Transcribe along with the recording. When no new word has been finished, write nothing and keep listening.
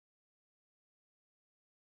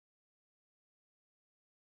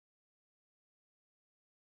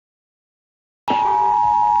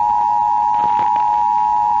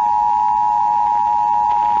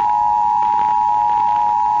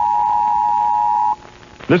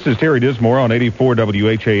This is Terry Dismore on 84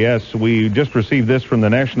 WHAS. We just received this from the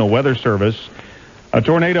National Weather Service. A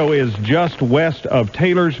tornado is just west of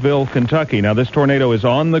Taylorsville, Kentucky. Now, this tornado is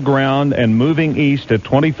on the ground and moving east at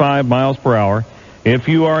 25 miles per hour. If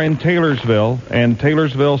you are in Taylorsville and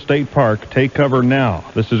Taylorsville State Park, take cover now.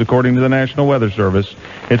 This is according to the National Weather Service.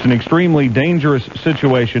 It's an extremely dangerous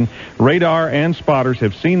situation. Radar and spotters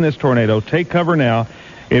have seen this tornado. Take cover now.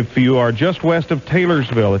 If you are just west of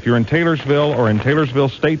Taylorsville, if you're in Taylorsville or in Taylorsville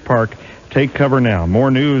State Park, take cover now. More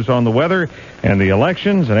news on the weather and the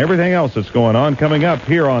elections and everything else that's going on coming up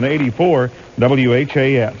here on 84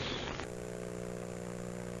 WHAS.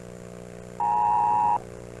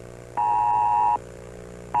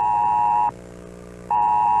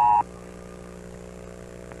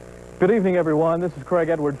 Good evening, everyone. This is Craig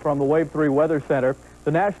Edwards from the Wave 3 Weather Center.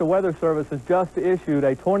 The National Weather Service has just issued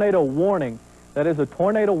a tornado warning. That is a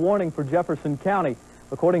tornado warning for Jefferson County.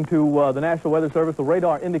 According to the National Weather Service, the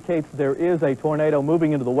radar indicates there is a tornado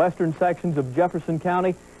moving into the western sections of Jefferson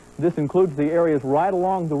County. This includes the areas right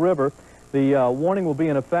along the river. The warning will be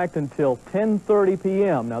in effect until 10:30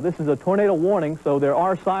 p.m. Now, this is a tornado warning, so there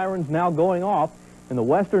are sirens now going off in the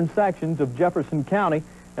western sections of Jefferson County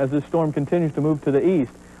as this storm continues to move to the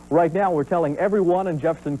east. Right now, we're telling everyone in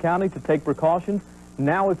Jefferson County to take precautions.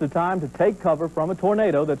 Now is the time to take cover from a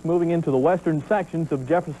tornado that's moving into the western sections of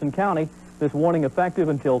Jefferson County. This warning effective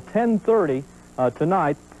until 10:30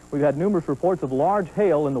 tonight. We've had numerous reports of large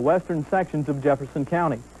hail in the western sections of Jefferson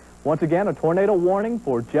County. Once again, a tornado warning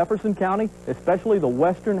for Jefferson County, especially the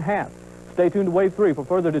western half. Stay tuned to Wave 3 for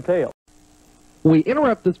further details. We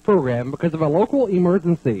interrupt this program because of a local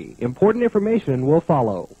emergency. Important information will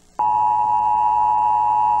follow.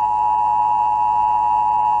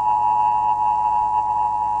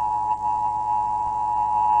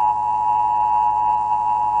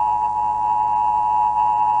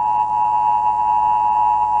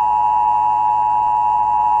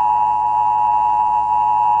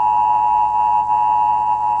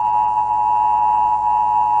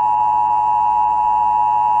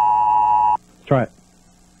 Try it.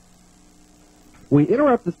 We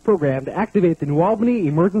interrupt this program to activate the New Albany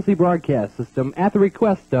Emergency Broadcast System at the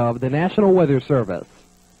request of the National Weather Service.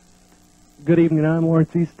 Good evening, I'm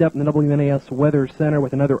Lawrence Eastep in the WNAS Weather Center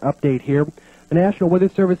with another update here. The National Weather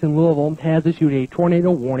Service in Louisville has issued a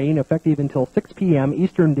tornado warning effective until 6 p.m.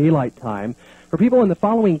 Eastern Daylight Time for people in the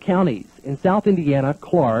following counties: in South Indiana,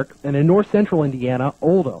 Clark, and in North Central Indiana,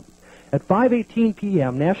 Oldham. At 5:18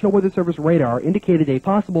 p.m., National Weather Service radar indicated a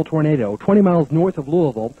possible tornado 20 miles north of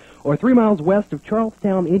Louisville or 3 miles west of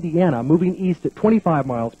Charlestown, Indiana, moving east at 25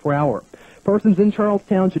 miles per hour. Persons in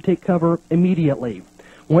Charlestown should take cover immediately.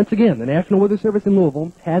 Once again, the National Weather Service in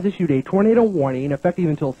Louisville has issued a tornado warning effective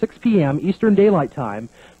until 6 p.m. Eastern Daylight Time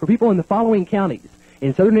for people in the following counties: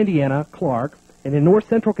 in southern Indiana, Clark, and in north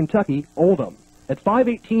central Kentucky, Oldham. At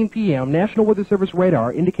 5:18 p.m., National Weather Service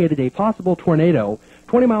radar indicated a possible tornado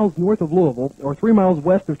 20 miles north of Louisville or 3 miles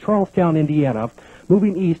west of Charlestown, Indiana,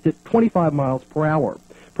 moving east at 25 miles per hour.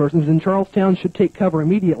 Persons in Charlestown should take cover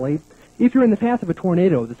immediately. If you're in the path of a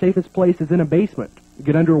tornado, the safest place is in a basement.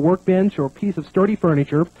 Get under a workbench or piece of sturdy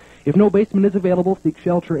furniture. If no basement is available, seek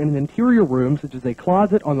shelter in an interior room, such as a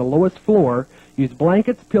closet on the lowest floor. Use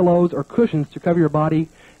blankets, pillows, or cushions to cover your body,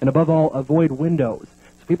 and above all, avoid windows.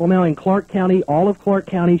 So people now in Clark County, all of Clark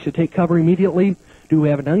County, should take cover immediately. Do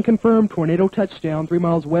have an unconfirmed tornado touchdown 3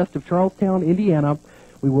 miles west of Charlestown, Indiana.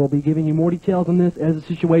 We will be giving you more details on this as the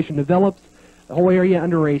situation develops. The whole area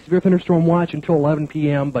under a severe thunderstorm watch until 11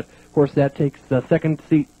 p.m., but of course that takes the second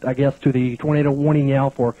seat, I guess, to the tornado warning now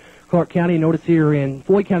for Clark County. Notice here in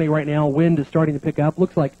Floyd County right now, wind is starting to pick up.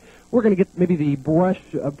 Looks like we're going to get maybe the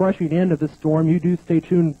brushing end of this storm. You do stay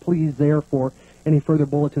tuned, please, there for any further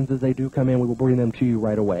bulletins as they do come in. We will bring them to you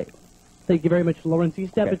right away. Thank you very much, Lawrence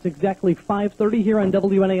Eastep. Okay. It's exactly 5:30 here on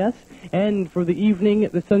WNAS, and for the evening,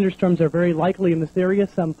 the thunderstorms are very likely in this area,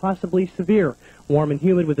 some possibly severe. Warm and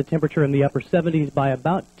humid with a temperature in the upper 70s by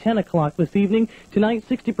about 10 o'clock this evening. Tonight,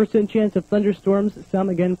 60% chance of thunderstorms, some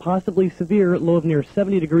again possibly severe, low of near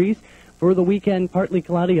 70 degrees. For the weekend, partly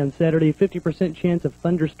cloudy on Saturday, 50% chance of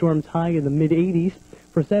thunderstorms, high in the mid-80s.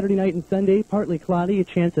 For Saturday night and Sunday, partly cloudy, a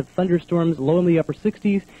chance of thunderstorms, low in the upper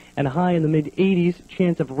 60s, and a high in the mid-80s,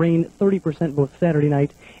 chance of rain, 30% both Saturday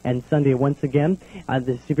night and Sunday once again.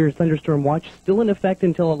 The severe thunderstorm watch still in effect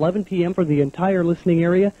until 11 p.m. for the entire listening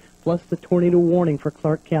area, plus the tornado warning for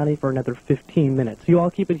Clark County for another 15 minutes. You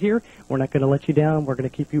all keep it here. We're not going to let you down. We're going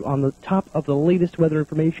to keep you on the top of the latest weather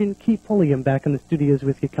information. Keith Pulliam back in the studios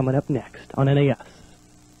with you coming up next on NAS.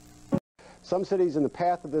 Some cities in the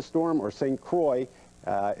path of this storm are St. Croix.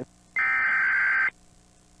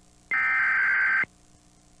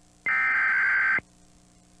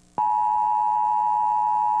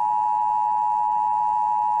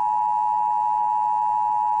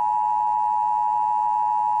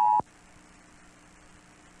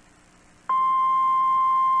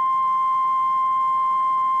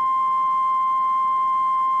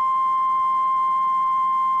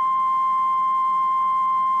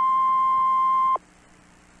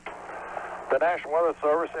 National Weather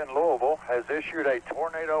Service in Louisville has issued a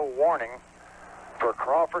tornado warning for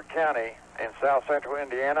Crawford County in south central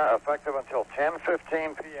Indiana, effective until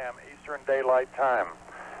 10:15 p.m. Eastern Daylight Time.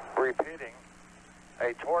 Repeating,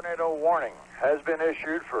 a tornado warning has been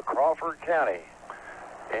issued for Crawford County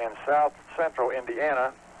in south central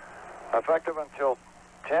Indiana, effective until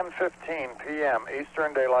 10:15 p.m.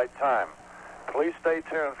 Eastern Daylight Time. Please stay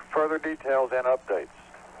tuned for further details and updates.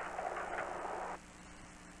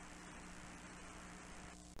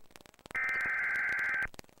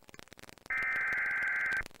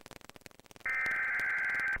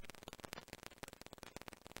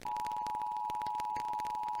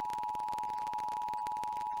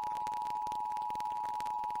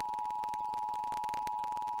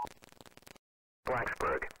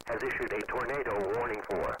 Blacksburg has issued a tornado warning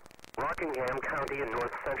for Rockingham County in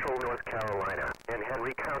north central North Carolina and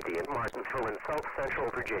Henry County in Martinsville in south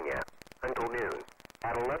central Virginia until noon.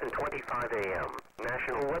 At 11:25 a.m.,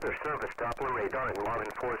 National Weather Service Doppler radar and law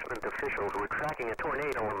enforcement officials were tracking a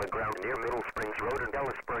tornado on the ground near Middle Springs Road and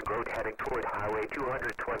Ellisburg Road heading toward Highway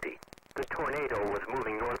 220. The tornado was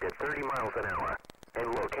moving north at 30 miles an hour,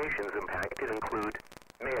 and locations impacted include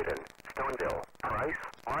Maiden, Stoneville, Price,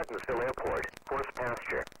 Martinsville Airport, Horse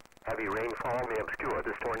Pasture. Heavy rainfall may obscure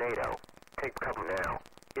this tornado. Take cover now.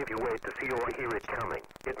 If you wait to see or hear it coming,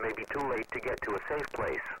 it may be too late to get to a safe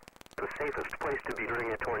place. The safest place to be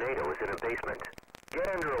during a tornado is in a basement. Get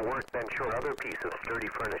under a workbench or other piece of sturdy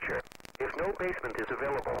furniture. If no basement is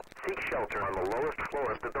available, seek shelter on the lowest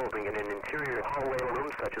floor of the building in an interior hallway or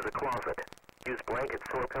room such as a closet. Use blankets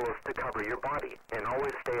or pillows to cover your body, and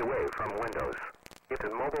always stay away from windows. If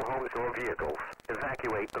in mobile homes or vehicles,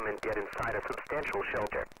 evacuate them and get inside a substantial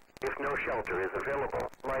shelter. If no shelter is available,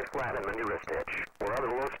 lie flat in the nearest ditch or other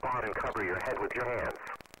low spot and cover your head with your hands.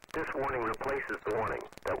 This warning replaces the warning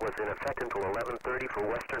that was in effect until 11:30 for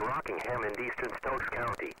western Rockingham and eastern Stokes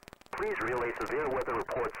County. Please relay severe weather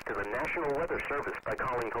reports to the National Weather Service by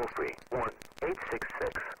calling toll-free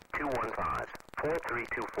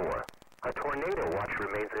 1-866-215-4324. A tornado watch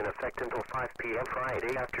remains in effect until 5 p.m.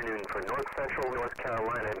 Friday afternoon for north central North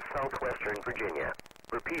Carolina and southwestern Virginia.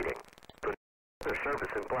 Repeating, the Weather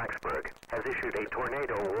Service in Blacksburg has issued a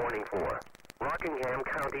tornado warning for Rockingham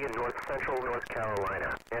County in north central North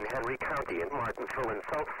Carolina and Henry County in Martinsville in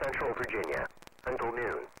south central Virginia until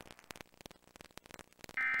noon.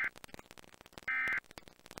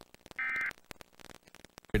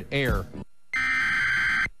 Air.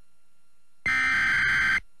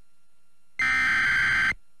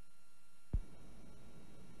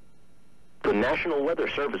 The National Weather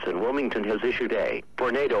Service in Wilmington has issued a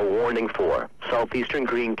tornado warning for southeastern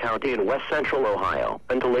Greene County and west central Ohio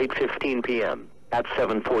until 8:15 p.m. At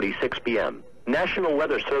 7:46 p.m., National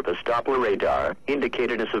Weather Service Doppler radar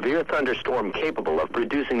indicated a severe thunderstorm capable of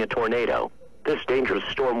producing a tornado. This dangerous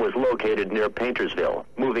storm was located near Paintersville,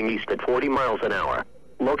 moving east at 40 miles an hour.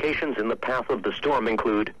 Locations in the path of the storm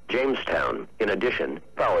include Jamestown. In addition,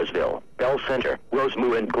 Bowersville, Bell Center,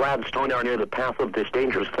 Rosemew, and Gladstone are near the path of this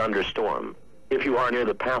dangerous thunderstorm. If you are near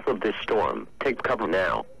the path of this storm, take cover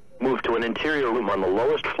now. Move to an interior room on the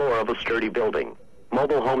lowest floor of a sturdy building.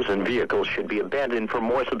 Mobile homes and vehicles should be abandoned for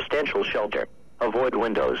more substantial shelter. Avoid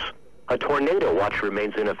windows. A tornado watch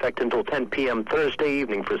remains in effect until 10 p.m. Thursday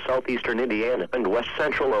evening for southeastern Indiana and west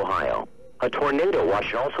central Ohio. A tornado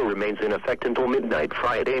watch also remains in effect until midnight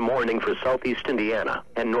Friday morning for southeast Indiana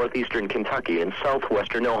and northeastern Kentucky and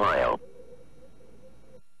southwestern Ohio.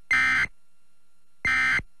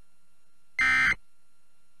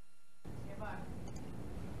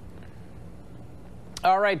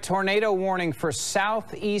 All right, tornado warning for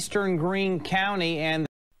southeastern Greene County and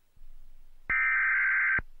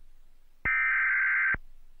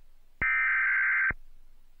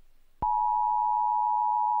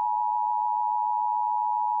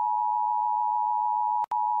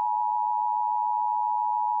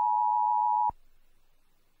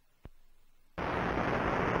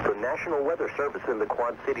National Weather Service in the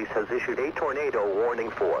Quad Cities has issued a tornado warning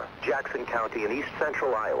for Jackson County in east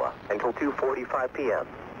central Iowa until 2:45 p.m.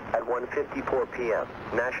 At 1:54 p.m.,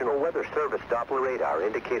 National Weather Service Doppler radar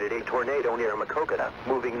indicated a tornado near Maquoketa,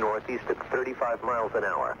 moving northeast at 35 miles an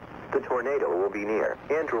hour. The tornado will be near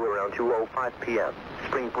Andrew around 2:05 p.m.,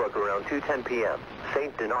 Springbrook around 2:10 p.m.,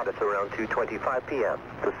 St. Donatus around 2:25 p.m.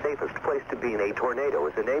 The safest place to be in a tornado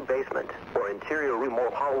is in a basement or interior room or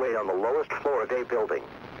hallway on the lowest floor of a building.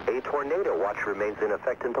 A tornado watch remains in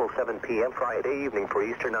effect until 7 p.m. Friday evening for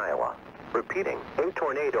eastern Iowa. Repeating, a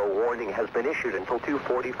tornado warning has been issued until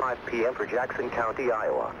 2:45 p.m. for Jackson County,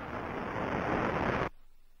 Iowa.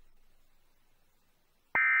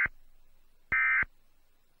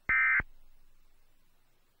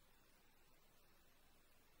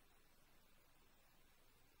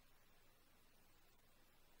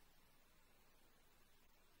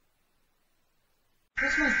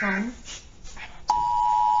 phone.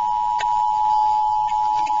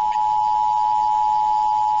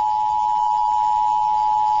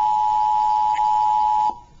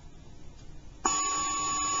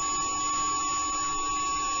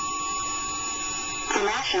 The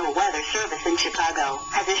National Weather Service in Chicago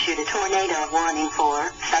has issued a tornado warning for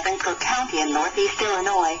southern Cook County and northeast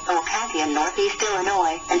Illinois, County and northeast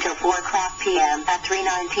Illinois, until 4 o'clock p.m. At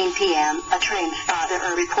 3:19 p.m., a train spotter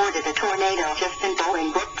reported a tornado just in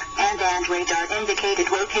Bolingbrook, and radar indicated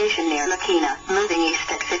location near Makina, moving east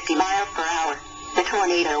at 50 miles per hour. The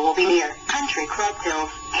tornado will be near Country Club Hills,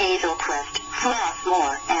 Hazelcrest,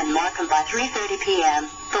 Flossmoor, and Markham by 3:30 p.m.,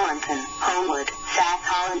 Thornton, Homewood, South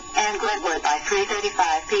Holland, and Glenwood by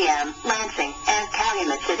 3:35 p.m., Lansing, and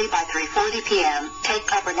Calumet City by 3:40 p.m. Take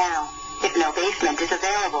cover now. If no basement is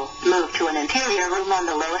available, move to an interior room on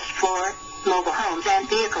the lowest floor. Mobile homes and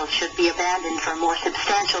vehicles should be abandoned for more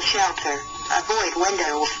substantial shelter. Avoid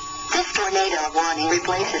windows. This tornado warning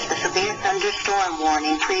replaces the severe thunderstorm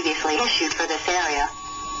warning previously issued for this area.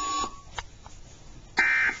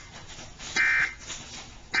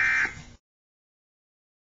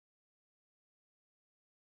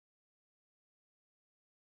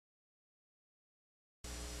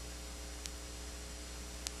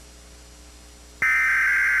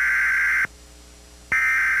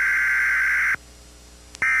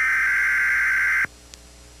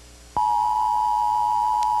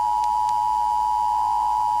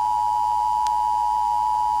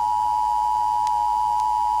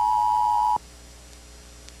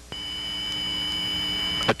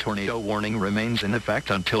 A tornado warning remains in effect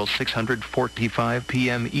until 6:45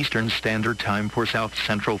 p.m. Eastern Standard Time for South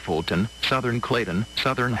Central Fulton, Southern Clayton,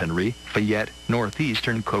 Southern Henry, Fayette,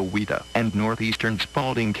 Northeastern Coweta, and Northeastern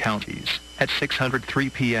Spalding counties. At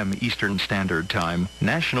 6:03 p.m. Eastern Standard Time,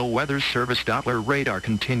 National Weather Service Doppler radar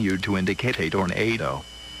continued to indicate a tornado.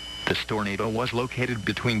 This tornado was located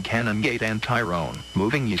between Canongate and Tyrone,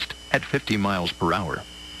 moving east at 50 miles per hour.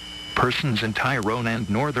 Persons in Tyrone and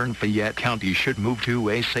northern Fayette County should move to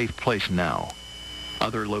a safe place now.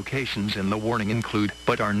 Other locations in the warning include,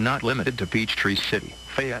 but are not limited to, Peachtree City,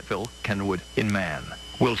 Fayetteville, Kenwood, Inman,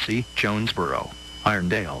 Wilsey, Jonesboro,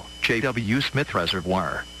 Irondale, J.W. Smith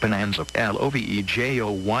Reservoir, Bonanza,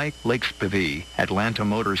 Lovejoy, Lakes Bivy, Atlanta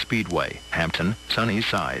Motor Speedway, Hampton,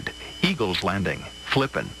 Sunnyside, Eagles Landing,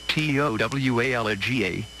 Flippin,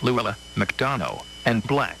 Towalga, Luella, McDonough, and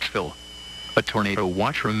Blacksville. A tornado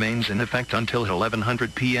watch remains in effect until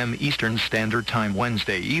 11:00 p.m. Eastern Standard Time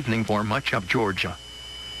Wednesday evening for much of Georgia.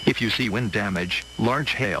 If you see wind damage,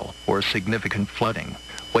 large hail, or significant flooding,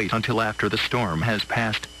 wait until after the storm has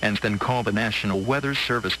passed, and then call the National Weather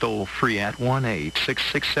Service toll-free at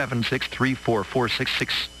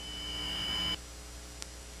 1-866-763-4466.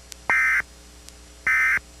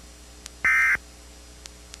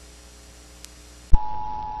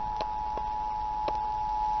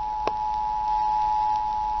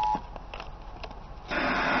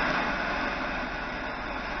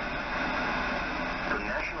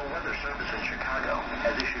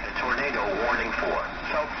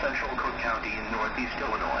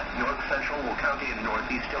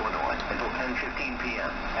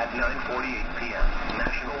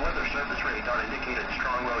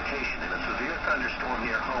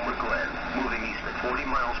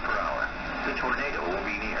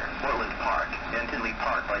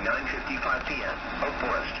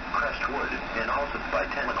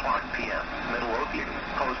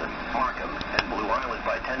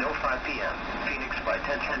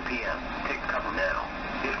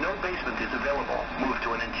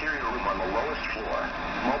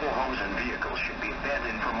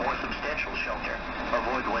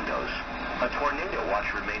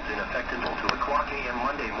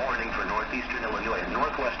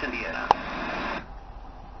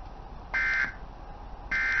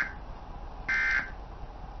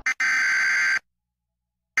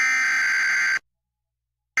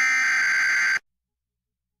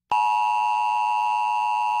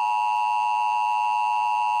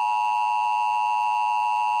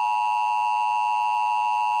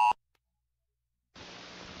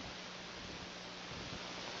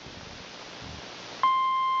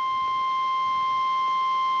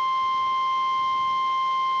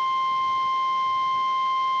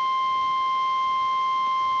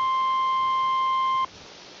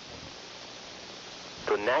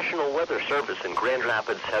 The National Weather Service in Grand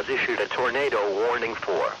Rapids has issued a tornado warning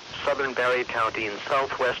for southern Barry County in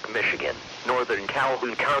southwest Michigan, northern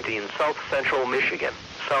Calhoun County in south central Michigan,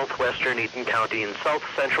 southwestern Eaton County in south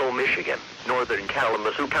central Michigan, northern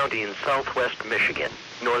Kalamazoo County in southwest Michigan,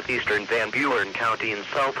 northeastern Van Buren County in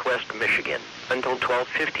southwest Michigan, until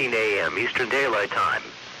 12:15 a.m. Eastern Daylight Time.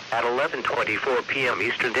 At 11:24 p.m.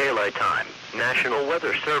 Eastern Daylight Time, National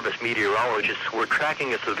Weather Service meteorologists were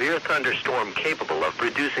tracking a severe thunderstorm capable of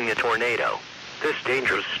producing a tornado. This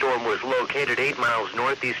dangerous storm was located 8 miles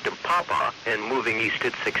northeast of Papa and moving east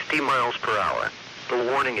at 60 miles per hour. The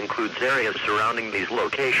warning includes areas surrounding these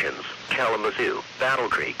locations: Kalamazoo, Battle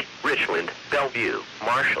Creek, Richland, Bellevue,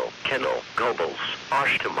 Marshall, Kendall, Gobles,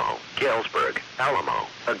 Oshtemo, Galesburg, Alamo,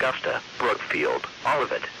 Augusta, Brookfield,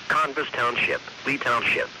 Olivet, Converse Township, Lee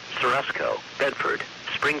Township, Ceresco, Bedford,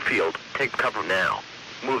 Springfield. Take cover now.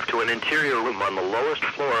 Move to an interior room on the lowest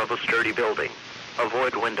floor of a sturdy building.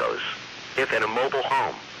 Avoid windows. If in a mobile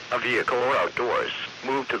home, a vehicle, or outdoors,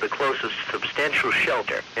 move to the closest substantial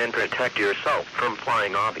shelter and protect yourself from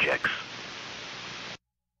flying objects.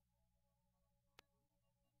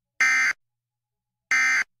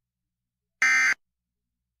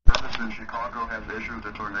 Service in Chicago has issued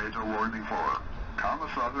a tornado warning for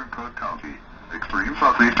southern Cook County, extreme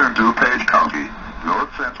southeastern DuPage County,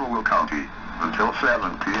 north central Will County, until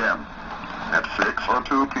 7 p.m. At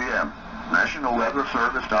 6:02 p.m., National Weather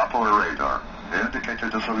Service Doppler radar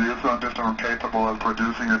indicated a severe thunderstorm capable of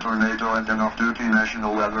producing a tornado, and an off-duty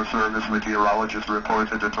National Weather Service meteorologist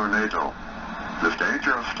reported a tornado. This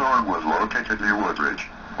dangerous storm was located near Woodridge,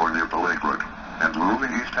 or near Lakewood, and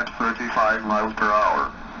moving east at 35 miles per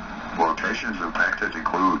hour. Locations impacted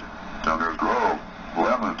include Downers Grove,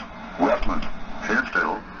 Lemont, Westmont,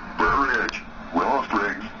 Hinsdale, Burr Ridge, Willow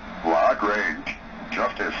Springs, La Grange,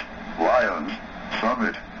 Justice, Lyons,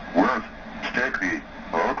 Summit, Worth, Stickney,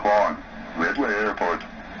 Oak Lawn, Midway Airport,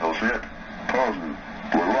 Osip, Posen,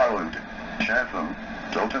 Blue Island, Chatham,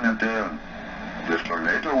 Tilton, and Darren. This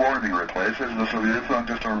tornado warning replaces the severe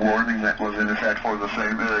thunderstorm warning that was in effect for the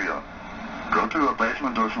same area. Go to a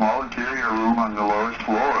basement or small interior room on the lowest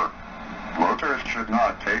floor. Motorists should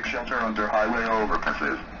not take shelter under highway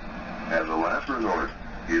overpasses. As a last resort,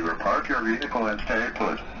 either park your vehicle and stay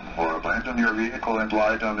put, or abandon your vehicle and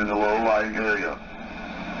lie down in a low-lying area.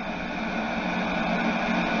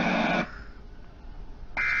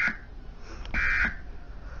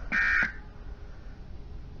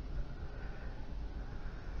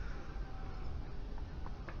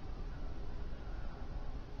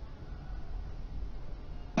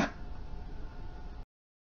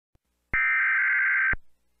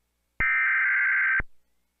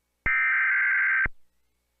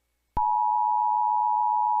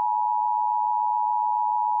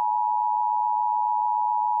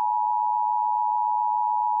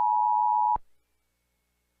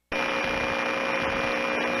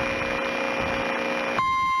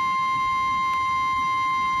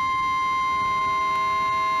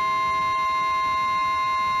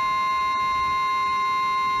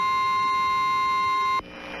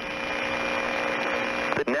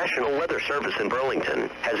 The National Weather Service in Burlington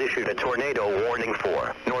has issued a tornado warning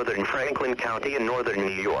for northern Franklin County in northern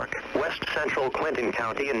New York, west central Clinton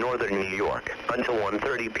County in northern New York, until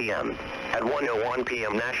 1:30 p.m. At 1:01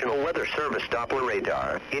 p.m., National Weather Service Doppler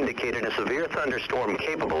radar indicated a severe thunderstorm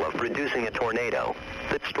capable of producing a tornado.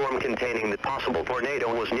 The storm containing the possible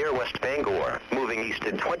tornado was near West Bangor, moving east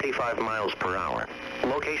at 25 miles per hour.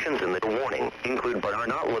 Locations in the warning include but are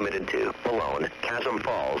not limited to Malone, Chasm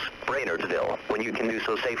Falls, Brainerdville. When you can do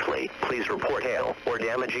so safely, please report hail or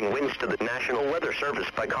damaging winds to the National Weather Service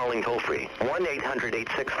by calling toll-free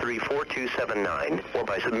 1-800-863-4279 or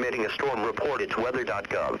by submitting a storm report at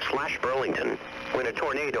weather.gov/Burlington. When a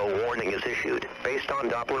tornado warning is issued based on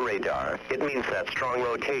Doppler radar, it means that strong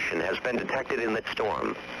rotation has been detected in the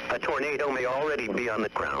storm. A tornado may already be on the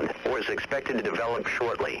ground or is expected to develop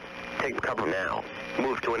shortly. Take cover now.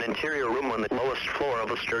 Move to an interior room on the lowest floor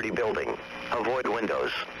of a sturdy building. Avoid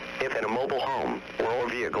windows. If in a mobile home or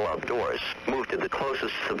vehicle outdoors, move to the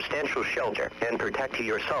closest substantial shelter and protect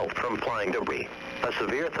yourself from flying debris. A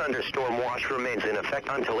severe thunderstorm watch remains in effect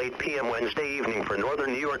until 8 p.m. Wednesday evening for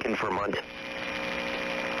northern New York and Vermont.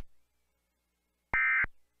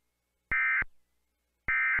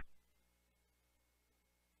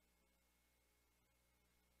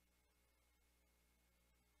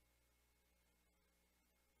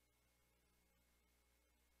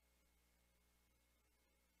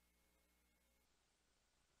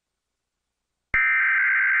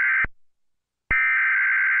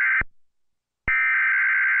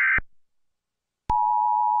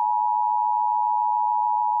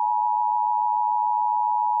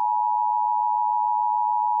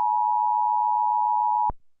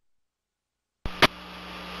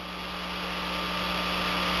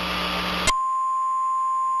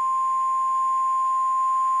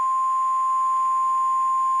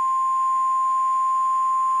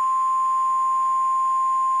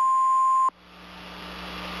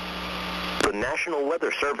 The National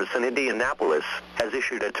Weather Service in Indianapolis has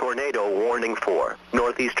issued a tornado warning for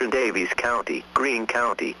northeastern Daviess County, Greene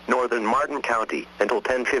County, northern Martin County until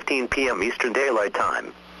 10:15 p.m. Eastern Daylight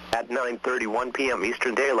Time. At 9:31 p.m.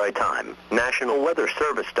 Eastern Daylight Time, National Weather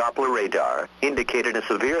Service Doppler radar indicated a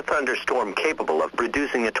severe thunderstorm capable of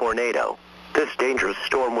producing a tornado. This dangerous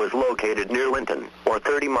storm was located near Linton, or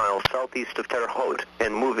 30 miles southeast of Terre Haute,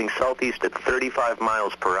 and moving southeast at 35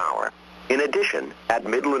 miles per hour. In addition, at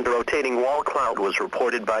Midland, a rotating wall cloud was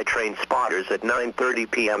reported by train spotters at 9:30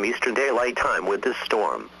 p.m. Eastern Daylight Time with this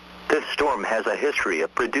storm. This storm has a history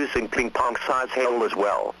of producing ping-pong-size hail as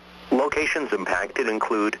well. Locations impacted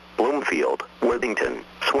include Bloomfield, Worthington,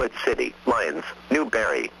 Swift City, Lyons,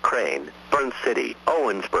 Newberry, Crane, Burns City,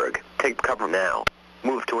 Owensburg. Take cover now.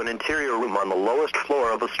 Move to an interior room on the lowest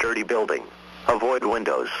floor of a sturdy building. Avoid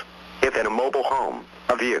windows. If in a mobile home,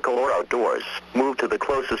 a vehicle, or outdoors, move to the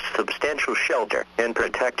closest substantial shelter and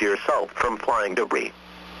protect yourself from flying debris.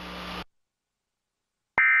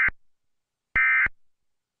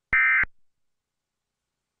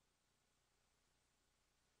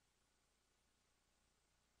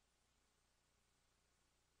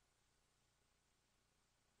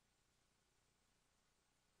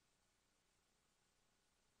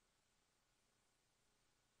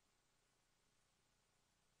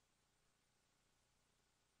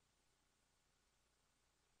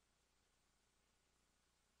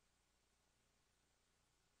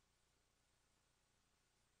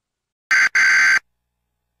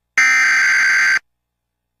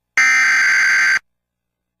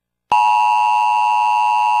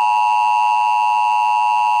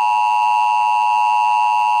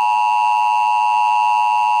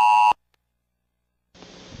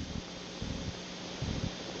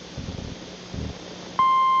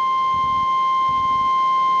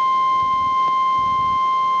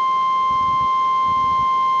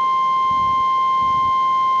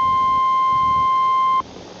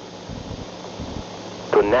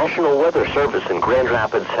 The National Weather Service in Grand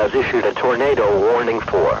Rapids has issued a tornado warning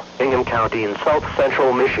for Ingham County in south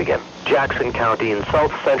central Michigan, Jackson County in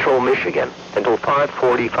south central Michigan, until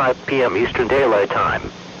 5:45 p.m. Eastern Daylight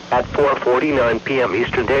Time. At 4:49 p.m.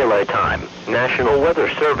 Eastern Daylight Time, National Weather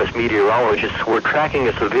Service meteorologists were tracking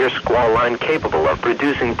a severe squall line capable of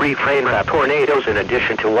producing brief rain-wrapped tornadoes in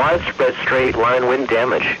addition to widespread straight-line wind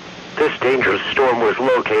damage. This dangerous storm was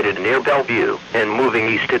located near Bellevue and moving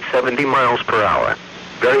east at 70 miles per hour.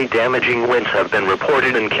 Very damaging winds have been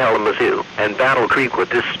reported in Kalamazoo and Battle Creek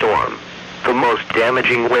with this storm. The most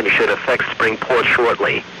damaging wind should affect Springport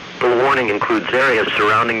shortly. The warning includes areas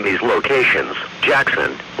surrounding these locations: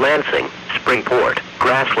 Jackson, Lansing, Springport,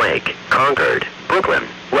 Grass Lake, Concord, Brooklyn,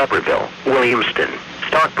 Leopartville, Williamston,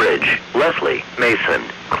 Stockbridge, Leslie, Mason,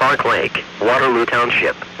 Clark Lake, Waterloo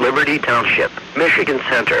Township, Liberty Township, Michigan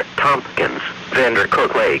Center, Tompkins,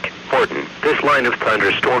 Vandercook Lake, Horton. This line of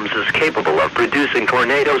thunderstorms is capable of producing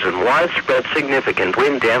tornadoes and widespread significant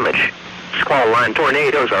wind damage. Squall line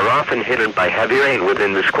tornadoes are often hidden by heavy rain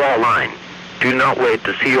within the squall line. Do not wait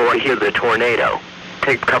to see or hear the tornado.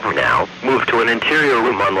 Take cover now. Move to an interior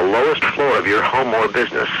room on the lowest floor of your home or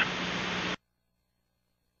business.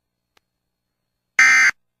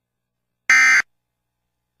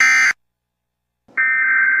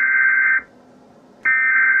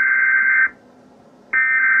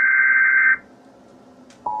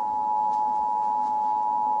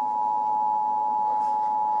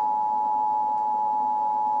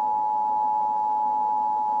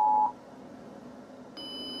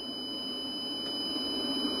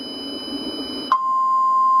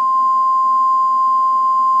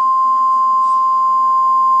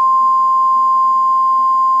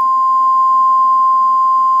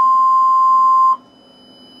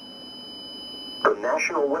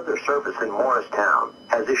 National Weather Service in Morristown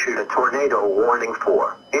has issued a tornado warning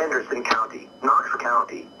for Anderson County, Knox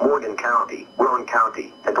County, Morgan County, Roane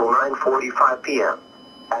County until 9:45 p.m.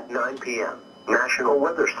 At 9 p.m., National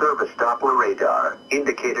Weather Service Doppler radar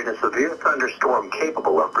indicated a severe thunderstorm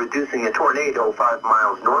capable of producing a tornado 5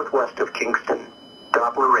 miles northwest of Kingston.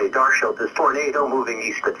 Doppler radar showed this tornado moving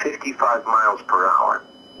east at 55 miles per hour.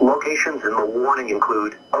 Locations in the warning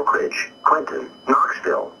include Oak Ridge, Clinton,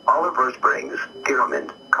 Knoxville, Oliver Springs, Dearmond,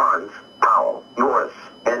 Carnes, Powell, Norris,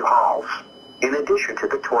 and Halls. In addition to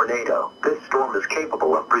the tornado, this storm is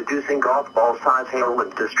capable of producing golf ball-size hail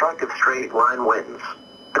and destructive straight-line winds.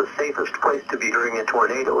 The safest place to be during a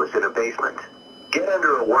tornado is in a basement. Get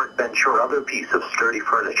under a workbench or other piece of sturdy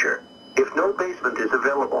furniture. If no basement is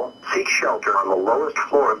available, seek shelter on the lowest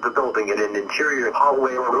floor of the building in an interior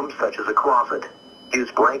hallway or room such as a closet. Use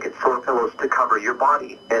blankets or pillows to cover your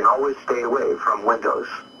body, and always stay away from windows.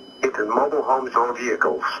 If in mobile homes or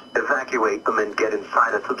vehicles. Evacuate them and get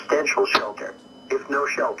inside a substantial shelter. If no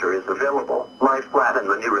shelter is available, lie flat in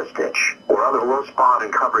the nearest ditch or other low spot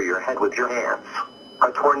and cover your head with your hands.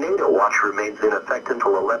 A tornado watch remains in effect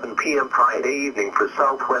until 11 p.m. Friday evening for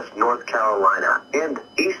southwest North Carolina and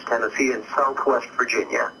East Tennessee and southwest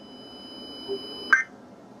Virginia.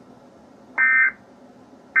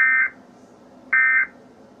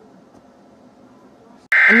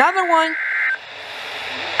 Another one.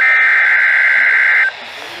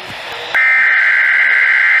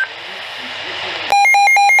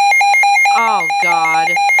 Oh, God.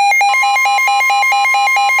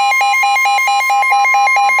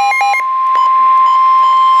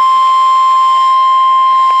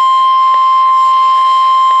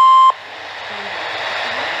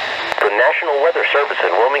 The National Weather Service in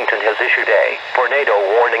Wilmington has issued a tornado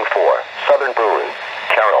warning for southern Boone,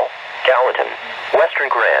 Carroll, Gallatin, western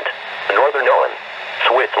Grant, northern Owen,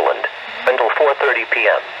 Switzerland, until 4:30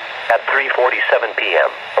 p.m. At 3:47 p.m.,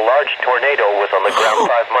 a large tornado was on the ground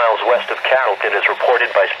 5 miles west of Carrollton as reported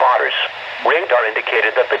by spotters. Radar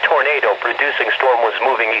indicated that the tornado-producing storm was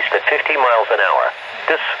moving east at 50 miles an hour.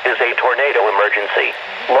 This is a tornado emergency.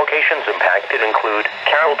 Locations impacted include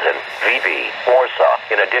Carrollton, VV, Warsaw.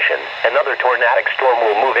 In addition, another tornadic storm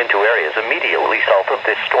will move into areas immediately south of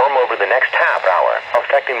this storm over the next half hour,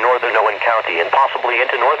 affecting northern Owen County and possibly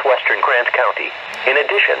into northwestern Grant County. In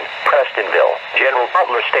addition, Prestonville, General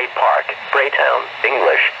Butler State Park, Braytown,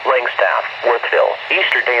 English, Langstaff, Worthville,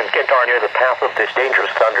 Easterday, and Kent are near the path of this dangerous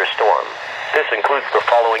thunderstorm. This includes the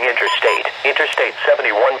following interstate. Interstate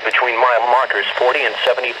 71 between mile markers 40 and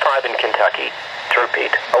 75 in Kentucky. To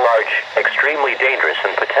repeat, a large, extremely dangerous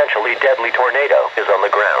and potentially deadly tornado is on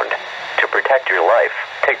the ground. To protect your life,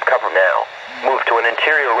 take cover now. Move to an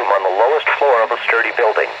interior room on the lowest floor of a sturdy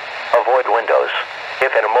building. Avoid windows.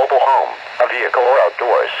 If in a mobile home, a vehicle, or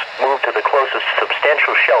outdoors, move to the closest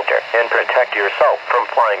substantial shelter and protect yourself from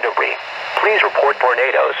flying debris. Please report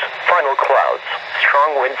tornadoes, final clouds,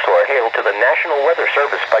 strong winds, or hail to the National Weather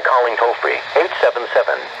Service by calling toll-free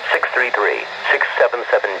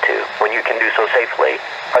 877-633-6772 when you can do so safely.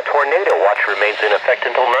 A tornado watch remains in effect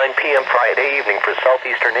until 9 p.m. Friday evening for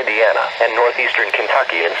southeastern Indiana and northeastern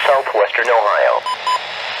Kentucky and southwestern Ohio.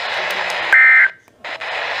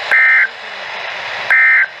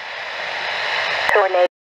 Tornado.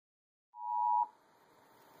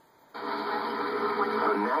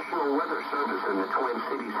 The National Weather Service in the Twin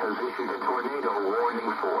Cities has issued a tornado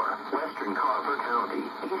warning for western Carver County,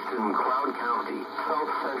 eastern Cloud County,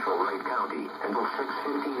 south central Wright County until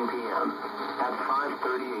 6:15 p.m. At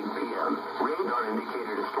 5:38 p.m., radar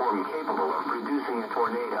indicated a storm capable of producing a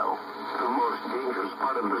tornado. The most dangerous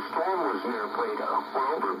part of the storm was near Plato, or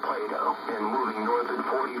over Plato, and moving north at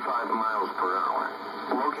 45 miles per hour.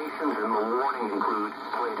 Locations in the warning include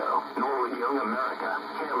Plato, Norwood Young America,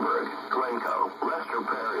 Hamburg, Glencoe, Lester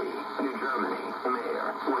Prairie, New Germany,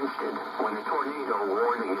 Mayer, Winston. When a tornado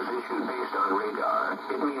warning is issued based on radar,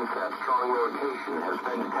 it means that strong rotation has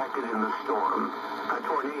been detected in the storm. A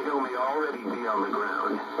tornado may already be on the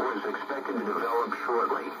ground or is expected to develop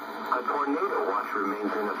shortly. A tornado watch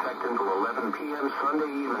remains in effect until 11 p.m.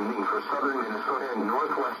 Sunday evening for southern Minnesota and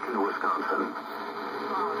northwestern Wisconsin.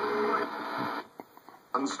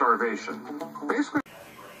 Starvation. Basically.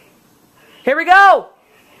 Here we go!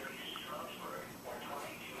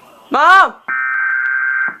 Mom!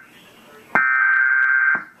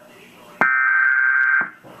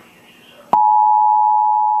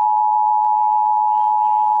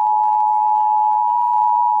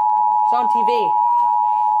 It's on TV.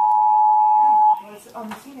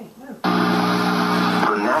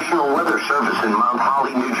 The National Weather Service in Mount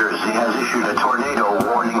Holly, New Jersey has issued a tornado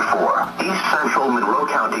warning for east central Monroe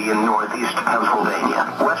County in northeast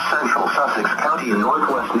Pennsylvania, west central Sussex County in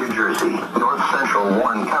northwest New Jersey, north central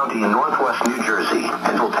Warren County in northwest New Jersey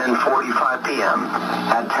until 10:45 p.m.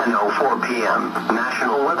 At 10:04 p.m.,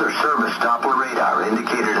 National Weather Service Doppler radar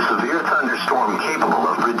indicated a severe thunderstorm capable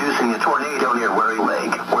of producing a tornado near Wary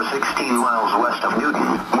Lake, or 16 miles west of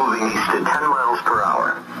Newton, moving east at 10 miles per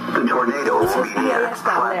hour. The tornado will be near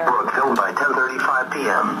Flat Brookville by 10:35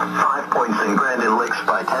 p.m., 5 Points in Grandin Lakes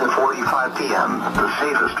by 10:45 p.m. The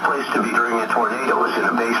safest place to be during a tornado is in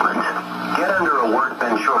a basement. Get under a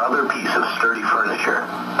workbench or other piece of sturdy furniture.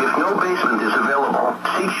 If no basement is available,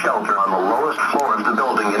 seek shelter on the lowest floor of the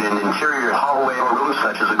building in an interior hallway or room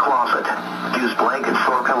such as a closet. Use blankets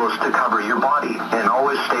or pillows to cover your body, and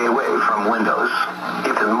always stay away from windows.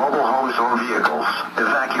 If in mobile homes or vehicles,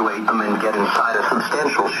 evacuate them and get inside a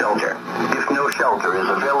substantial shelter. If no shelter is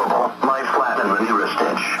available, lie flat in the nearest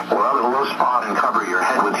ditch or other low spot and cover your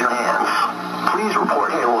head with your hands. Please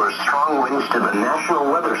report hail or strong winds to the the National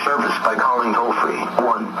Weather Service by calling toll-free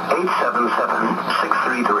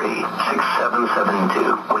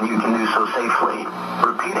 1-877-633-6772 when you can do so safely.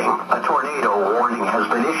 Repeating, a tornado warning has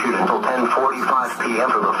been issued until 10:45 p.m.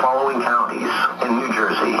 for the following counties in New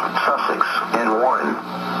Jersey, Sussex, and Warren.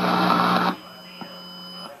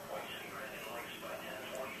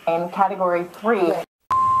 In Category 3.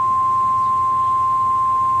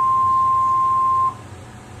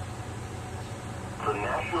 The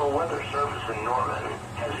National Weather Service in Norman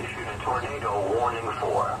has issued a tornado warning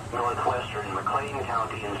for northwestern McLean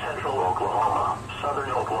County in central Oklahoma,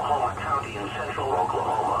 southern Oklahoma County in central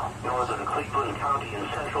Oklahoma, northern Cleveland County in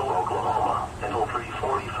central Oklahoma, until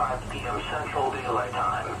 3:45 p.m. Central Daylight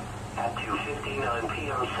Time. At 2:59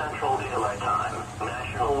 p.m. Central Daylight Time,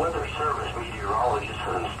 National Weather Service meteorologists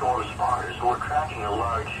and storm spotters were tracking a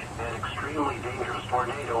large and extremely dangerous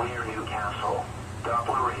tornado near Newcastle.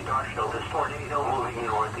 Doppler radar showed this tornado moving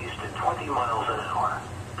northeast at 20 miles an hour.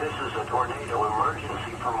 This is a tornado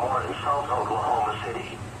emergency for Moore and South Oklahoma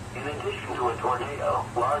City. In addition to a tornado,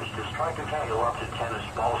 large destructive hail up to tennis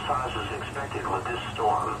ball size is expected with this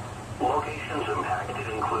storm. Locations impacted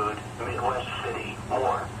include Midwest City,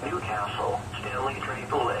 Moore, Newcastle, Stanley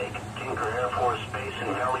Draper Lake, Tinker Air Force Base,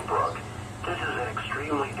 and Valley Brook. This is an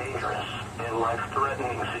extremely dangerous and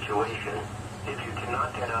life-threatening situation. If you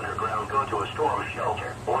cannot get underground, go to a storm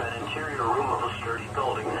shelter or an interior room of a sturdy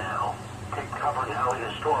building now. Take cover now in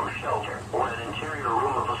a storm shelter or an interior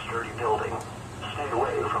room of a sturdy building. Stay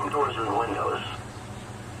away from doors and windows.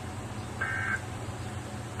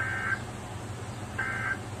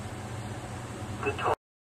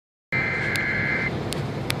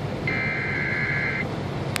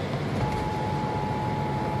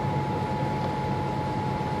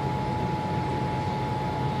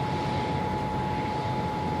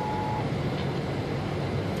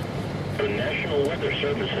 The National Weather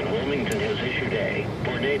Service in Wilmington has issued a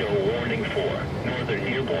tornado warning for northern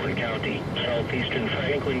Dearborn County, southeastern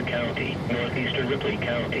Franklin County, northeastern Ripley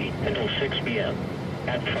County until 6 p.m.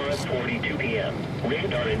 At 5:42 p.m.,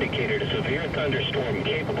 radar indicated a severe thunderstorm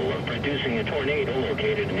capable of producing a tornado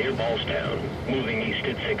located near Ballstown, moving east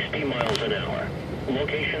at 60 miles an hour.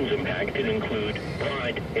 Locations impacted include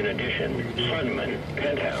Pride, in addition, Sunman,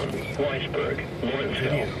 Penthouse, Weisberg,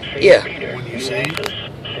 Lawrenceville, St. Peter, New Oasis,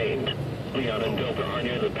 St. Leon, and Dover are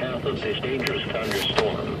near the path of this dangerous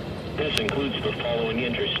thunderstorm. This includes the following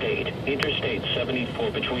interstate. Interstate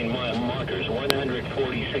 74 between mile markers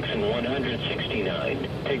 146 and 169.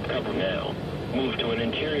 Take cover now. Move to an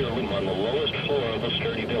interior room on the lowest floor of a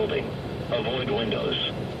sturdy building. Avoid windows.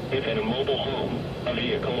 If in a mobile home, a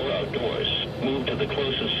vehicle, or outdoors, move to the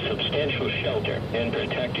closest substantial shelter and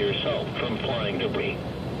protect yourself from flying debris.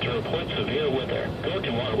 To report severe weather, go to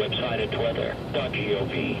our website at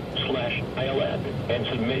weather.gov/ILN and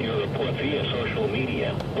submit your report via social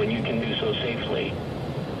media when you can do so safely.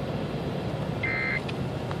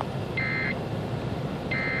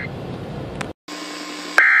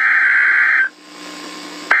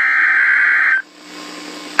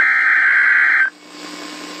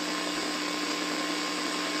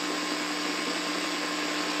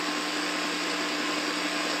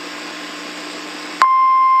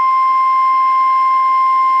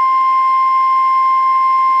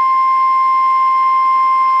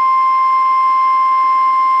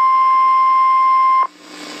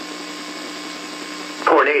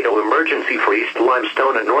 Tornado emergency for East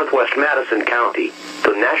Limestone and Northwest Madison County.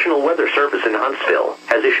 The National Weather Service in Huntsville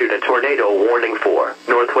has issued a tornado warning for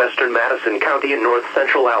northwestern Madison County and north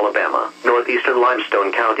central Alabama, northeastern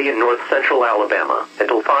Limestone County and north central Alabama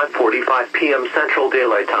until 5:45 p.m. Central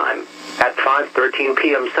Daylight Time. At 5:13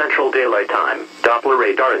 p.m. Central Daylight Time, Doppler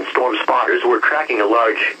radar and storm spotters were tracking a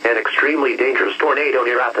large and extremely dangerous tornado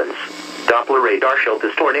near Athens. Doppler radar showed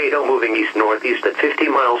this tornado moving east-northeast at 50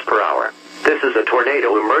 miles per hour. This is a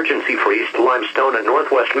tornado emergency for East Limestone and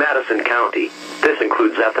Northwest Madison County. This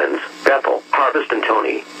includes Athens, Bethel, Harvest, and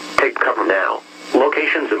Tony. Take cover now.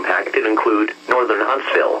 Locations impacted include northern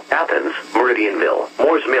Huntsville, Athens, Meridianville,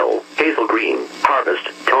 Moores Mill, Hazel Green, Harvest,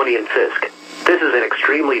 Tony, and Fisk. This is an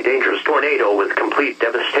extremely dangerous tornado with complete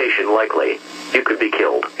devastation likely. You could be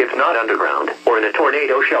killed, if not underground, or in a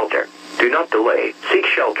tornado shelter. Do not delay. Seek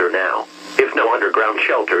shelter now. If no underground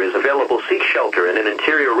shelter is available, seek shelter in an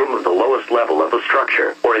interior room of the lowest level of a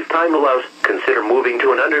structure, or if time allows, consider moving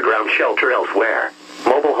to an underground shelter elsewhere.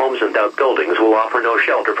 Mobile homes and outbuildings will offer no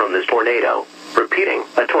shelter from this tornado. Repeating,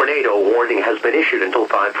 a tornado warning has been issued until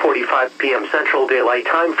 5:45 p.m. Central Daylight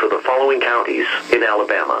Time for the following counties in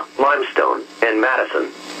Alabama, Limestone, and Madison.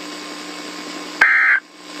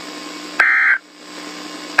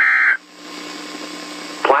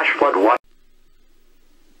 Flash flood watch.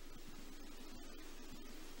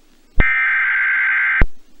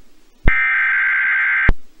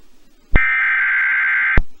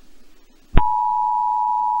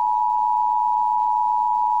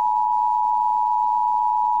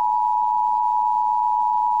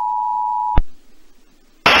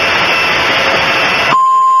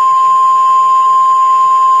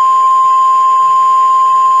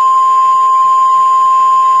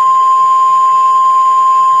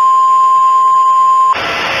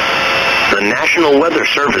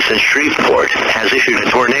 Shreveport has issued a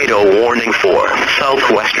tornado warning for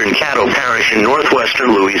southwestern Caddo Parish in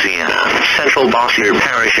northwestern Louisiana, central Bossier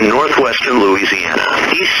Parish in northwestern Louisiana,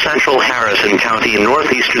 east central Harrison County in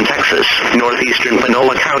northeastern Texas, northeastern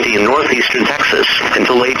Panola County in northeastern Texas,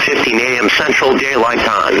 until 8:15 a.m. Central Daylight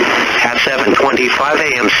Time. At 7:25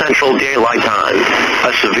 a.m. Central Daylight Time,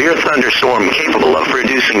 a severe thunderstorm capable of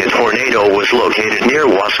producing a tornado was located near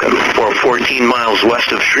Wascom, or 14 miles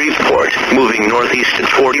west of Shreveport, moving northeast at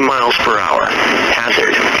 40 miles per hour.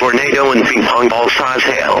 Hazard: tornado and ping pong ball size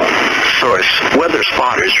hail. Source: weather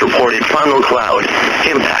spotters reported funnel cloud.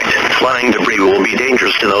 Impact: flying debris will be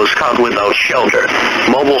dangerous to those caught without shelter.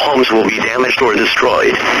 Mobile homes will be damaged or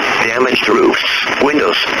destroyed. Damaged roofs,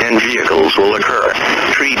 windows, and vehicles will occur.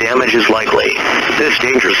 Tree damage is likely. This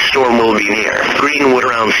dangerous storm will be near Greenwood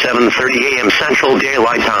around 7:30 a.m. Central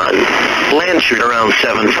Daylight Time. Blanchard around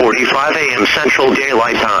 7:45 a.m. Central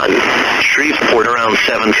Daylight Time. Shreveport around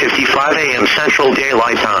 7:55 a.m. Central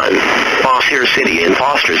Daylight Time. Bossier City and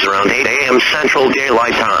Foster's around 8 a.m. Central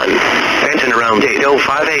Daylight Time. Benton around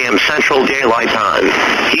 8:05 a.m. Central Daylight Time.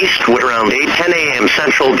 Eastwood around 8:10 a.m.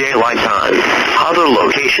 Central Daylight Time. Other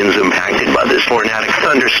locations impacted by this tornadic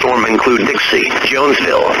thunderstorm include Dixie,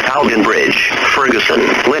 Jonesville, Alden Bridge, Ferguson,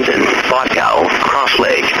 Linton, Botcow, Cross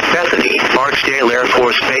Lake, Bethany, Barksdale Air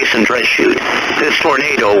Force Base, and Dreadchute. This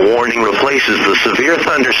tornado warning replaces the severe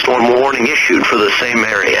thunderstorm warning issued for the same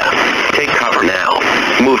area. Take cover now.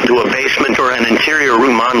 Move to a basement or an interior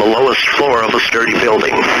room on the lowest floor of a sturdy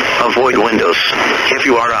building. Avoid windows. If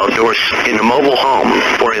you are outdoors, in a mobile home,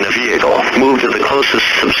 or in a vehicle, move to the closest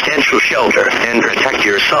substantial shelter and protect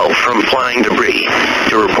yourself from flying debris.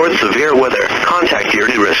 To report severe weather, contact your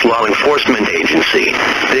nearest law enforcement agency.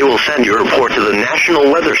 They will send your report to the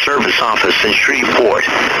National Weather Service office in Shreveport.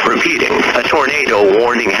 Repeating, a tornado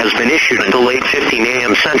warning has been issued until 8:15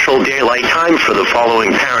 a.m. Central Daylight Time for the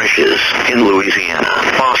following parishes in Louisiana: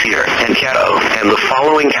 Bossier and Caddo, and the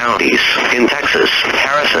following counties in Texas: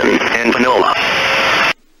 Harrison and Panola.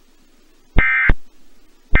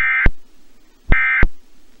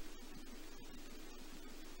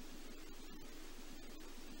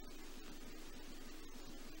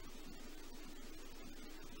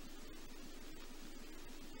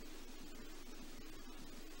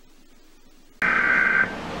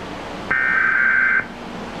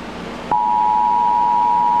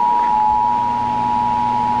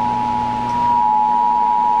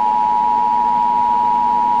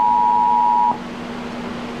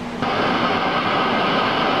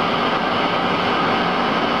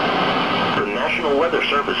 Weather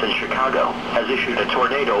Service in Chicago has issued a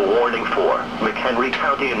tornado warning for McHenry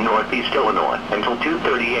County in northeast Illinois until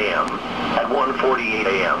 2:30 a.m. At 1:48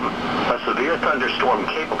 a.m., a severe thunderstorm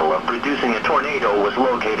capable of producing a tornado was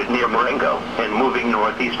located near Marengo and moving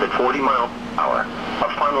northeast at 40 miles per hour. A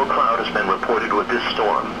funnel cloud has been reported with this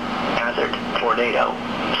storm. Hazard: tornado.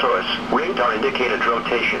 Source: radar indicated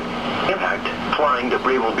rotation. Impact: flying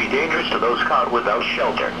debris will be dangerous to those caught without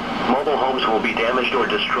shelter. Mobile homes will be damaged or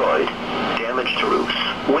destroyed. Damage to roofs,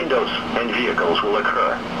 windows, and vehicles will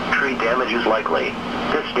occur. Tree damage is likely.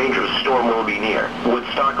 This dangerous storm will be near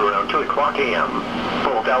Woodstock around 2 o'clock a.m.,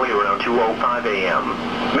 Bull Valley around 2:05 a.m.,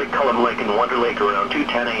 McCullum Lake and Wonder Lake around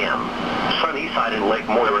 2:10 a.m., Sunnyside and Lake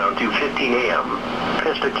Moore around 2:15 a.m.,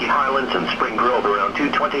 Pistakee Highlands and Spring Grove around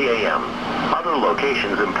 2:20 a.m. Other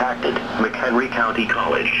locations impacted: McHenry County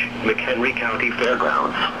College, McHenry County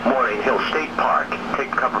Fairgrounds, Moraine Hill State Park.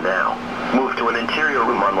 Take cover now. Move to an interior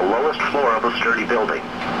room on the lowest floor of a sturdy building.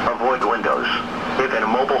 Avoid windows. If in a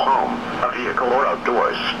mobile home, a vehicle, or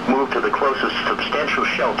outdoors, move to the closest substantial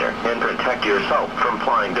shelter and protect yourself from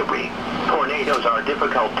flying debris. Tornadoes are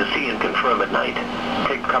difficult to see and confirm at night.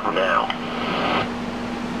 Take cover now.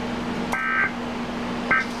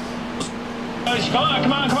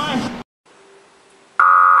 Come on.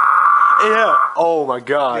 Yeah. Oh my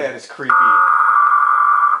god. That is creepy.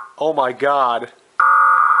 Oh my god.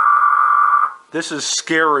 This is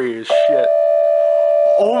scary as shit.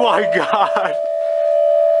 Oh my god.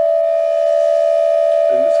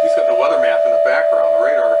 He's got the weather map in the background, the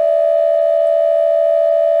radar.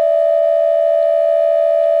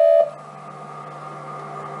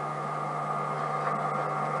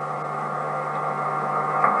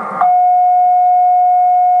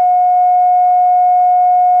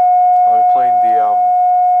 They're playing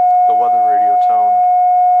the weather radio tone.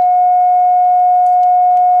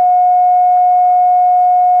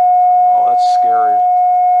 Oh, that's scary.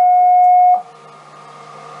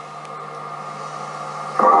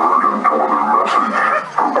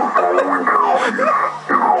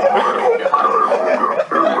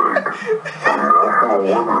 National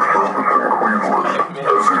Weather Service in Cleveland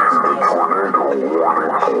has issued a tornado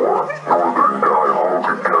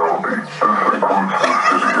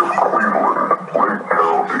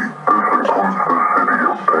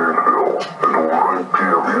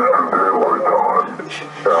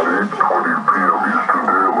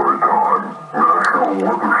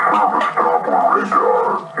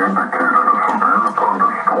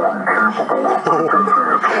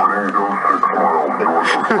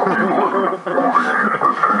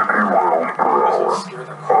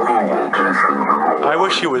I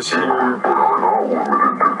wish he was here.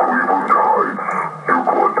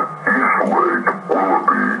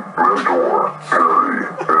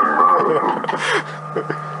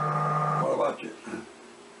 What about you?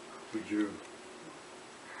 Would you?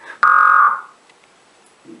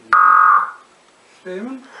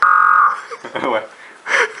 Steven?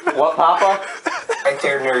 What, Papa? Right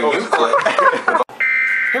there near you, Clip.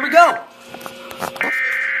 Here we go.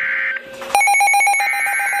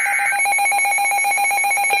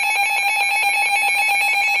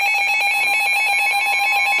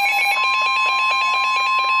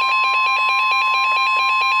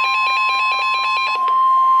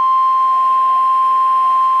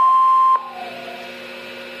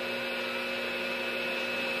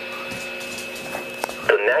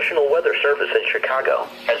 The National Weather Service in Chicago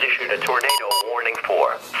has issued a tornado warning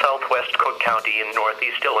for southwest Cook County in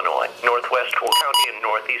northeast Illinois, northwest Cook County in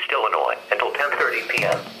northeast Illinois until 10:30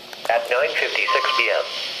 p.m. At 9:56 p.m.,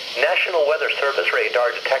 National Weather Service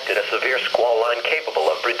radar detected a severe squall line capable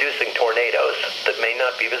of producing tornadoes that may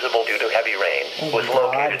not be visible due to heavy rain, was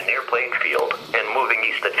located near Plainfield and moving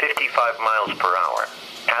east at 55 miles per hour.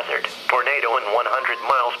 Hazard, tornado and 100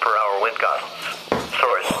 miles per hour wind gusts.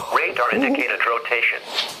 Source, radar indicated rotation.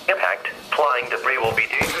 Impact, flying debris will be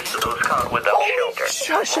dangerous to those caught without shelter.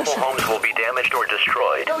 Mobile homes will be damaged or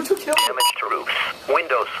destroyed. Damage to roofs,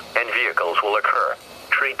 windows, and vehicles will occur.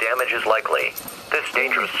 Tree damage is likely. This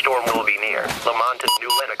dangerous storm will be near Lamont and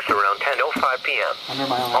New Lenox around 10:05 p.m.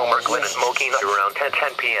 Homer, Glen, and Mokina around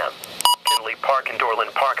 10:10 p.m. Tinley Park and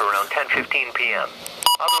Dorland Park around 10:15 p.m.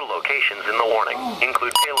 Other locations in the warning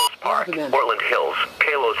include Palos Park, Portland Hills,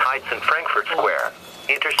 Palos Heights, and Frankfurt Square.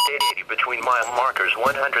 Interstate 80 between mile markers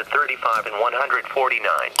 135 and 149.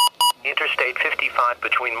 Interstate 55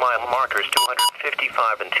 between mile markers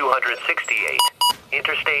 255 and 268.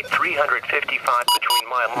 Interstate 355 between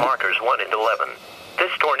mile markers 1 and 11.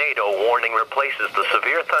 This tornado warning replaces the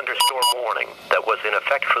severe thunderstorm warning that was in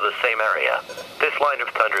effect for the same area. This line of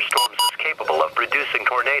thunderstorms is capable of producing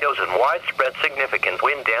tornadoes and widespread significant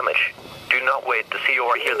wind damage. Do not wait to see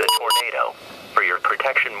or hear the tornado. For your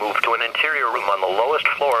protection, move to an interior room on the lowest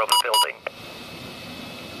floor of the building.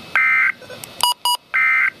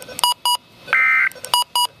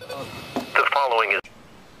 The following is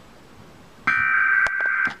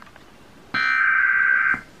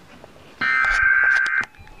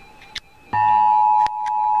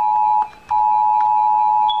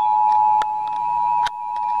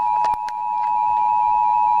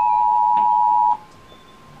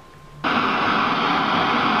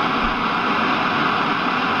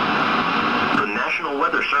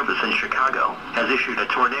in Chicago has issued a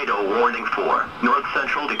tornado warning for north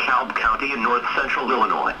central DeKalb County in north central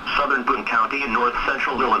Illinois, southern Boone County in north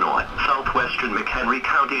central Illinois, southwestern McHenry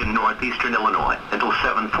County in northeastern Illinois until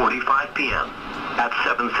 7:45 p.m. At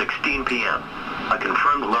 7:16 p.m., a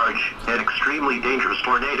confirmed large and extremely dangerous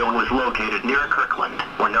tornado was located near Kirkland,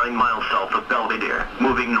 or 9 miles south of Belvidere,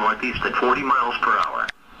 moving northeast at 40 miles per hour.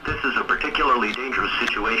 This is a particularly dangerous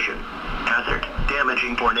situation. Hazard,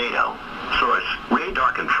 damaging tornado. Source,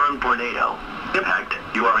 radar confirmed tornado. Impact,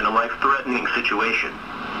 you are in a life-threatening situation.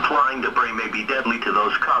 Flying debris may be deadly to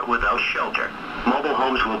those caught without shelter. Mobile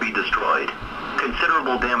homes will be destroyed.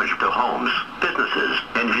 Considerable damage to homes, businesses,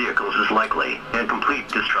 and vehicles is likely, and complete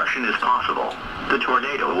destruction is possible. The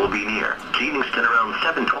tornado will be near Jeaningston around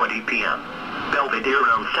 7:20 p.m., Belvidere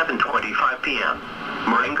around 7:25 p.m.,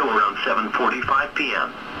 Marengo around 7:45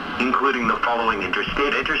 p.m., including the following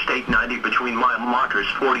Interstate 90 between mile markers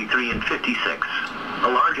 43 and 56. A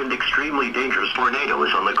large and extremely dangerous tornado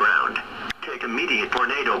is on the ground. Take immediate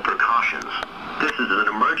tornado precautions. This is an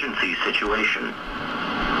emergency situation.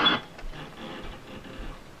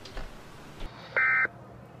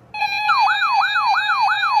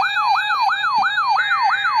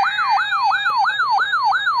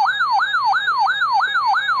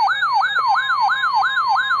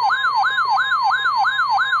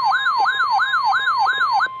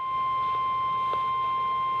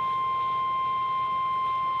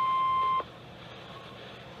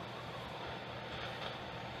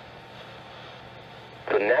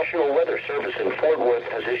 The National Weather Service in Fort Worth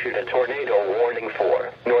has issued a tornado warning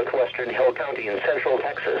for northwestern Hill County in central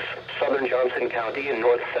Texas, southern Johnson County in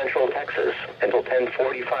north central Texas until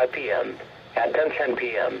 10:45 p.m. At 10:10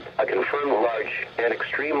 p.m., a confirmed large and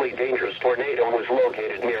extremely dangerous tornado was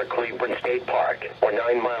located near Cleburne State Park, or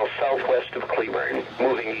 9 miles southwest of Cleburne,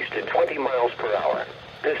 moving east at 20 miles per hour.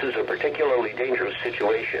 This is a particularly dangerous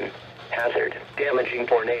situation. Hazard, damaging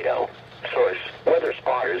tornado. Source, weather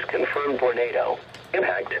spotters confirmed tornado.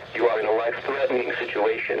 Impact, you are in a life-threatening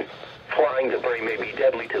situation. Flying debris may be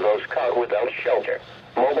deadly to those caught without shelter.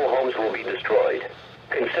 Mobile homes will be destroyed.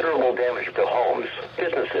 Considerable damage to homes,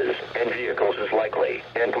 businesses, and vehicles is likely,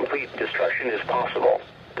 and complete destruction is possible.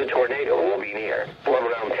 The tornado will be near Plum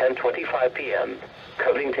around 10:25 p.m.,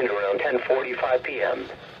 Covington around 10:45 p.m.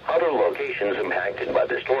 Other locations impacted by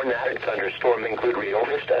this tornadic thunderstorm include Rio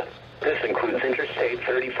Vista. This includes Interstate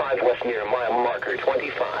 35 west near mile marker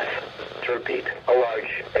 25. To repeat, a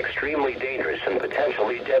large, extremely dangerous, and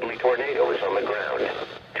potentially deadly tornado is on the ground.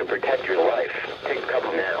 To protect your life, take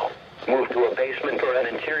cover now. Move to a basement or an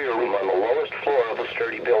interior room on the lowest floor of a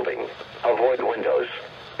sturdy building. Avoid windows.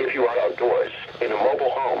 If you are outdoors, in a mobile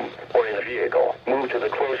home, or in a vehicle, move to the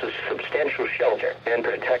closest substantial shelter and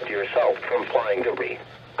protect yourself from flying debris.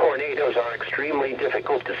 Tornadoes are extremely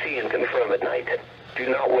difficult to see and confirm at night. Do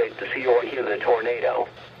not wait to see or hear the tornado.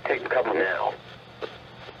 Take cover now.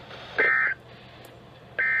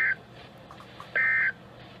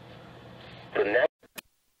 The next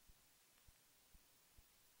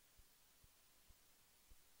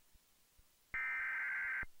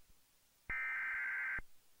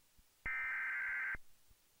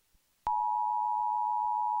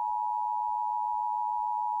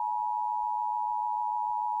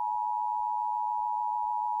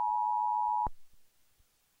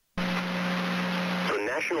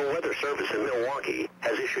National Weather Service in Milwaukee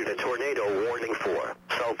has issued a tornado warning for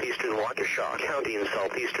southeastern Waukesha County in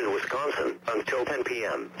southeastern Wisconsin until 10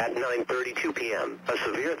 p.m. At 9:32 p.m., a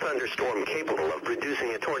severe thunderstorm capable of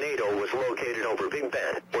producing a tornado was located over Big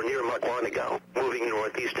Bend or near Mukwonago, moving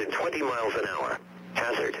northeast at 20 miles an hour.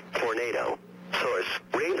 Hazard, tornado. Source,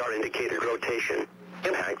 radar indicated rotation.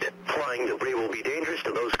 Impact, flying debris will be dangerous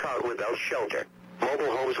to those caught without shelter.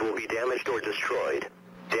 Mobile homes will be damaged or destroyed.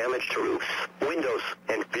 Damage to roofs, windows,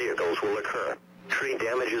 and vehicles will occur. Tree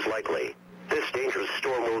damage is likely. This dangerous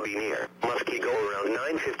storm will be near Muskego around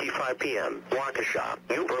 9:55 p.m., Waukesha,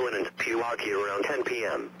 New Berlin, and Pewaukee around 10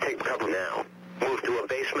 p.m. Take cover now. Move to a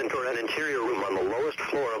basement or an interior room on the lowest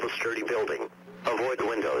floor of a sturdy building. Avoid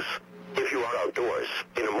windows. If you are outdoors,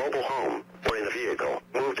 in a mobile home, or in a vehicle,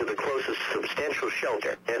 move to the closest substantial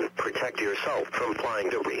shelter and protect yourself from flying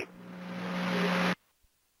debris.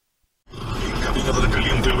 Cabina del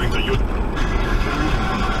caliente 98.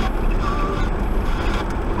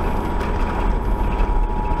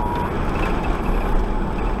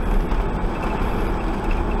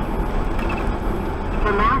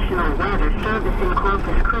 The National Weather Service in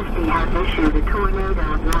Corpus Christi has issued a tornado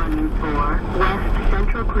warning for west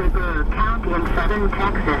central Cleburne County in southern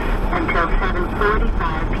Texas until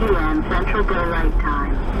 7:45 p.m. Central Daylight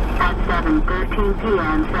Time. At 7:13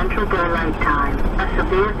 p.m. Central Daylight Time, a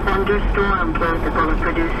severe thunderstorm capable of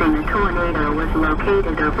producing a tornado was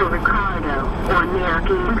located over Ricardo, or near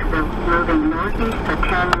Gainesville, moving northeast at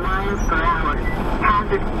 10 miles per hour.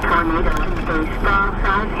 Hazard, tornado in baseball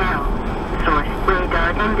size hail. Source,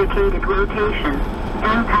 radar indicated rotation.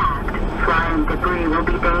 Impact, flying debris will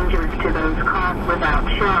be dangerous to those caught without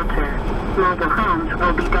shelter. Mobile homes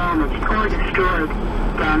will be damaged or destroyed.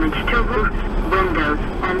 Damage to roofs, windows,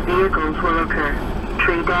 and vehicles will occur.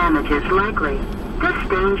 Tree damage is likely. This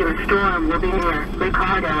dangerous storm will be near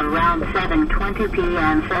Ricardo around 7:20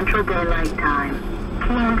 p.m. Central Daylight Time.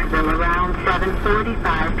 Kingsville around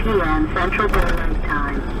 7:45 p.m. Central Daylight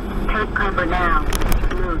Time. Take cover now.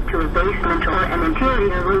 Move to a basement or an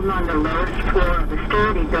interior room on the lowest floor of a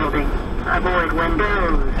sturdy building. Avoid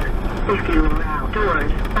windows. If you are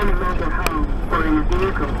outdoors, in a mobile home, or in a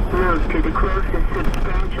vehicle, move to the closest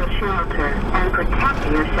substantial shelter and protect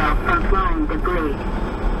yourself from flying debris.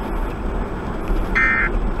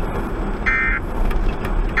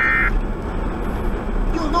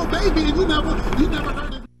 You know, baby, you never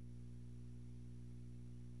heard it.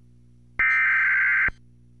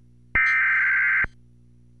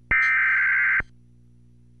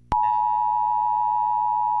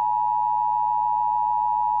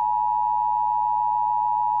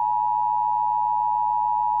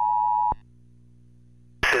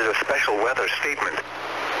 This is a special weather statement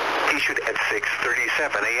issued at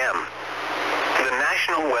 6:37 a.m. The The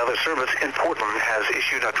National Weather Service in Portland has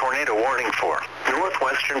issued a tornado warning for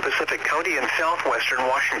northwestern Pacific County and southwestern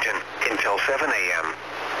Washington until 7 a.m.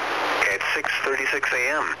 At 6:36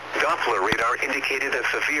 a.m., Doppler radar indicated a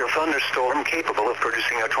severe thunderstorm capable of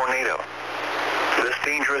producing a tornado. This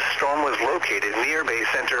dangerous storm was located near Bay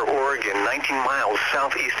Center, Oregon, 19 miles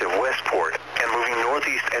southeast of Westport, and moving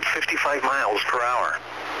northeast at 55 miles per hour.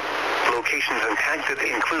 Locations impacted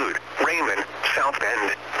include Raymond, South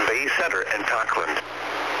Bend, Bay Center, and Tuckland.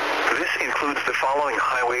 This includes the following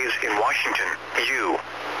highways in Washington: U.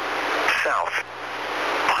 South.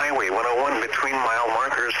 Highway 101 between mile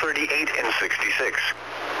markers 38 and 66.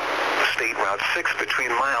 State Route 6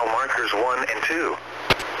 between mile markers 1 and 2.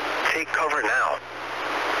 Take cover now.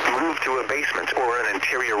 Move to a basement or an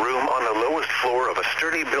interior room on the lowest floor of a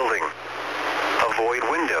sturdy building. Avoid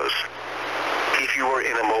windows. If you are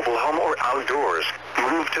in a mobile home or outdoors,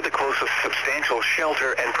 move to the closest substantial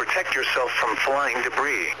shelter and protect yourself from flying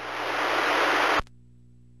debris.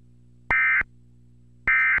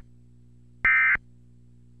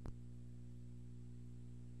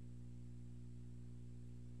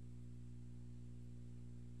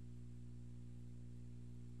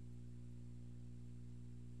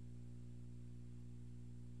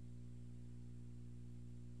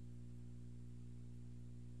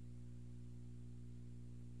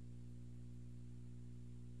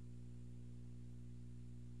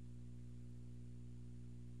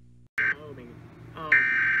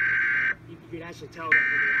 You could actually tell that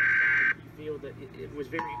when you're outside, you feel that it was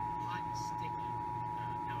very hot and sticky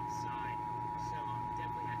outside. So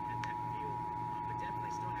definitely had that feel, but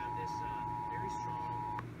definitely still have this very strong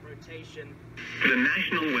rotation. The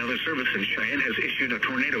National Weather Service in Cheyenne has issued a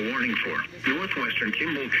tornado warning for northwestern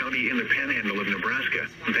Kimball County in the Panhandle of Nebraska,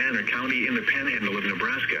 Banner County in the Panhandle of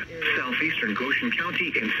Nebraska, southeastern Goshen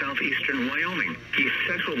County in southeastern Wyoming, east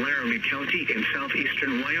central Laramie County in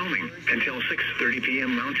southeastern Wyoming, until 6:30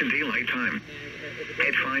 p.m. Mountain Daylight Time.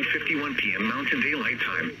 At 5:51 p.m. Mountain Daylight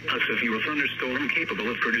Time, a severe thunderstorm capable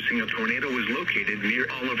of producing a tornado was located near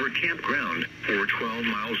Oliver Campground, or 12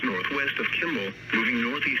 miles northwest of Kimball, moving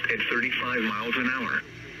northeast at 35 miles an hour.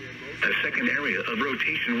 A second area of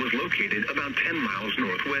rotation was located about 10 miles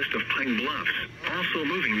northwest of Pine Bluffs, also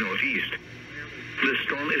moving northeast. The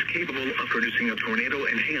storm is capable of producing a tornado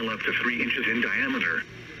and hail up to 3 inches in diameter.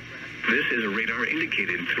 This is a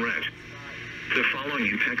radar-indicated threat. The following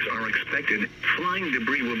impacts are expected. Flying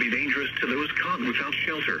debris will be dangerous to those caught without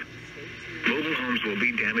shelter. Mobile homes will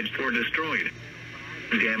be damaged or destroyed.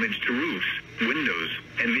 Damage to roofs, windows,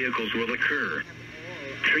 and vehicles will occur.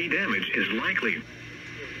 Tree damage is likely.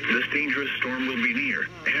 This dangerous storm will be near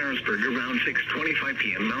Harrisburg around 6:25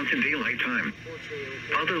 p.m. Mountain Daylight Time.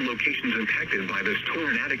 Other locations impacted by this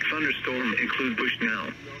tornadic thunderstorm include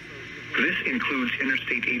Bushnell. This includes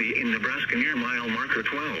Interstate 80 in Nebraska near mile marker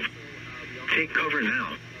 12. Take cover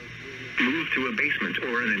now. Move to a basement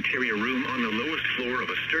or an interior room on the lowest floor of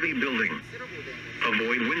a sturdy building.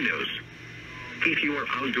 Avoid windows. If you are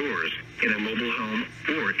outdoors, in a mobile home,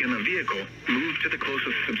 or in a vehicle, move to the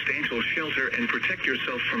closest substantial shelter and protect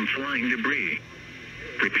yourself from flying debris.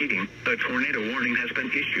 Repeating, a tornado warning has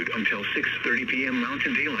been issued until 6:30 p.m.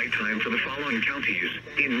 Mountain Daylight Time for the following counties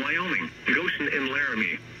in Wyoming, Goshen, and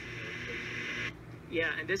Laramie. Yeah,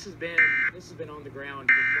 and this has been on the ground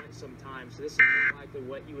for quite some time, so this is more likely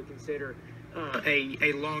what you would consider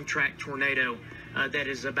a long track tornado that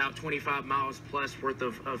is about 25 miles plus worth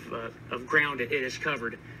of ground it has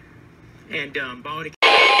covered. And Bonnie. The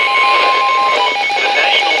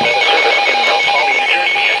National Weather Service in Mount Holly, New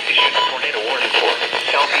Jersey has issued a tornado warning for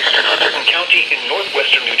southeastern Hunterdon County in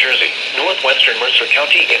northwestern New Jersey, northwestern Mercer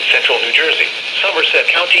County in central New Jersey, Somerset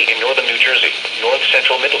County in northern New Jersey, north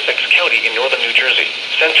central Middlesex County in northern New Jersey,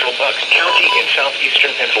 central Bucks County in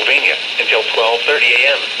southeastern Pennsylvania until 12:30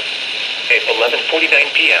 a.m. At 11:49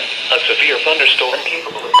 p.m., a severe thunderstorm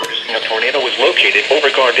capable of producing a tornado was located over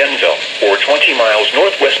Gardensville, or 20 miles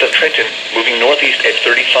northwest of Trenton, moving northeast at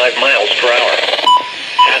 35 miles per hour.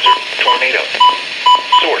 Hazard, tornado.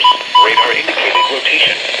 Source, radar-indicated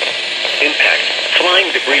rotation. Impact, flying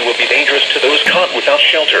debris will be dangerous to those caught without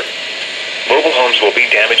shelter. Mobile homes will be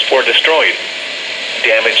damaged or destroyed.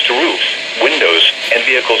 Damage to roofs, windows, and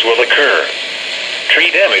vehicles will occur.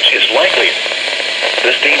 Tree damage is likely.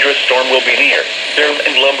 This dangerous storm will be near Durham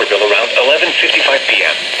and Lumberville around 11:55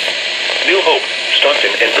 p.m. New Hope,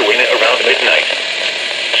 Stockton, and Rowena around midnight.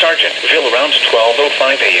 Sargentville around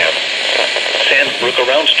 12:05 a.m. Sandbrook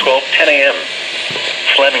around 12:10 a.m.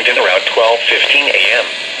 Flemington around 12:15 a.m.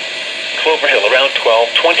 Clover Hill around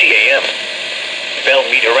 12:20 a.m.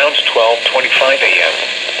 Bellmead around 12:25 a.m.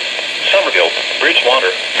 Somerville, Bridgewater,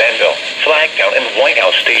 Manville, Flagtown, and White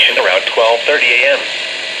House Station around 12:30 a.m.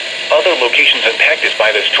 Other locations impacted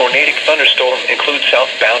by this tornadic thunderstorm include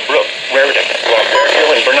southbound Brook, Raritan,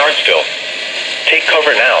 Robertville, and Bernardsville. Take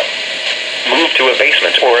cover now. Move to a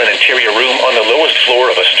basement or an interior room on the lowest floor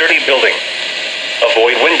of a sturdy building.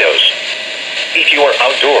 Avoid windows. If you are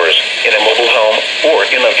outdoors, in a mobile home, or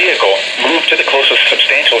in a vehicle, move to the closest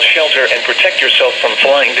substantial shelter and protect yourself from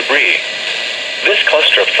flying debris. This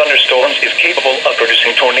cluster of thunderstorms is capable of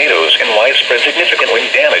producing tornadoes and widespread significant wind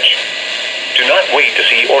damage. Do not wait to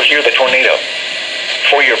see or hear the tornado.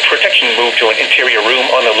 For your protection, move to an interior room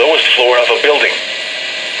on the lowest floor of a building.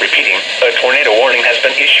 Repeating, a tornado warning has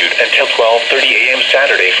been issued until 12:30 a.m.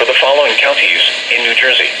 Saturday for the following counties in New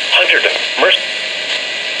Jersey: Hunterdon, Mercer.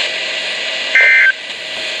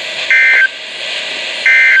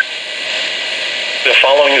 The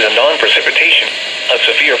following is a non-precipitation. A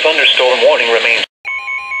severe thunderstorm warning remains.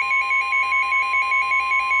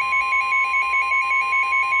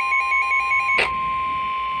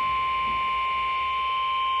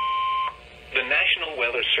 The National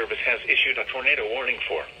Weather Service has issued a tornado warning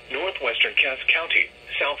for northwestern Cass County,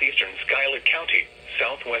 southeastern Schuyler County,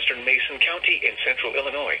 southwestern Mason County, and central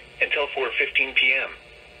Illinois until 4:15 p.m.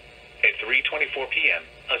 At 3:24 p.m.,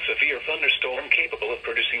 a severe thunderstorm capable of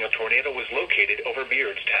producing a tornado was located over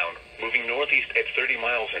Beardstown, moving northeast at 30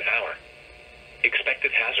 miles an hour.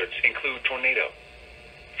 Expected hazards include tornado.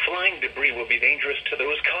 Flying debris will be dangerous to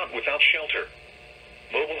those caught without shelter.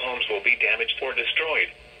 Mobile homes will be damaged or destroyed.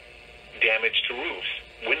 Damage to roofs,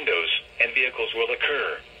 windows, and vehicles will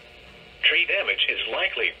occur. Tree damage is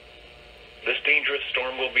likely. This dangerous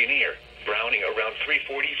storm will be near Browning around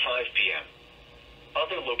 3:45 p.m.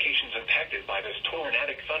 Other locations impacted by this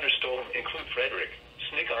tornadic thunderstorm include Frederick,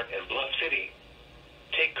 Snickard, and Bluff City.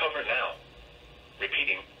 Take cover now.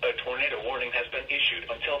 Repeating, a tornado warning has been issued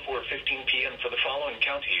until 4:15 p.m. for the following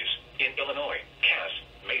counties in Illinois: Cass,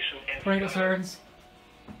 Mason, and tornado sirens.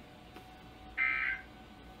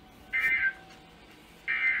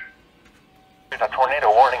 A tornado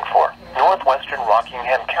warning for northwestern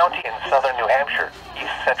Rockingham County in southern New Hampshire,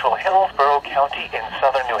 east central Hillsborough County in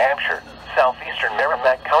southern New Hampshire, southeastern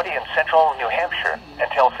Merrimack County in central New Hampshire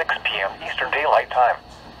until 6 p.m. Eastern Daylight Time.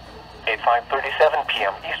 At 5:37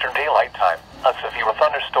 p.m. Eastern Daylight Time, a severe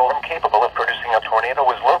thunderstorm capable of producing a tornado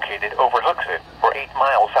was located over Hooksett, or 8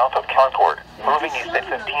 miles south of Concord, moving east at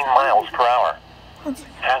 15 miles per hour.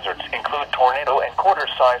 Hazards include tornado and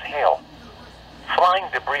quarter-size hail. Flying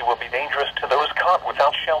debris will be dangerous to those caught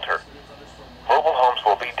without shelter. Mobile homes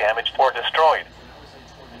will be damaged or destroyed.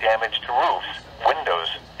 Damage to roofs, windows,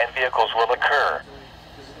 and vehicles will occur.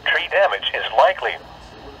 Tree damage is likely.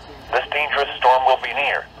 This dangerous storm will be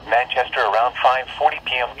near Manchester around 5:40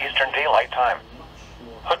 p.m. Eastern Daylight Time.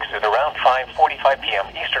 Hooksett around 5:45 p.m.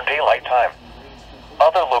 Eastern Daylight Time.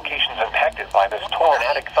 Other locations impacted by this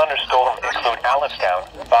tornadic thunderstorm include Allenstown,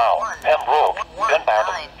 Bow, Pembroke,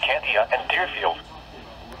 Dunbarton, Candia, and Deerfield.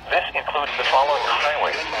 This includes the following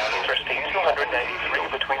highways: Interstate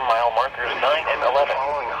 293 between mile markers 9 and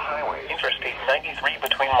 11. Interstate 93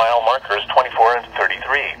 between mile markers 24 and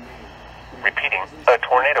 33. Repeating, a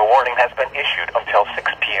tornado warning has been issued until 6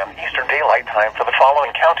 p.m. Eastern Daylight Time for the following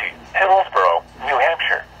county: Hillsborough, New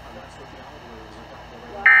Hampshire.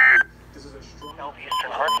 Southeastern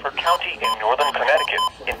Hartford County in northern Connecticut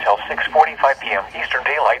until 6:45 p.m. Eastern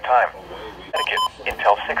Daylight Time. Connecticut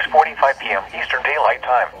until 6:45 p.m. Eastern Daylight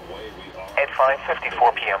Time. At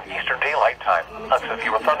 5:54 p.m. Eastern Daylight Time, a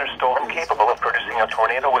severe thunderstorm capable of producing a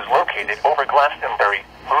tornado was located over Glastonbury,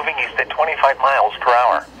 moving east at 25 miles per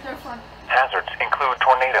hour. Hazards include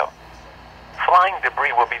tornado. Flying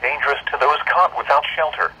debris will be dangerous to those caught without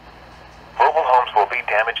shelter. Mobile homes will be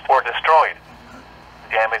damaged or destroyed.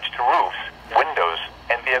 Damage to roofs, windows,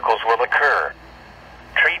 and vehicles will occur.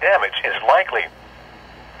 Tree damage is likely.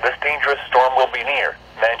 This dangerous storm will be near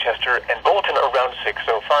Manchester and Bolton around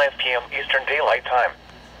 6:05 p.m. Eastern Daylight Time.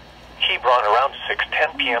 Hebron around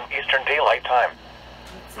 6:10 p.m. Eastern Daylight Time.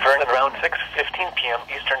 Vernon around 6:15 p.m.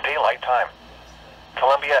 Eastern Daylight Time.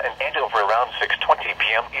 Columbia and Andover around 6:20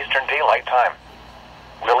 p.m. Eastern Daylight Time.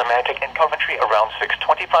 Willimantic and Coventry around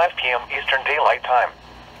 6:25 p.m. Eastern Daylight Time.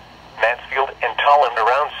 Mansfield and Tolland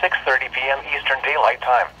around 6:30 p.m. Eastern Daylight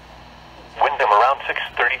Time. Wyndham around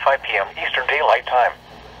 6:35 p.m. Eastern Daylight Time.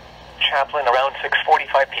 Chaplin around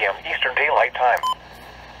 6:45 p.m. Eastern Daylight Time.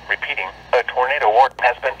 Repeating, a tornado warning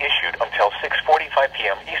has been issued until 6:45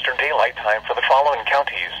 p.m. Eastern Daylight Time for the following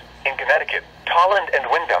counties in Connecticut: Tolland and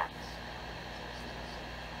Wyndham.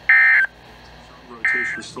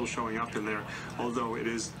 Rotation is still showing up in there, although it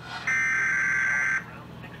is.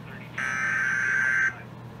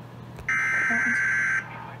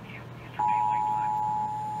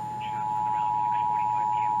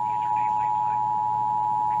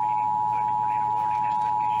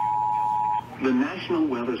 The National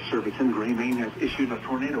Weather Service in Gray, Maine has issued a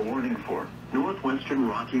tornado warning for northwestern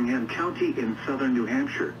Rockingham County in southern New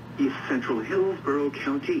Hampshire, east central Hillsborough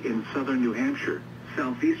County in southern New Hampshire,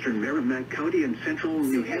 southeastern Merrimack County in central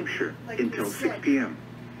New Hampshire until 6 p.m.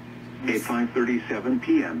 At 5:37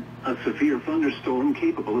 p.m., a severe thunderstorm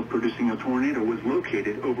capable of producing a tornado was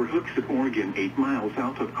located over Hooksett, Oregon, 8 miles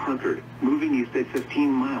south of Concord, moving east at 15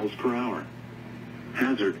 miles per hour.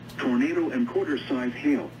 Hazard, tornado and quarter-size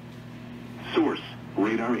hail. Source,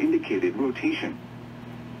 radar indicated rotation.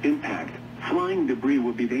 Impact, flying debris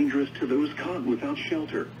will be dangerous to those caught without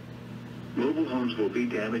shelter. Mobile homes will be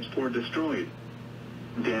damaged or destroyed.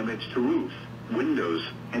 Damage to roofs, windows,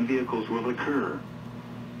 and vehicles will occur.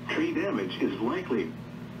 Tree damage is likely.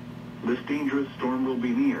 This dangerous storm will be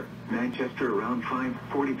near Manchester around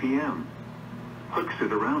 5:40 p.m.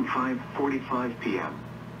 Hooksett around 5:45 p.m.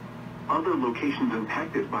 Other locations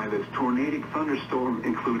impacted by this tornadic thunderstorm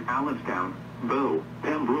include Allenstown, Bow,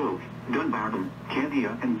 Pembroke, Dunbarton,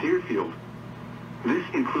 Candia, and Deerfield. This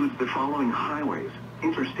includes the following highways: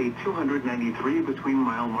 Interstate 293 between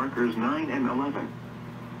mile markers 9 and 11.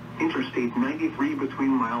 Interstate 93 between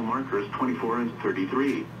mile markers 24 and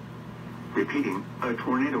 33. Repeating, a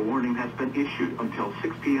tornado warning has been issued until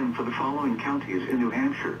 6 p.m. for the following counties in New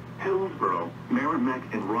Hampshire: Hillsborough,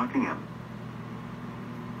 Merrimack, and Rockingham.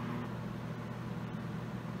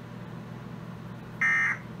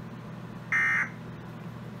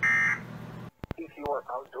 If you are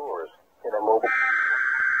outdoors in a mobile...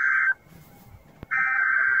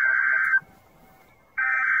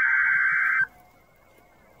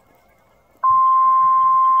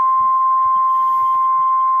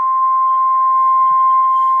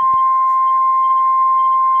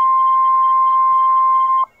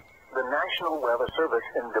 The National Weather Service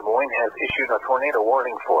in Des Moines has issued a tornado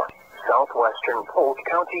warning for southwestern Polk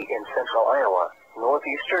County in central Iowa,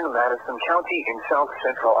 northeastern Madison County in south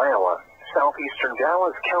central Iowa, southeastern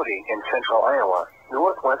Dallas County in central Iowa,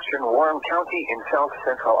 northwestern Warren County in south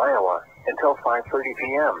central Iowa, until 5:30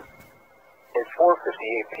 p.m. At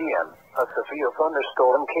 4:58 p.m., a severe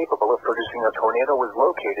thunderstorm capable of producing a tornado was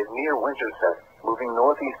located near Winterset, moving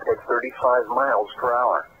northeast at 35 miles per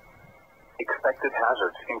hour. Expected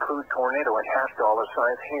hazards include tornado and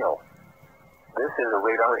half-dollar-size hail. This is a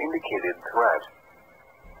radar-indicated threat.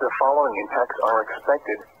 The following impacts are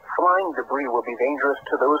expected. Flying debris will be dangerous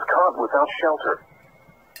to those caught without shelter.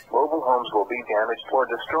 Mobile homes will be damaged or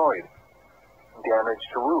destroyed. Damage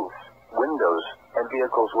to roofs, windows, and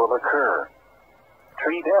vehicles will occur.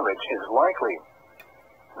 Tree damage is likely.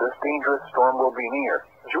 This dangerous storm will be near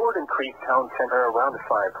Jordan Creek Town Center around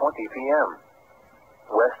 5:20 p.m.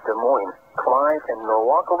 West Des Moines, Clive, and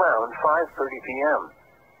Norwalk around 5:30 p.m.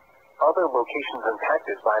 Other locations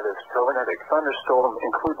impacted by this tornadic thunderstorm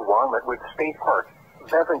include Walnutwood State Park,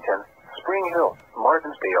 Bevington, Spring Hill,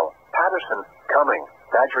 Martinsdale, Patterson, Cumming,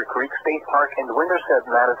 Badger Creek State Park, and Winterset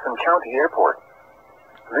Madison County Airport.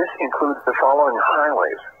 This includes the following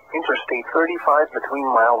highways: Interstate 35 between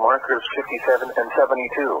mile markers 57 and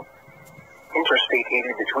 72. Interstate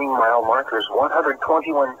 80 between mile markers 121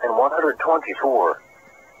 and 124.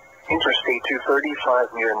 Interstate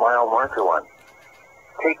 235 near mile marker 1.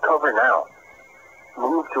 Take cover now.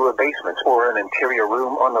 Move to a basement or an interior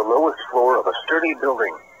room on the lowest floor of a sturdy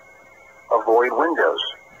building. Avoid windows.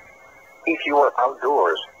 If you are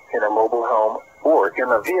outdoors, in a mobile home, or in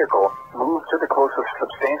a vehicle, move to the closest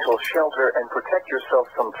substantial shelter and protect yourself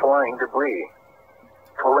from flying debris.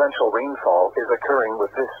 Torrential rainfall is occurring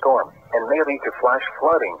with this storm and may lead to flash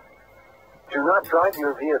flooding. Do not drive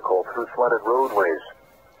your vehicle through flooded roadways.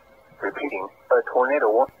 Repeating, a tornado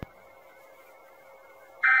warning.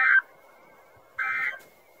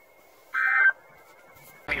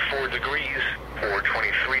 24 degrees or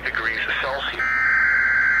 23 degrees Celsius.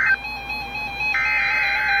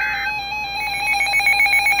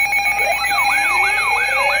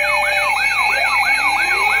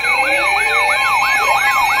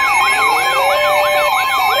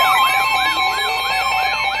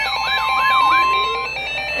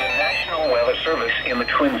 In the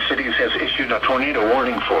Twin Cities has issued a tornado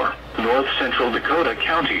warning for north central Dakota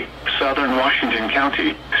County, southern Washington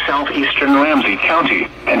County, southeastern Ramsey County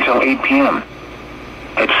until 8 p.m.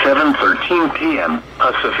 At 7:13 p.m.,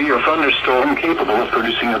 a severe thunderstorm capable of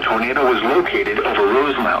producing a tornado was located over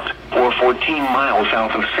Rosemount, or 14 miles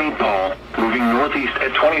south of St. Paul, moving northeast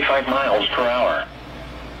at 25 miles per hour.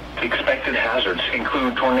 Expected hazards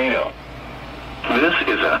include tornado. This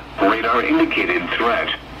is a radar-indicated threat.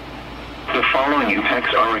 The following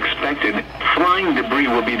impacts are expected. Flying debris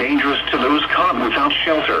will be dangerous to those caught without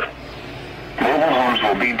shelter. Mobile homes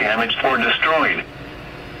will be damaged or destroyed.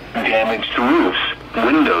 Damage to roofs,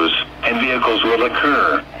 windows, and vehicles vehicles will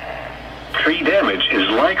occur. Tree damage is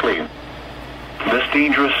likely. This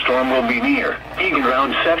dangerous storm will be near, peaking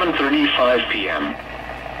around 7:35 p.m.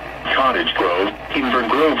 Cottage Grove, Inver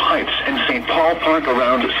Grove Heights, and St. Paul Park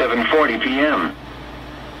around 7:40 p.m.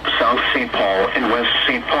 South St. Paul and West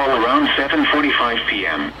St. Paul around 7:45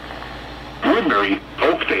 p.m. Woodbury,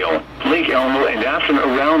 Oakdale, Lake Elmo, and Afton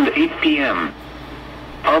around 8 p.m.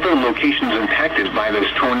 Other locations impacted by this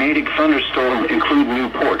tornadic thunderstorm include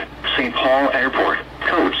Newport, St. Paul Airport,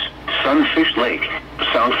 Coates, Sunfish Lake,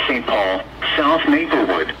 South St. Paul, South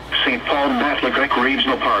Maplewood, St. Paul Matlagrek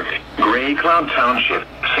Regional Park, Gray Cloud Township,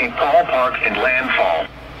 St. Paul Park, and Landfall.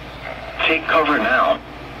 Take cover now.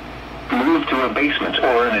 Move to a basement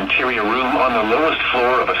or an interior room on the lowest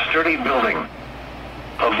floor of a sturdy building.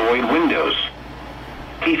 Avoid windows.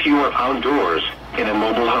 If you are outdoors, in a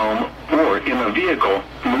mobile home, or in a vehicle,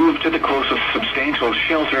 move to the closest substantial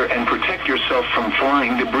shelter and protect yourself from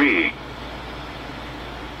flying debris.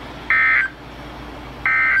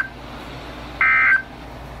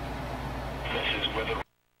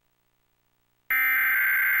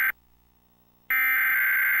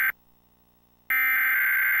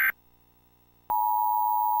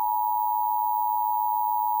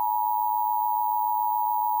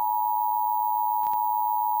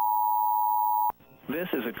 This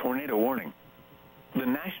is a tornado warning. The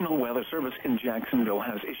National Weather Service in Jacksonville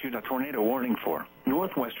has issued a tornado warning for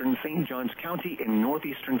northwestern St. Johns County in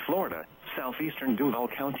northeastern Florida, southeastern Duval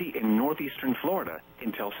County in northeastern Florida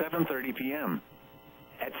until 7:30 p.m.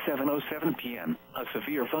 At 7:07 p.m., a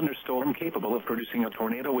severe thunderstorm capable of producing a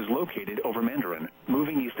tornado was located over Mandarin,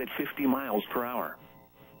 moving east at 50 miles per hour.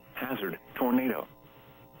 Hazard, tornado.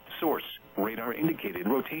 Source, radar indicated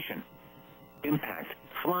rotation. Impact,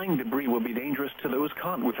 flying debris will be dangerous to those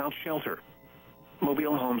caught without shelter.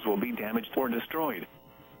 Mobile homes will be damaged or destroyed.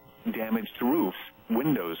 Damage to roofs,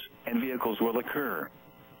 windows, and vehicles will occur.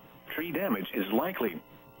 Tree damage is likely.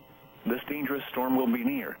 This dangerous storm will be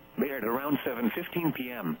near Baird around 7:15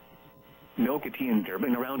 p.m. Nocatee and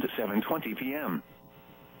Durban around 7:20 p.m.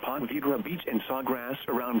 Ponte Vedra Beach and Sawgrass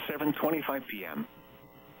around 7:25 p.m.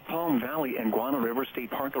 Palm Valley and Guana River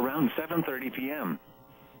State Park around 7:30 p.m.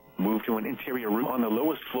 Move to an interior room on the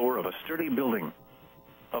lowest floor of a sturdy building.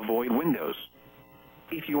 Avoid windows.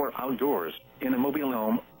 If you are outdoors, in a mobile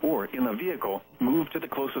home, or in a vehicle, move to the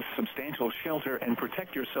closest substantial shelter and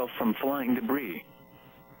protect yourself from flying debris.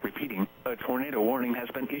 Repeating, a tornado warning has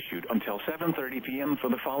been issued until 7:30 p.m. for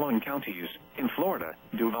the following counties in Florida,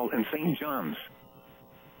 Duval and St. Johns.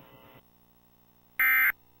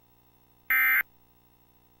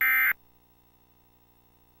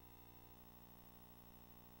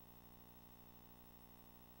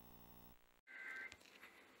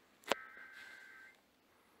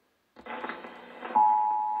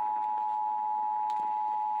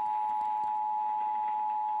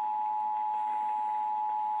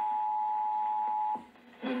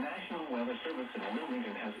 The National Weather Service in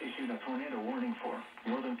Wilmington has issued a tornado warning for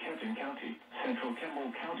northern Kenton County, central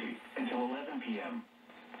Kimball County, until 11 p.m.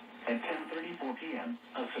 At 10:34 p.m.,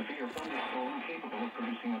 a severe thunderstorm capable of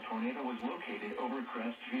producing a tornado was located over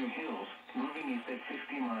Crestview Hills, moving east at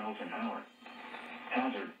 50 miles an hour.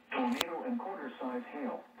 Hazard, tornado and quarter-size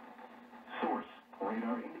hail. Source,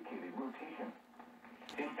 radar indicated rotation.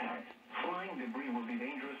 Impact, flying debris will be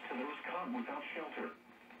dangerous to those caught without shelter.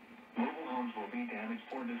 Mobile homes will be damaged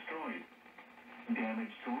or destroyed.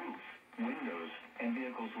 Damage to roofs, windows, and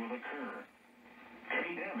vehicles will occur.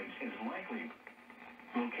 Tree damage is likely.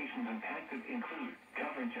 Locations impacted include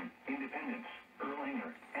Covington, Independence,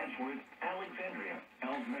 Erlanger, Edgewood, Alexandria,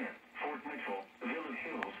 Ellesmere, Fort Mitchell, Village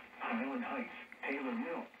Hills, Highland Heights, Taylor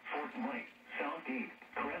Mill, Fort White, Southgate,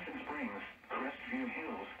 Crescent Springs, Crestview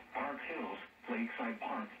Hills, Park Hills, Lakeside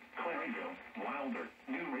Park, Claryville, Wilder,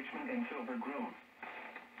 New Richmond, and Silver Grove.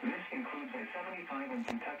 This includes I-75 in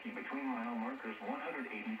Kentucky between mile markers 184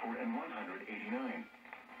 and 189.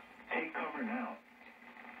 Take cover now.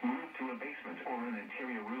 Move to a basement or an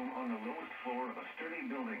interior room on the lowest floor of a sturdy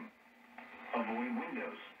building. Avoid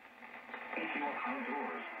windows. If you are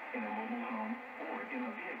outdoors, in a mobile home, or in a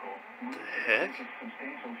vehicle, move to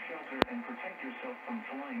substantial shelter and protect yourself from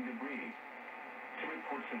flying debris. To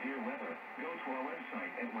report severe weather, go to our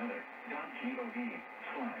website at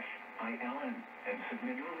weather.gov/ILN and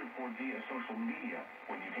submit your report via social media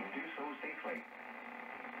when you can do so safely.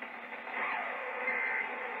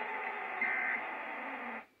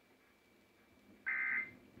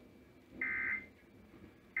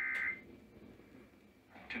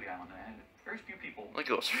 To the island, and very few people. Look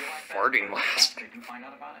at those farting last. They do find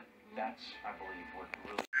out about it. That's, I believe, what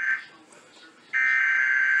really.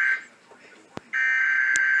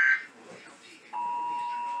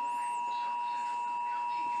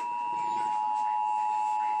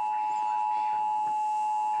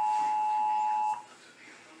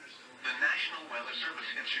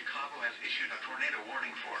 issued a tornado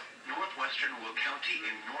warning for northwestern Will County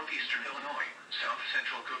in northeastern Illinois, south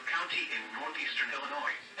central Cook County in northeastern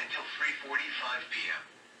Illinois, until 3:45 p.m.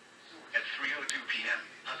 At 3:02 p.m.,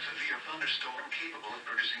 a severe thunderstorm capable of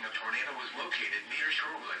producing a tornado was located near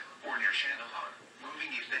Shorewood, or near Shannon,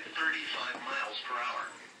 moving east at 35 miles per hour.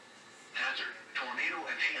 Hazard, tornado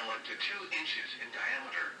and hail up to 2 inches in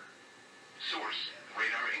diameter. Source,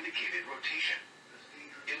 radar indicated rotation.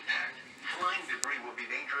 Impact, flying debris will be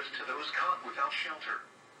dangerous to those caught without shelter.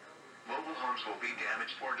 Mobile homes will be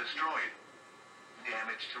damaged or destroyed.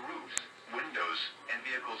 Damage to roofs, windows, and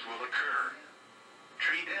vehicles will occur.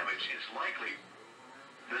 Tree damage is likely.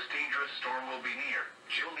 This dangerous storm will be near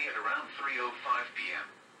Gilney at around 3:05 p.m.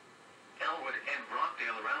 Elwood and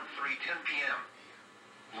Rockdale around 3:10 p.m.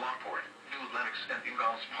 Lockport, New Lenox and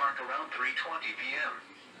Ingalls Park around 3:20 p.m.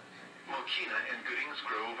 Mokina and Goodings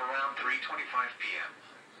Grove around 3:25 p.m.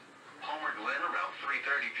 Palmer Glen around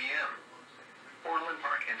 3:30 p.m. Orland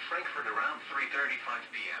Park and Frankfurt around 3:35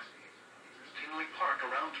 p.m. Tinley Park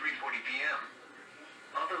around 3:40 p.m.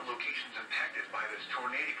 Other locations impacted by this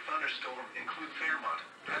tornadic thunderstorm include Fairmont,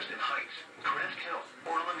 Preston Heights, Crest Hill,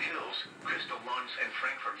 Orland Hills, Crystal Lawns, and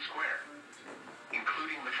Frankfurt Square,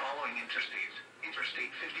 including the following interstates: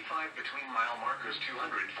 Interstate 55 between mile markers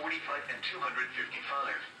 245 and 255.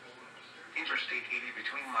 Interstate 80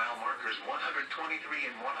 between mile markers 123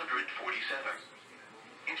 and 147.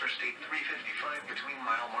 Interstate 355 between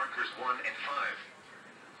mile markers 1 and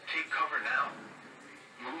 5. Take cover now.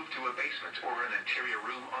 Move to a basement or an interior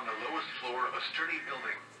room on the lowest floor of a sturdy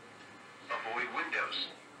building. Avoid windows.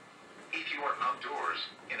 If you are outdoors,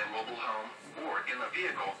 in a mobile home, or in a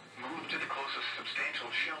vehicle, move to the closest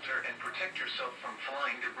substantial shelter and protect yourself from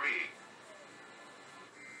flying debris.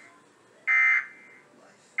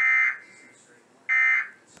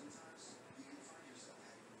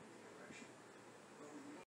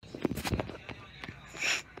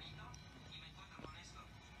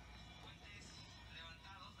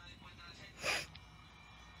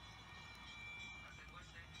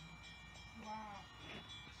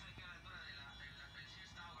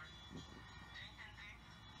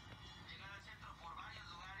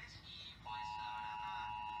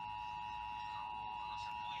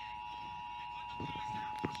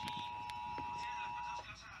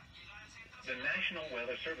 The National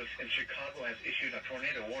Weather Service in Chicago has issued a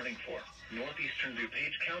tornado warning for northeastern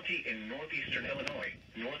DuPage County in northeastern Illinois,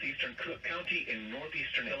 northeastern Cook County in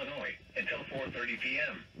northeastern Illinois, until 4:30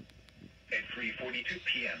 p.m. At 3:42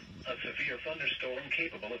 p.m., a severe thunderstorm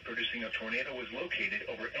capable of producing a tornado was located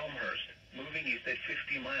over Elmhurst, moving east at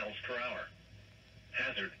 50 miles per hour.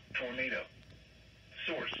 Hazard, tornado.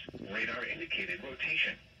 Source, radar indicated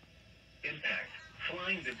rotation. Impact,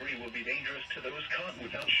 flying debris will be dangerous to those caught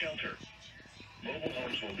without shelter. Mobile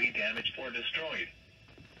homes will be damaged or destroyed.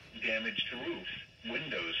 Damage to roofs,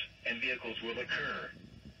 windows, and vehicles will occur.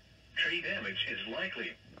 Tree damage is likely.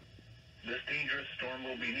 This dangerous storm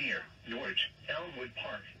will be near Norwich, Elmwood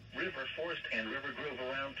Park, River Forest, and River Grove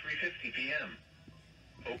around 3:50 p.m.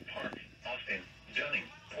 Oak Park, Austin, Dunning,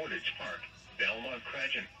 Portage Park, Belmont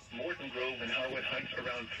Cragen, Morton Grove, and Harwood Heights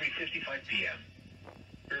around 3:55 p.m.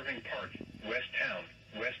 Irving Park, West Town,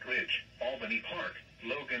 West Ridge, Albany Park,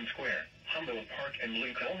 Logan Square, Humboldt Park, and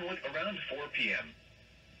Lincolnwood around 4 p.m.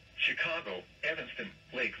 Chicago, Evanston,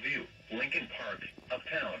 Lakeview, Lincoln Park,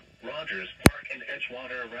 Uptown, Rogers Park, and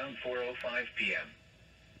Edgewater around 4:05 p.m.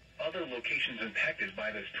 Other locations impacted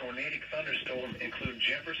by this tornadic thunderstorm include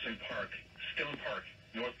Jefferson Park, Stone Park,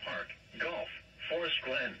 North Park, Gulf, Forest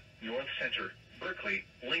Glen, North Center, Berkeley,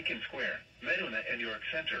 Lincoln Square, Medina, and York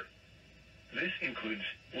Center. This includes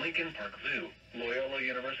Lincoln Park Zoo, Loyola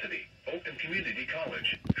University, Oakland Community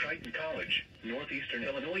College, Triton College, Northeastern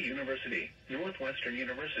Illinois University, Northwestern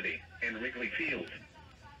University, and Wrigley Field.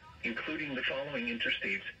 Including the following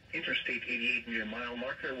interstates: Interstate 88 near mile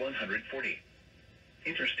marker 140.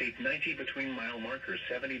 Interstate 90 between mile markers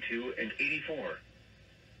 72 and 84.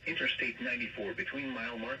 Interstate 94 between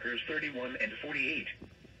mile markers 31 and 48.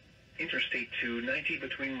 Interstate 290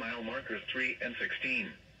 between mile markers 3 and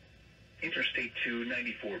 16. Interstate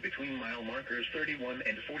 294 between mile markers 31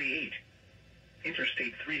 and 48.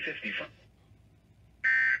 Interstate 355.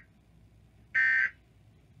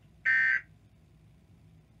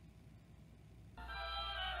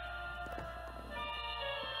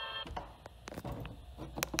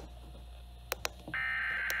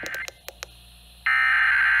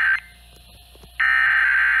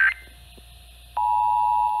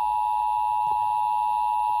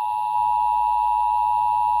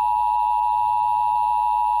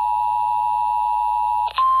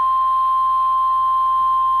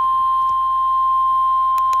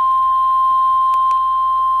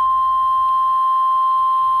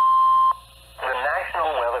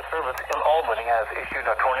 Service in Albany has issued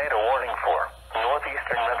a tornado warning for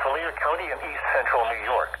northeastern Rensselaer County and east central New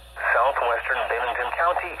York, southwestern Bennington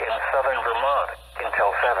County, and southern Vermont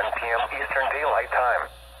until 7 p.m. Eastern Daylight Time.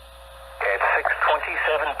 At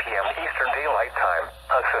 6:27 p.m. Eastern Daylight Time,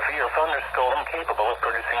 a severe thunderstorm capable of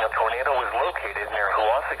producing a tornado is located near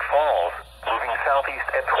Hoosick Falls, moving southeast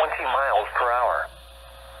at 20 miles per hour.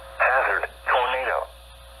 Hazard, tornado.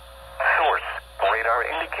 Source, radar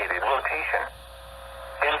indicated rotation.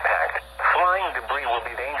 Impact, flying debris will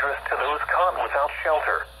be dangerous to those caught without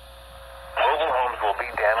shelter. Mobile homes will be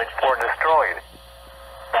damaged or destroyed.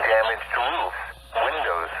 Damage to roofs,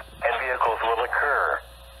 windows, and vehicles will occur.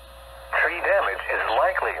 Tree damage is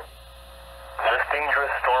likely. This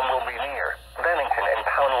dangerous storm will be near Bennington and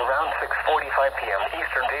Pownell around 6:45 p.m.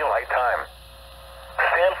 Eastern Daylight Time.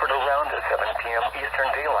 Stanford around 7 p.m. Eastern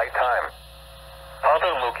Daylight Time.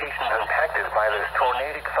 Other locations impacted by this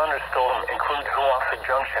tornadic thunderstorm include Hoosick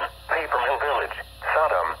Junction, Paper Mill Village,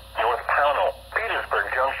 Sodom, North Pownell, Petersburg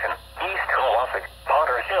Junction, East Hoosick,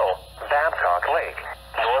 Potter Hill, Babcock Lake,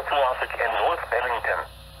 North Hoosick, and North Bennington.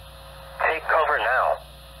 Take cover now.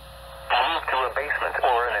 Move to a basement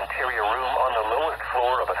or an interior room on the lowest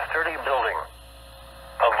floor of a sturdy building.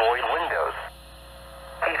 Avoid windows.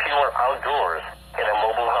 If you are outdoors, in a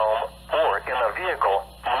mobile home, or in a vehicle,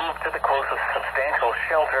 move to the closest substantial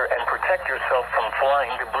shelter and protect yourself from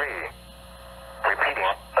flying debris.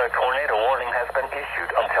 Repeating, a tornado warning has been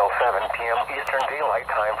issued until 7 p.m. Eastern Daylight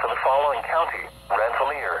Time for the following county: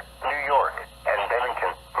 Rensselaer, New York, and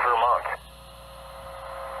Bennington, Vermont.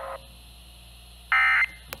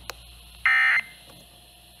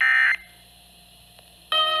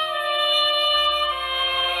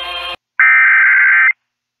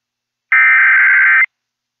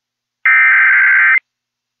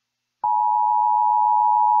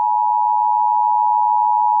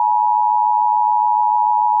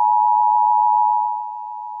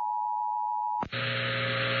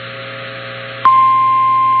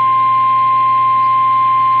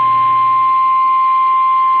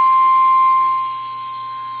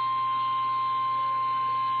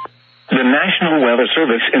 The National Weather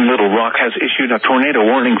Service in Little Rock has issued a tornado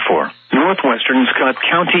warning for northwestern Scott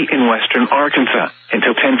County in western Arkansas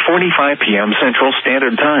until 10:45 p.m. Central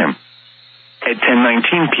Standard Time. At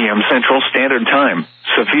 10:19 p.m. Central Standard Time,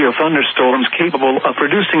 severe thunderstorms capable of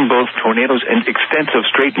producing both tornadoes and extensive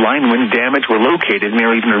straight-line wind damage were located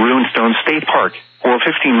near Runestone State Park, or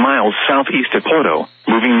 15 miles southeast of Poto,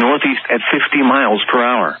 moving northeast at 50 miles per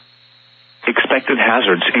hour. Expected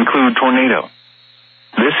hazards include tornado.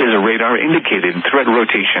 This is a radar-indicated threat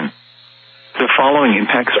rotation. The following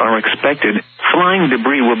impacts are expected. Flying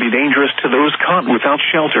debris will be dangerous to those caught without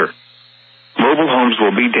shelter. Mobile homes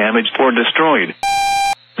will be damaged or destroyed.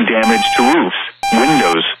 Damage to roofs,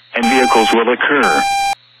 windows, and vehicles will occur.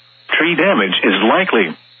 Tree damage is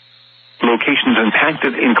likely. Locations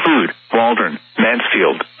impacted include Waldron,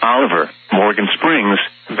 Mansfield, Oliver, Morgan Springs,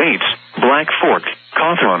 Bates, Black Fork,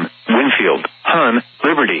 Cawthorne, Winfield, Hunn,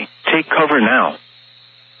 Liberty. Take cover now.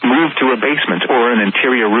 Move to a basement or an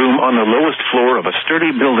interior room on the lowest floor of a sturdy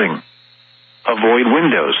building. Avoid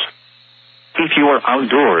windows. If you are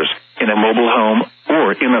outdoors, in a mobile home,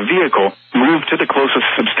 or in a vehicle, move to the closest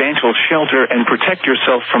substantial shelter and protect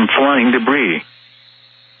yourself from flying debris.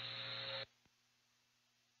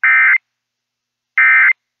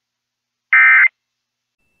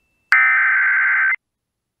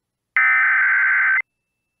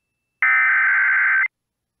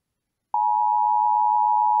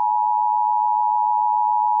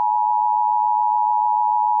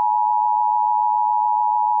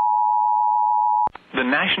 The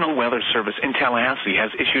National Weather Service in Tallahassee has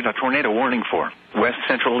issued a tornado warning for west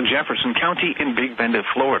central Jefferson County in Big Bend of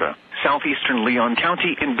Florida, southeastern Leon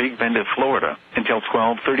County in Big Bend of Florida, until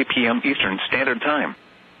 12:30 p.m. Eastern Standard Time.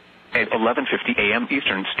 At 11:50 a.m.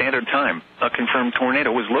 Eastern Standard Time, a confirmed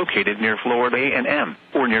tornado was located near Florida A&M,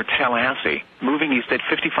 or near Tallahassee, moving east at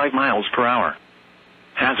 55 miles per hour.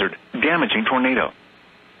 Hazard, damaging tornado.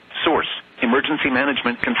 Source, emergency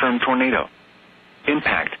management confirmed tornado.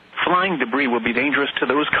 Impact, flying debris will be dangerous to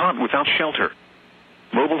those caught without shelter.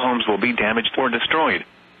 Mobile homes will be damaged or destroyed.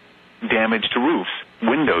 Damage to roofs,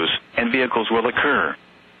 windows, and vehicles will occur.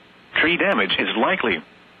 Tree damage is likely.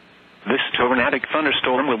 This tornadic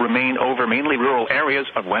thunderstorm will remain over mainly rural areas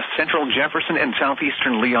of west central Jefferson and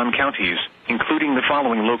southeastern Leon counties, including the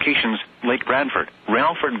following locations: Lake Bradford,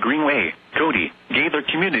 Ralford Greenway, Cody, Gaither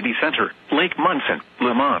Community Center, Lake Munson,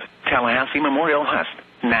 Lamont, Tallahassee Memorial Hust,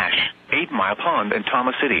 Nash, 8 Mile Pond, and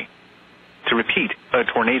Thomas City. To repeat, a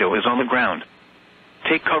tornado is on the ground.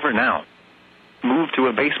 Take cover now. Move to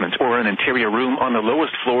a basement or an interior room on the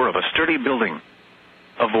lowest floor of a sturdy building.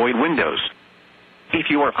 Avoid windows.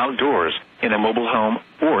 If you are outdoors, in a mobile home,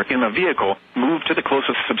 or in a vehicle, move to the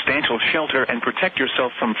closest substantial shelter and protect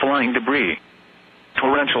yourself from flying debris.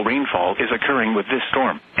 Torrential rainfall is occurring with this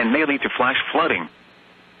storm and may lead to flash flooding.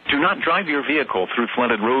 Do not drive your vehicle through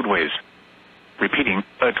flooded roadways. Repeating,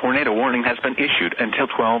 a tornado warning has been issued until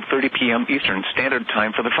 12:30 p.m. Eastern Standard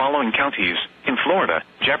Time for the following counties in Florida,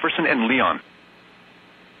 Jefferson and Leon.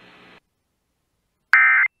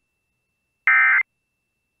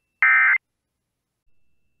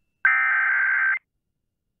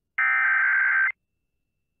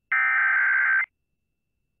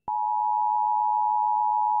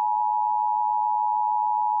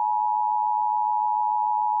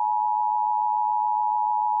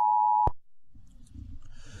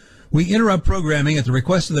 We interrupt programming at the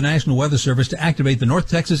request of the National Weather Service to activate the North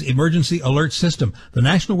Texas Emergency Alert System. The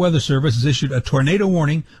National Weather Service has issued a tornado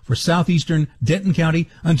warning for southeastern Denton County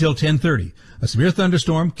until 10:30. A severe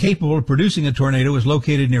thunderstorm capable of producing a tornado is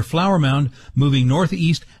located near Flower Mound, moving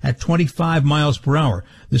northeast at 25 miles per hour.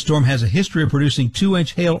 This storm has a history of producing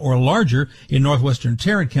 2-inch hail or larger in northwestern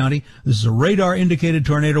Tarrant County. This is a radar-indicated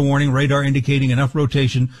tornado warning, radar indicating enough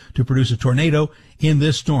rotation to produce a tornado in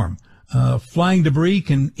this storm. Flying debris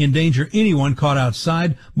can endanger anyone caught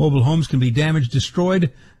outside. Mobile homes can be damaged,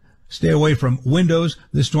 destroyed. Stay away from windows.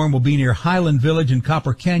 This storm will be near Highland Village and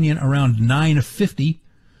Copper Canyon around 9:50.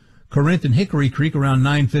 Corinth and Hickory Creek around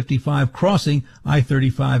 9:55, crossing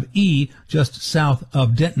I-35E just south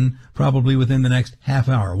of Denton, probably within the next half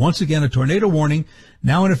hour. Once again, a tornado warning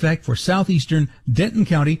now in effect for southeastern Denton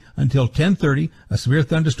County until 10:30. A severe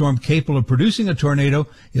thunderstorm capable of producing a tornado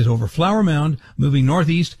is over Flower Mound, moving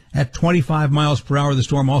northeast at 25 miles per hour. The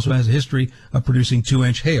storm also has a history of producing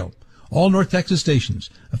 2-inch hail. All North Texas stations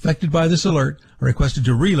affected by this alert are requested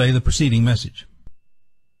to relay the preceding message.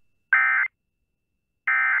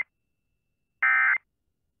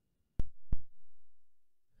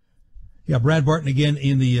 Yeah, Brad Barton again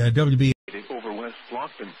in the WB. Over West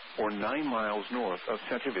Flockton, or 9 miles north of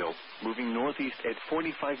Centerville, moving northeast at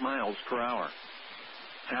 45 miles per hour.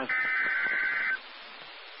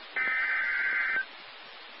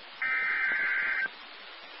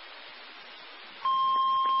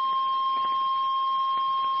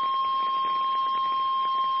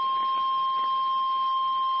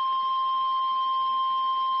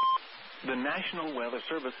 The National Weather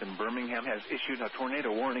Service in Birmingham has issued a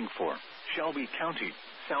tornado warning for Shelby County,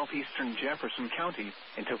 southeastern Jefferson County,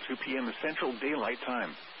 until 2 p.m. Central Daylight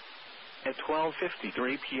Time. At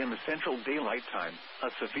 12:53 p.m. Central Daylight Time, a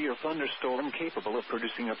severe thunderstorm capable of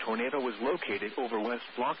producing a tornado was located over West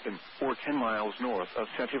Flockton, or 10 miles north of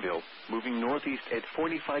Centerville, moving northeast at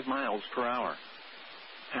 45 miles per hour.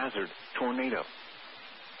 Hazard, tornado.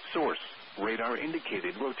 Source, radar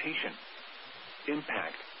indicated rotation.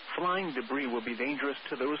 Impact, flying debris will be dangerous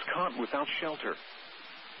to those caught without shelter.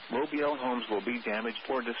 Mobile homes will be damaged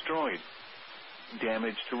or destroyed.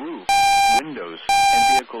 Damage to roofs, windows,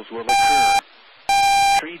 and vehicles will occur.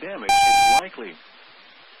 Tree damage is likely.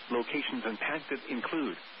 Locations impacted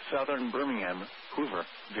include southern Birmingham, Hoover,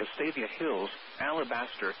 Vestavia Hills,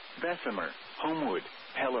 Alabaster, Bessemer, Homewood,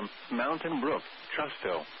 Pelham, Mountain Brook,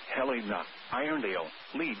 Trusto, Helena, Irondale,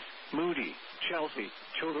 Leeds, Moody, Chelsea,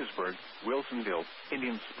 Childersburg, Wilsonville,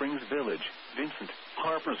 Indian Springs Village, Vincent,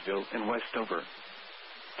 Harpersville, and Westover.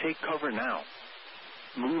 Take cover now.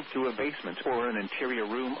 Move to a basement or an interior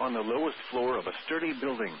room on the lowest floor of a sturdy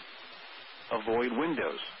building. Avoid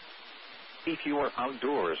windows. If you are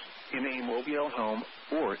outdoors, in a mobile home,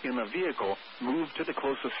 or in a vehicle, move to the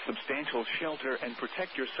closest substantial shelter and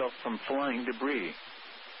protect yourself from flying debris.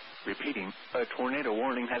 Repeating, a tornado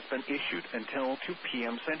warning has been issued until 2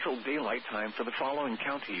 p.m. Central Daylight Time for the following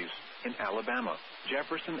counties in Alabama,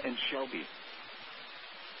 Jefferson, and Shelby.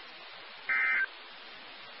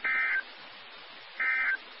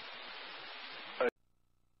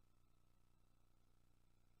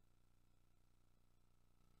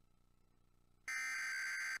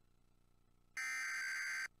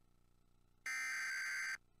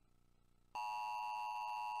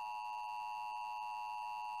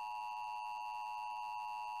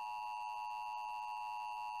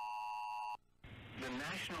 The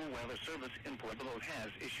National Weather Service in Pueblo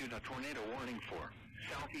has issued a tornado warning for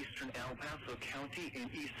southeastern El Paso County in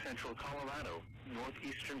east central Colorado,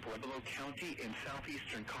 northeastern Pueblo County in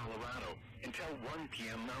southeastern Colorado, until 1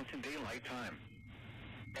 p.m. Mountain Daylight Time.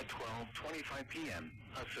 At 12:25 p.m.,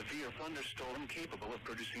 a severe thunderstorm capable of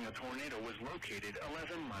producing a tornado was located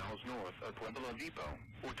 11 miles north of Pueblo Depot,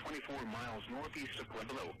 or 24 miles northeast of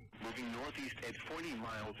Pueblo, moving northeast at 40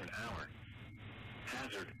 miles an hour.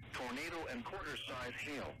 Hazard, tornado and quarter-size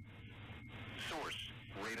hail. Source,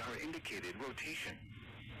 radar indicated rotation.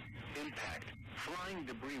 Flying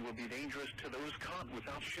debris will be dangerous to those caught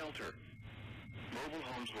without shelter. Mobile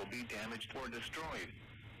homes will be damaged or destroyed.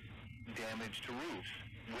 Damage to roofs,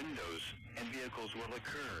 windows, and vehicles will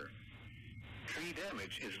occur. Tree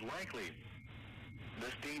damage is likely.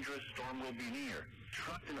 This dangerous storm will be near,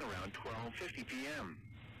 Truckton around 12:50 p.m.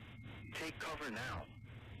 Take cover now.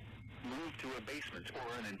 Move to a basement or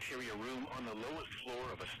an interior room on the lowest floor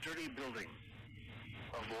of a sturdy building.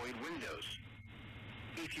 Avoid windows.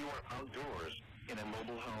 If you are outdoors, in a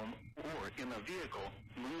mobile home, or in a vehicle,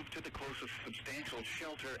 move to the closest substantial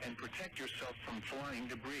shelter and protect yourself from flying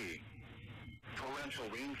debris. Torrential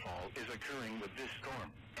rainfall is occurring with this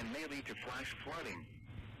storm and may lead to flash flooding.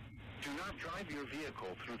 Do not drive your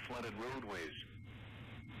vehicle through flooded roadways.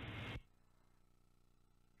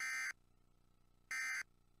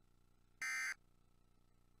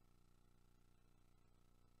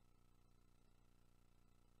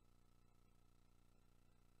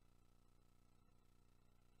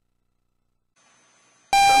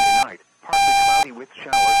 Sunday night, partly cloudy with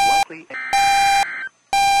showers likely.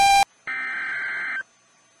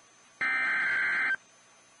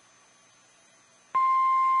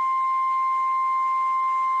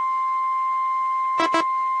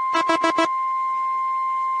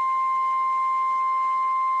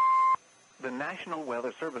 The National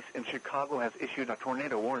Weather Service in Chicago has issued a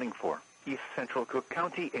tornado warning for East Central Cook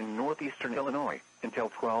County in northeastern Illinois until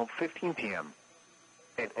 12:15 p.m.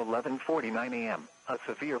 At 11:49 a.m., a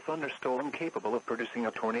severe thunderstorm capable of producing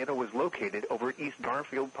a tornado was located over East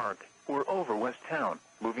Garfield Park, or over West Town,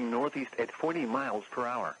 moving northeast at 40 miles per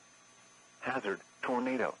hour. Hazard,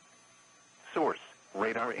 tornado. Source,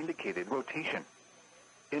 radar indicated rotation.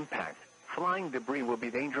 Impact, flying debris will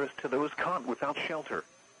be dangerous to those caught without shelter.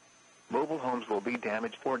 Mobile homes will be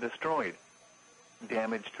damaged or destroyed.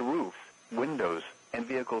 Damage to roofs, windows, and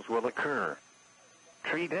vehicles will occur.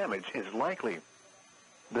 Tree damage is likely.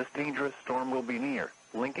 This dangerous storm will be near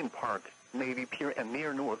Lincoln Park, Navy Pier and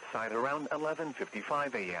near North Side around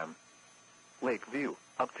 11:55 a.m. Lakeview,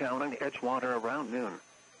 Uptown and Edgewater around noon.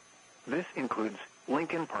 This includes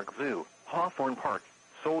Lincoln Park Zoo, Hawthorne Park,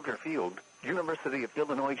 Soldier Field, University of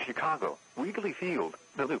Illinois Chicago, Wrigley Field,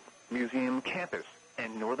 The Loop, Museum Campus,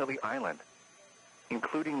 and Northerly Island.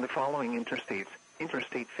 Including the following interstates: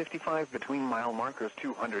 Interstate 55 between mile markers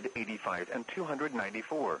 285 and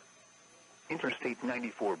 294. Interstate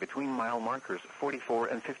 94 between mile markers 44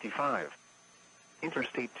 and 55.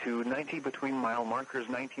 Interstate 290 between mile markers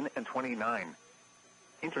 19 and 29.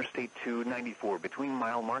 Interstate 294 between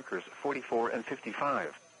mile markers 44 and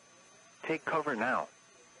 55. Take cover now.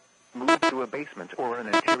 Move to a basement or an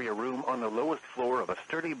interior room on the lowest floor of a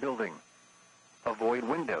sturdy building. Avoid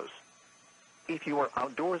windows. If you are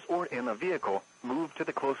outdoors or in a vehicle, move to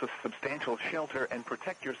the closest substantial shelter and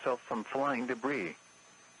protect yourself from flying debris.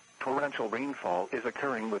 Torrential rainfall is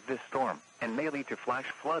occurring with this storm and may lead to flash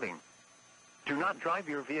flooding. Do not drive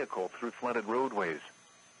your vehicle through flooded roadways.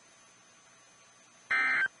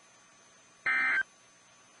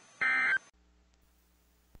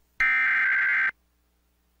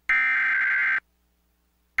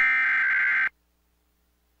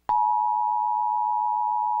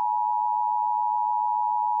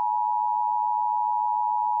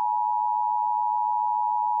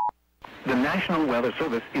 The National Weather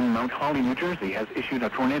Service in Mount Holly, New Jersey has issued a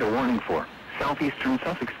tornado warning for southeastern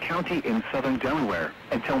Sussex County in southern Delaware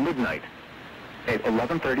until midnight. At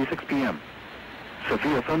 11:36 p.m.,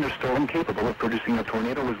 severe thunderstorm capable of producing a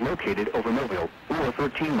tornado was located over Mobile, or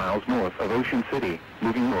 13 miles north of Ocean City,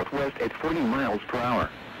 moving northwest at 40 miles per hour.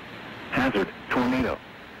 Hazard, tornado.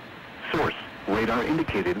 Source, radar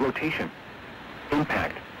indicated rotation.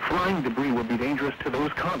 Impact, flying debris will be dangerous to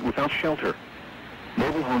those caught without shelter.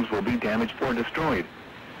 Mobile homes will be damaged or destroyed.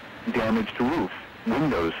 Damage to roofs,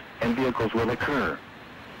 windows, and vehicles will occur.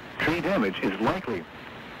 Tree damage is likely.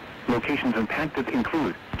 Locations impacted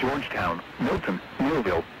include Georgetown, Milton,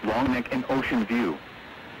 Millville, Long Neck, and Ocean View.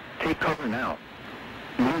 Take cover now.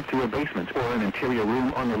 Move to a basement or an interior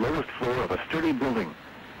room on the lowest floor of a sturdy building.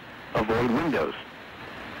 Avoid windows.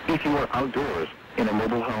 If you are outdoors, in a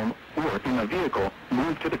mobile home, or in a vehicle,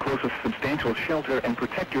 move to the closest substantial shelter and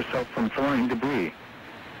protect yourself from flying debris.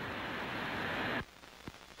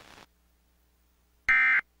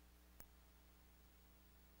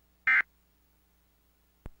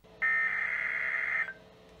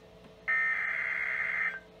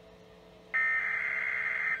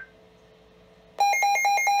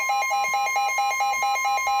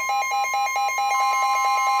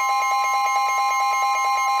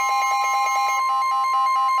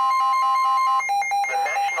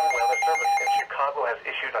 Chicago has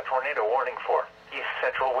issued a tornado warning for East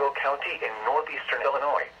Central Will County in northeastern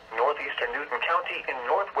Illinois, northeastern southeastern Newton County in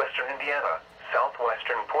northwestern Indiana,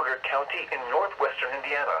 southwestern Porter County in northwestern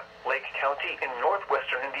Indiana, Lake County in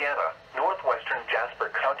northwestern Indiana, northwestern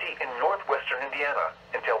Jasper County in northwestern Indiana,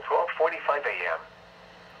 until 12:45 a.m.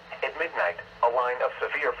 At midnight, a line of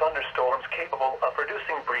severe thunderstorms capable of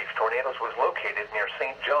producing brief tornadoes was located near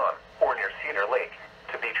St. John, or near Cedar Lake,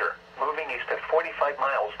 to Beecher, moving east at 45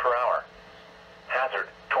 miles per hour.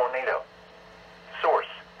 Hazard, tornado.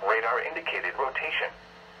 Source, radar indicated rotation.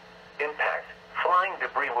 Impact, flying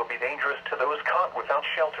debris will be dangerous to those caught without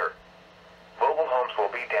shelter. Mobile homes will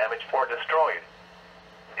be damaged or destroyed.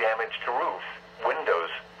 Damage to roofs, windows,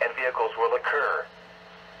 and vehicles will occur.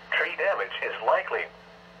 Tree damage is likely.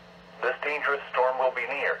 This dangerous storm will be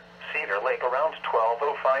near Cedar Lake around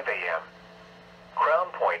 12:05 a.m. Crown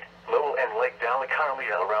Point, Lowell, and Lake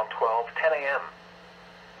Dalecarlia around 12:10 a.m.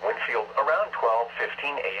 Winfield around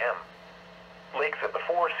 12:15 a.m. Lakes at the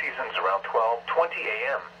Four Seasons around 12:20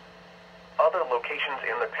 a.m. Other locations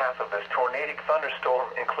in the path of this tornadic thunderstorm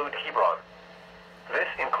include Hebron. This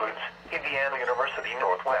includes Indiana University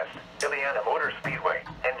Northwest, Indiana Motor Speedway,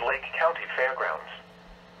 and Lake County Fairgrounds.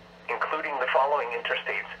 Including the following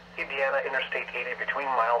interstates: Indiana Interstate 80 between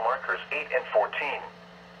mile markers 8 and 14.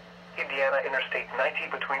 Indiana Interstate 90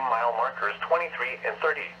 between mile markers 23 and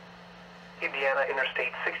 30. Indiana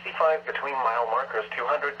Interstate 65 between mile markers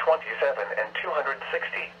 227 and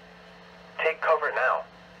 260. Take cover now.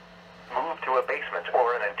 Move to a basement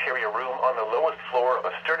or an interior room on the lowest floor of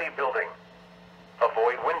a sturdy building.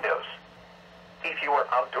 Avoid windows. If you are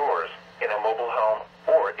outdoors, in a mobile home,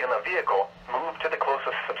 or in a vehicle, move to the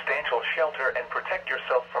closest substantial shelter and protect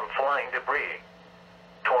yourself from flying debris.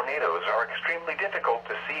 Tornadoes are extremely difficult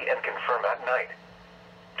to see and confirm at night.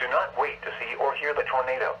 Do not wait to see or hear the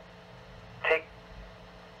tornado. Take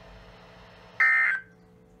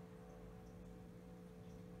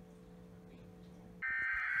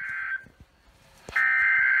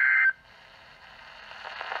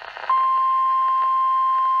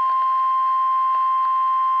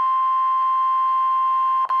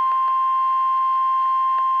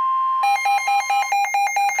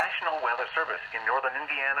Service in northern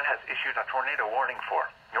Indiana has issued a tornado warning for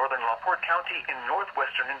northern LaPorte County in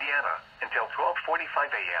northwestern Indiana until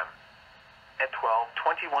 12:45 a.m. At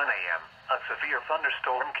 12:21 a.m., a severe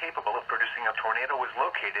thunderstorm capable of producing a tornado was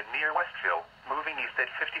located near Westville, moving east at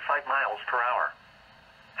 55 miles per hour.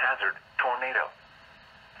 Hazard, tornado.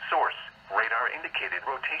 Source, radar indicated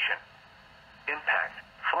rotation. Impact,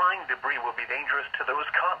 flying debris will be dangerous to those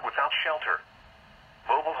caught without shelter.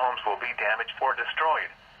 Mobile homes will be damaged or destroyed.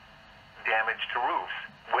 Damage to roofs,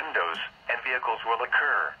 windows, and vehicles will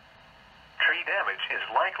occur. Tree damage is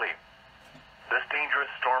likely. This dangerous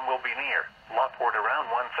storm will be near LaPorte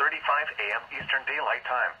around 1:35 a.m. Eastern Daylight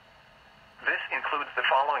Time. This includes the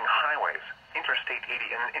following highways: Interstate 80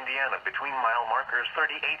 in Indiana between mile markers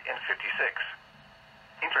 38 and 56.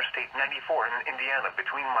 Interstate 94 in Indiana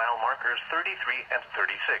between mile markers 33 and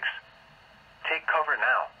 36. Take cover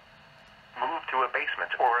now. Move to a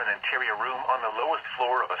basement or an interior room on the lowest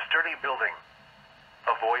floor of a sturdy building.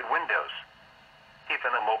 Avoid windows. If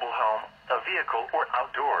in a mobile home, a vehicle, or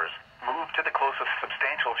outdoors, move to the closest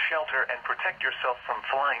substantial shelter and protect yourself from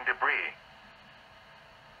flying debris.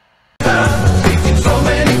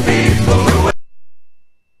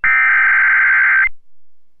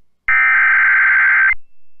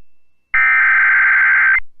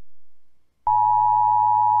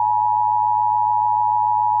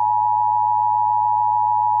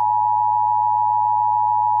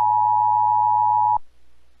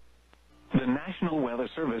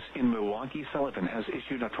 Service in Milwaukee-Sullivan has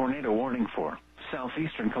issued a tornado warning for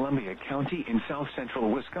southeastern Columbia County in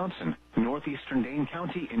south-central Wisconsin, northeastern Dane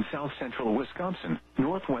County in south-central Wisconsin,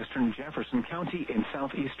 northwestern Jefferson County in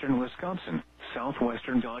southeastern Wisconsin,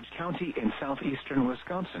 southwestern Dodge County in southeastern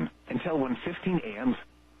Wisconsin, until 1:15 a.m.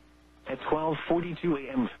 At 12:42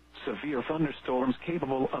 a.m., severe thunderstorms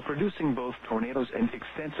capable of producing both tornadoes and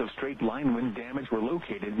extensive straight-line wind damage were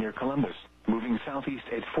located near Columbus, moving southeast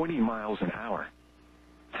at 40 miles an hour.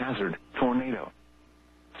 Hazard, tornado.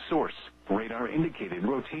 Source, radar indicated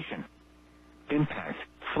rotation. Impact,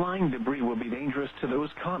 flying debris will be dangerous to those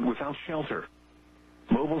caught without shelter.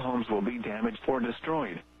 Mobile homes will be damaged or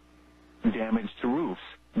destroyed. Damage to roofs,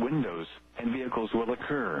 windows, and vehicles will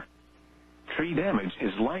occur. Tree damage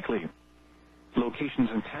is likely. Locations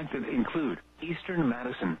impacted include eastern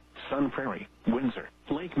Madison, Sun Prairie, Windsor,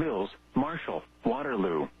 Lake Mills, Marshall,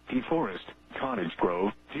 Waterloo, DeForest, Cottage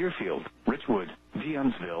Grove, Deerfield, Richwood,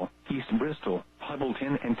 Deonsville, East Bristol,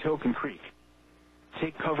 Hubbleton, and Token Creek.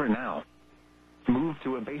 Take cover now. Move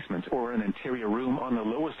to a basement or an interior room on the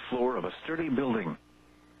lowest floor of a sturdy building.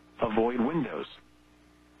 Avoid windows.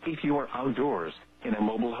 If you are outdoors, in a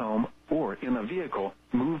mobile home, or in a vehicle,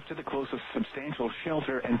 move to the closest substantial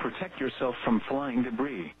shelter and protect yourself from flying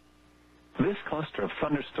debris. This cluster of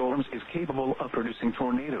thunderstorms is capable of producing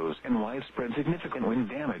tornadoes and widespread significant wind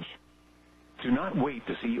damage. Do not wait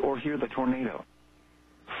to see or hear the tornado.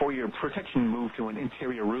 For your protection, move to an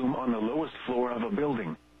interior room on the lowest floor of a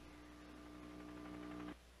building.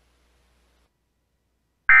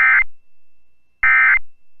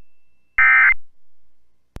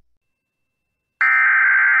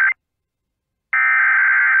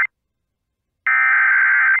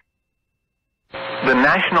 The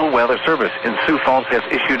National Weather Service in Sioux Falls has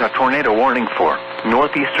issued a tornado warning for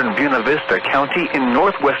northeastern Buena Vista County in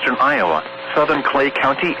northwestern Iowa, southern Clay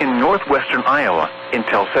County in northwestern Iowa,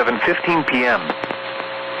 until 7:15 p.m.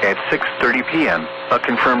 At 6:30 p.m., a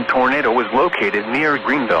confirmed tornado was located near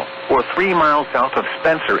Greenville, or 3 miles south of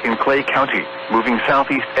Spencer in Clay County, moving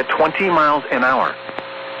southeast at 20 miles an hour.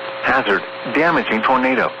 Hazard, damaging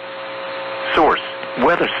tornado. Source,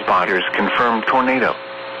 weather spotters confirmed tornado.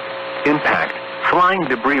 Impact, flying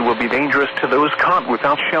debris will be dangerous to those caught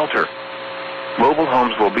without shelter. Mobile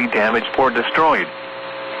homes will be damaged or destroyed.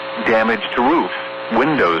 Damage to roofs,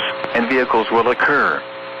 windows, and vehicles will occur.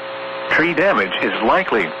 Tree damage is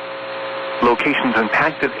likely. Locations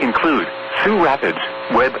impacted include Sioux Rapids,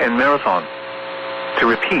 Webb, and Marathon. To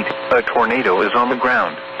repeat, a tornado is on the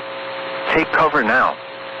ground. Take cover now.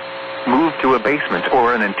 Move to a basement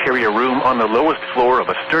or an interior room on the lowest floor of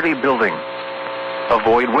a sturdy building.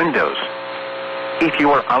 Avoid windows. If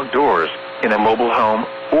you are outdoors, in a mobile home,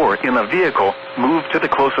 or in a vehicle, move to the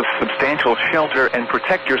closest substantial shelter and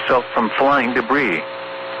protect yourself from flying debris.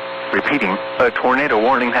 Repeating, a tornado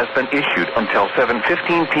warning has been issued until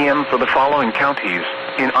 7:15 p.m. for the following counties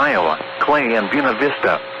in Iowa, Clay, and Buena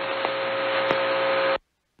Vista.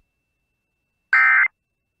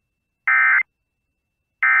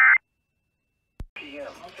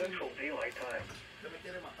 p.m. Central Daylight Time.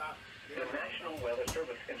 The National Weather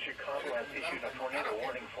Service in Chicago has issued a tornado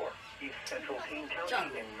warning for East Central King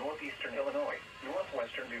County in northeastern Illinois,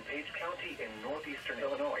 northwestern DuPage County in northeastern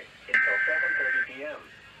Illinois, until 7:30 p.m.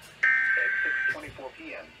 At 6:24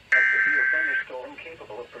 p.m., a severe thunderstorm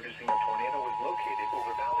capable of producing a tornado is located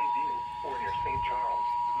over Valley View or near St. Charles,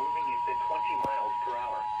 moving east at 20 miles per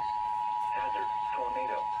hour. Hazard,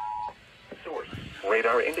 tornado. Source,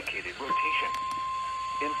 radar indicated rotation.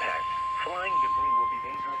 Impact, flying debris will be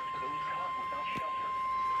dangerous to those caught without shelter.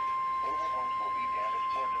 Mobile homes will be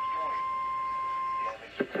damaged or destroyed.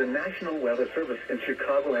 The National Weather Service in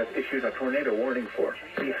Chicago has issued a tornado warning for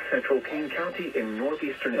East Central King County in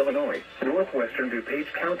northeastern Illinois, northwestern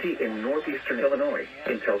DuPage County in northeastern Illinois,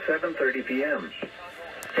 until 7:30 p.m.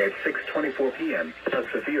 At 6:24 p.m., a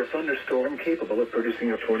severe thunderstorm capable of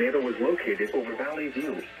producing a tornado was located over Valley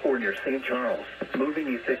View or near St. Charles, moving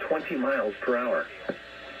east at 20 miles per hour.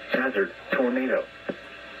 Hazard, tornado.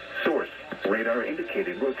 Source, radar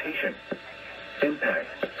indicated rotation. Impact,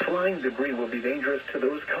 flying debris will be dangerous to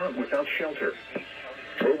those caught without shelter.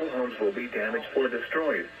 Mobile homes will be damaged or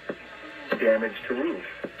destroyed. Damage to roofs,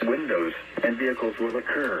 windows, and vehicles will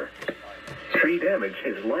occur. Tree damage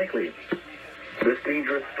is likely. This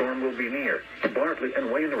dangerous storm will be near Bartley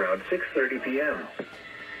and Wayne around 6:30 p.m.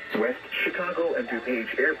 West Chicago and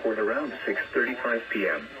DuPage Airport around 6:35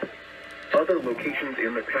 p.m. Other locations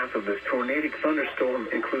in the path of this tornadic thunderstorm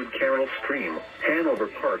include Carroll Stream, Hanover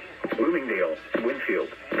Park, Bloomingdale, Winfield,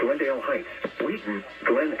 Glendale Heights, Wheaton,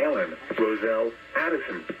 Glen Ellen, Roselle,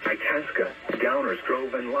 Addison, Itasca, Downers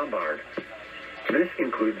Grove, and Lombard. This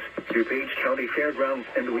includes DuPage County Fairgrounds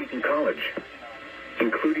and Wheaton College,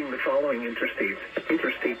 including the following interstates: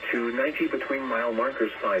 Interstate 290 between mile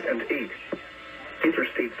markers 5 and 8,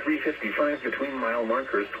 Interstate 355 between mile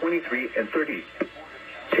markers 23 and 30.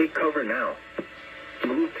 Take cover now.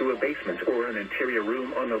 Move to a basement or an interior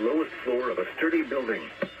room on the lowest floor of a sturdy building.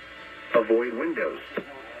 Avoid windows.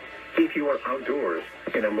 If you are outdoors,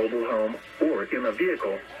 in a mobile home, or in a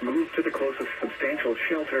vehicle, move to the closest substantial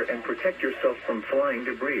shelter and protect yourself from flying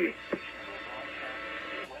debris.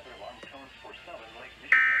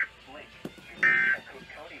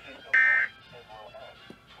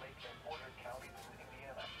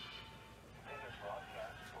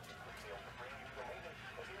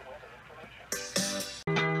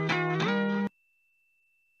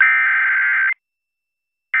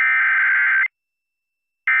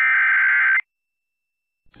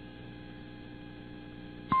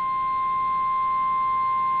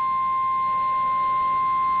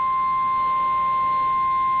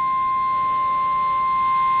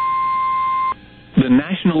 The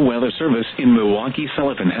National Weather Service in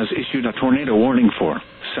Milwaukee-Sullivan has issued a tornado warning for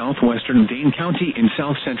southwestern Dane County in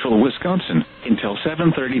south-central Wisconsin until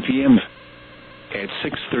 7:30 p.m. At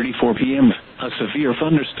 6:34 p.m., a severe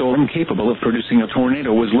thunderstorm capable of producing a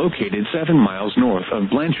tornado was located 7 miles north of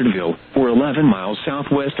Blanchardville, or 11 miles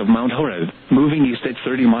southwest of Mount Horeb, moving east at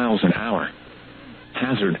 30 miles an hour.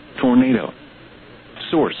 Hazard, tornado.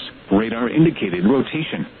 Source, radar indicated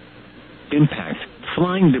rotation. Impact,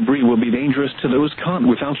 flying debris will be dangerous to those caught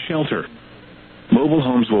without shelter. Mobile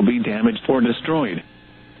homes will be damaged or destroyed.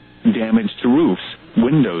 Damage to roofs,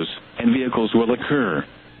 windows, and vehicles will occur.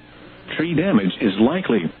 Tree damage is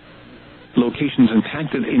likely. Locations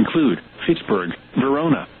impacted include Fitchburg,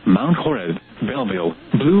 Verona, Mount Horeb, Belleville,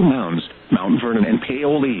 Blue Mounds, Mount Vernon, and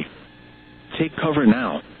Paoli. Take cover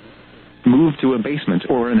now. Move to a basement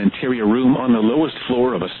or an interior room on the lowest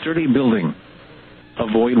floor of a sturdy building.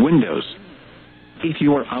 Avoid windows. If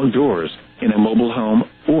you are outdoors, in a mobile home,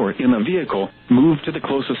 or in a vehicle, move to the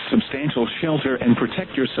closest substantial shelter and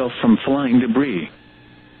protect yourself from flying debris.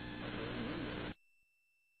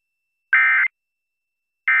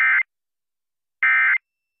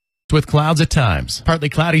 With clouds at times. Partly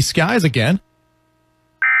cloudy skies again.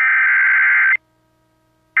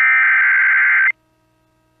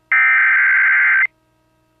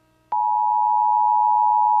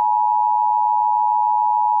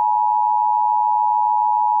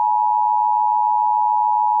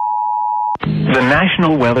 The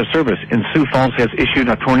National Weather Service in Sioux Falls has issued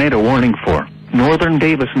a tornado warning for northern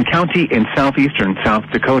Davison County in southeastern South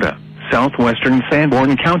Dakota, southwestern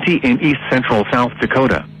Sanborn County in east-central South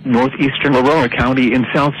Dakota, northeastern Aurora County in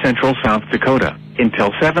south-central South Dakota,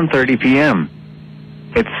 until 7:30 p.m.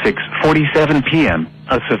 At 6:47 p.m.,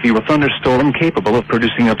 a severe thunderstorm capable of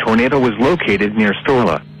producing a tornado was located near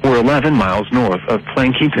Storla, or 11 miles north of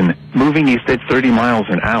Plankinton, moving east at 30 miles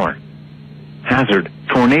an hour. Hazard,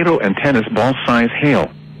 tornado and tennis ball size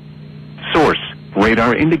hail. Source,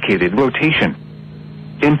 radar indicated rotation.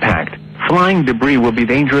 Impact, flying debris will be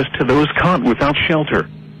dangerous to those caught without shelter.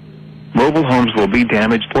 Mobile homes will be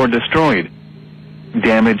damaged or destroyed.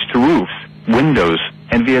 Damage to roofs, windows,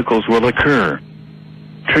 and vehicles will occur.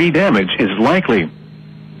 Tree damage is likely.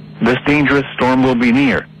 This dangerous storm will be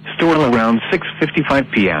near Storla around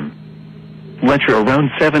 6:55 p.m. Letcher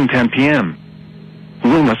around 7:10 p.m.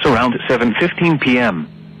 Loomis around 7:15 p.m.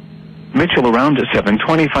 Mitchell around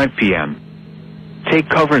 7:25 p.m. Take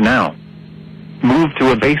cover now. Move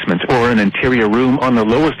to a basement or an interior room on the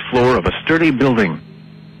lowest floor of a sturdy building.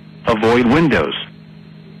 Avoid windows.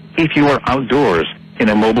 If you are outdoors, in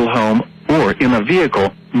a mobile home, or in a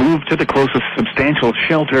vehicle, move to the closest substantial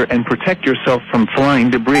shelter and protect yourself from flying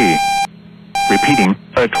debris. Repeating,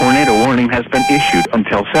 a tornado warning has been issued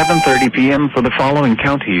until 7:30 p.m. for the following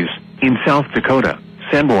counties in South Dakota: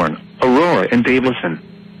 Sanborn, Aurora, and Davison.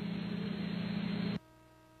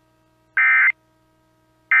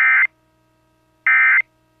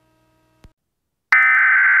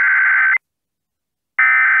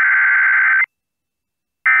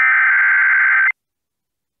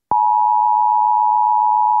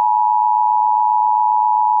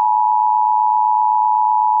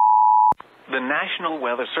 The National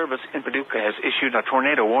Weather Service in Paducah has issued a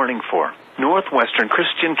tornado warning for northwestern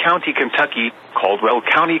Christian County, Kentucky, Caldwell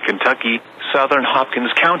County, Kentucky, southern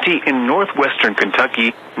Hopkins County in northwestern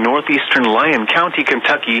Kentucky, northeastern Lyon County,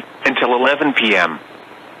 Kentucky, until 11 p.m.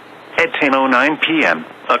 At 10:09 p.m.,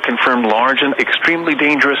 a confirmed large and extremely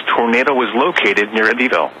dangerous tornado was located near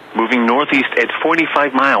Eddyville. Moving northeast at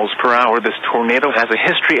 45 miles per hour, this tornado has a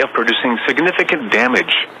history of producing significant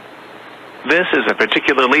damage. This is a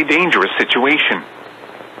particularly dangerous situation.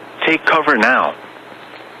 Take cover now.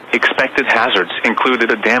 Expected hazards included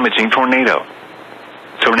a damaging tornado.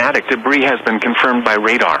 Tornadic debris has been confirmed by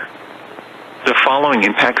radar. The following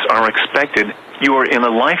impacts are expected. You are in a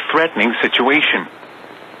life-threatening situation.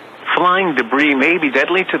 Flying debris may be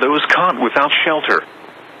deadly to those caught without shelter.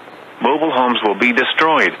 Mobile homes will be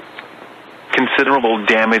destroyed. Considerable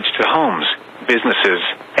damage to homes, businesses,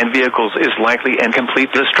 and vehicles is likely, and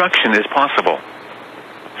complete destruction is possible.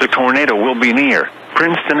 The tornado will be near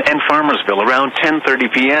Princeton and Farmersville around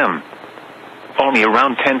 10:30 p.m. Only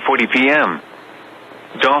around 10:40 p.m.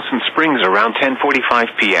 Dawson Springs around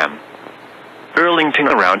 10:45 p.m. Burlington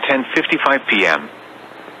around 10:55 p.m.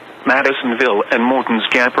 Madisonville and Morton's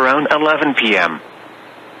Gap around 11 p.m.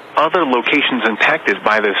 Other locations impacted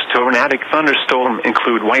by this tornadic thunderstorm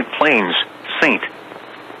include White Plains, St.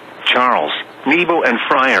 Charles, Nebo, and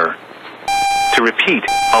Fryer. To repeat,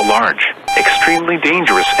 a large, extremely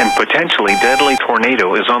dangerous, and potentially deadly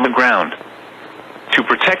tornado is on the ground. To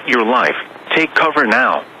protect your life, take cover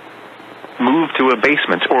now. Move to a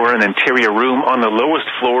basement or an interior room on the lowest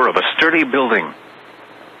floor of a sturdy building.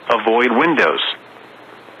 Avoid windows.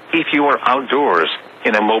 If you are outdoors,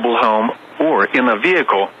 in a mobile home, or in a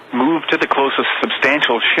vehicle, move to the closest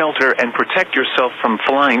substantial shelter and protect yourself from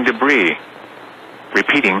flying debris.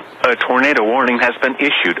 Repeating, a tornado warning has been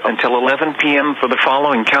issued until 11 p.m. for the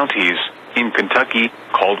following counties: in Kentucky,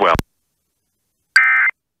 Caldwell,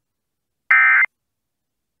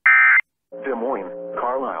 Des Moines,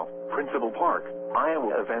 Carlisle, Principal Park,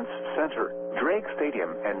 Iowa Events Center, Drake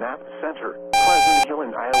Stadium and Knapp Center, Pleasant Hill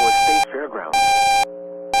and Iowa State Fairgrounds.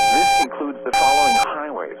 This includes the following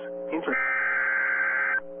highways: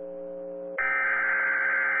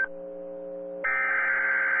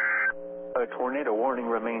 A tornado warning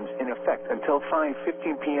remains in effect until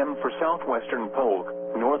 5:15 p.m. for southwestern Polk,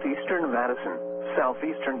 northeastern Madison,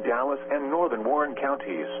 southeastern Dallas, and northern Warren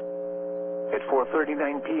counties. At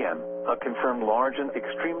 4:39 p.m., a confirmed large and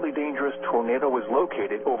extremely dangerous tornado was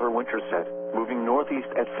located over Winterset, moving northeast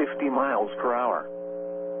at 50 miles per hour.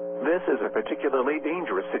 This is a particularly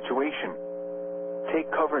dangerous situation. Take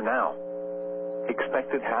cover now.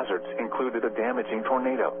 Expected hazards included a damaging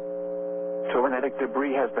tornado. Tornadic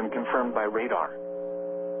debris has been confirmed by radar.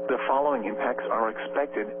 The following impacts are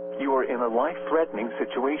expected. You are in a life-threatening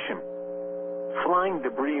situation. Flying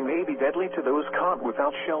debris may be deadly to those caught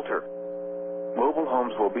without shelter. Mobile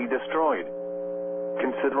homes will be destroyed.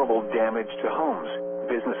 Considerable damage to homes,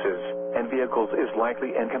 businesses, and vehicles is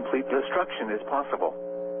likely, and complete destruction is possible.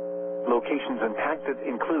 Locations impacted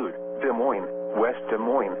include Des Moines, West Des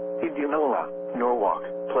Moines, Indianola, Norwalk,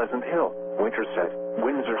 Pleasant Hill, Winterset,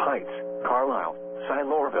 Windsor Heights, Carlisle,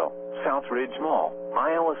 Silourville, South Ridge Mall,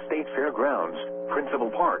 Iowa State Fairgrounds, Principal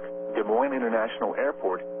Park, Des Moines International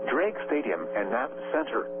Airport, Drake Stadium and Knapp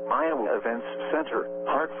Center, Iowa Events Center,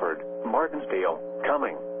 Hartford, Martinsdale,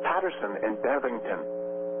 Cumming, Patterson, and Bevington.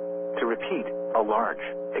 To repeat, a large,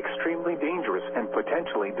 extremely dangerous, and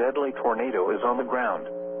potentially deadly tornado is on the ground.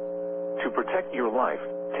 To protect your life,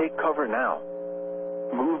 take cover now.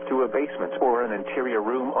 Move to a basement or an interior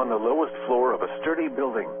room on the lowest floor of a sturdy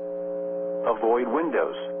building. Avoid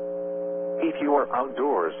windows. If you are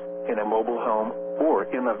outdoors, in a mobile home, or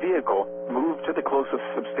in a vehicle, move to the closest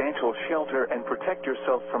substantial shelter and protect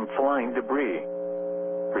yourself from flying debris.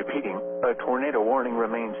 Repeating, a tornado warning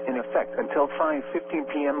remains in effect until 5:15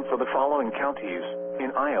 p.m. for the following counties: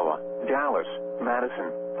 in Iowa, Dallas,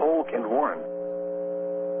 Madison, Polk, and Warren.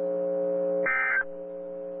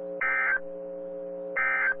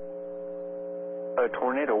 A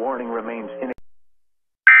tornado warning remains in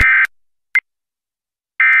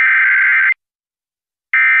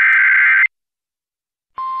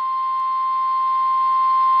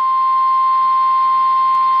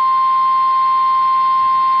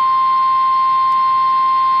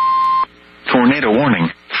tornado warning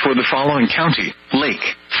for the following county: Lake,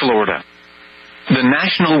 Florida. The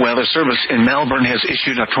National Weather Service in Melbourne has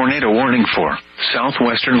issued a tornado warning for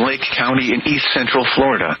southwestern Lake County in east central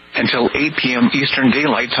Florida until 8 p.m. Eastern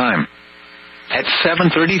Daylight Time. At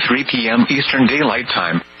 7:33 p.m. Eastern Daylight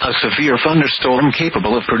Time, a severe thunderstorm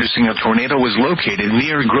capable of producing a tornado was located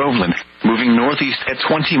near Groveland, moving northeast at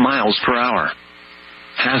 20 miles per hour.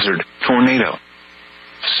 Hazard: tornado.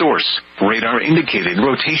 Source: radar indicated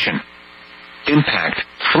rotation. Impact: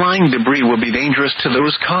 flying debris will be dangerous to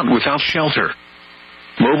those caught without shelter.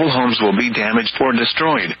 Mobile homes will be damaged or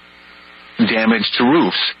destroyed. Damage to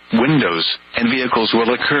roofs, windows, and vehicles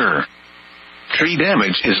will occur. Tree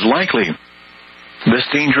damage is likely. This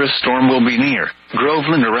dangerous storm will be near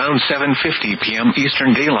Groveland around 7:50 p.m.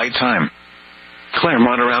 Eastern Daylight Time.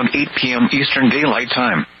 Claremont around 8 p.m. Eastern Daylight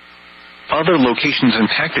Time. Other locations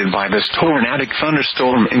impacted by this tornadic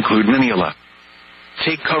thunderstorm include Mineola.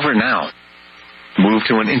 Take cover now. Move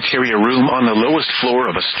to an interior room on the lowest floor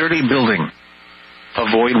of a sturdy building.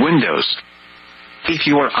 Avoid windows. If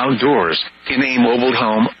you are outdoors, in a mobile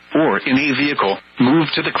home, or in a vehicle, move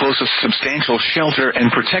to the closest substantial shelter and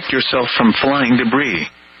protect yourself from flying debris.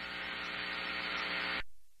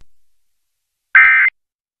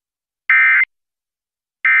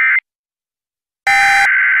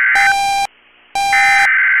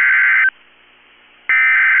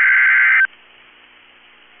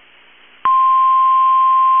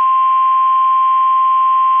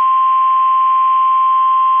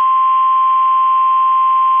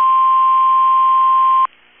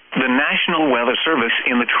 The National Weather Service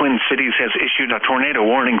in the Twin Cities has issued a tornado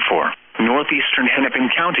warning for northeastern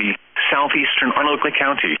Hennepin County, southeastern Arlington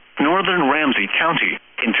County, northern Ramsey County,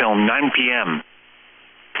 until 9 p.m.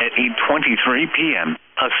 At 8:23 p.m.,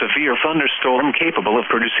 a severe thunderstorm capable of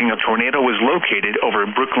producing a tornado was located over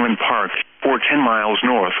Brooklyn Park, or 10 miles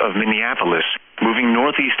north of Minneapolis, moving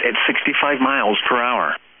northeast at 65 miles per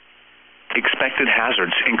hour. Expected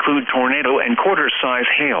hazards include tornado and quarter-size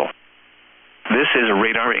hail. This is a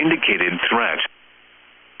radar-indicated threat.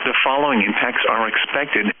 The following impacts are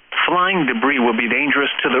expected. Flying debris will be dangerous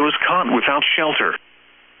to those caught without shelter.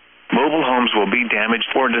 Mobile homes will be damaged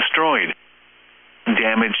or destroyed.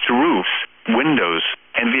 Damage to roofs, windows,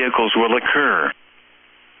 and vehicles will occur.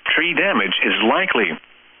 Tree damage is likely.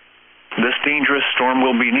 This dangerous storm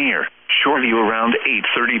will be near shortly around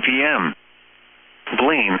 8:30 p.m.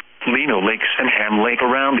 Blaine, Lino Lakes, and Ham Lake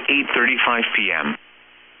around 8:35 p.m.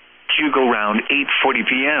 Hugo around 8:40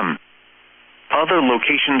 p.m. Other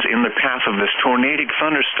locations in the path of this tornadic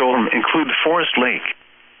thunderstorm include Forest Lake.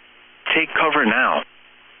 Take cover now.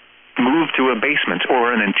 Move to a basement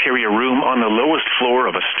or an interior room on the lowest floor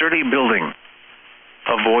of a sturdy building.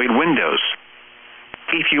 Avoid windows.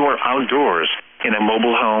 If you are outdoors, in a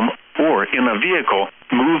mobile home, or in a vehicle,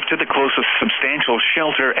 move to the closest substantial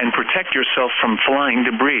shelter and protect yourself from flying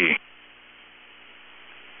debris.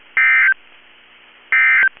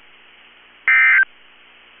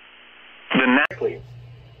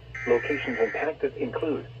 Locations impacted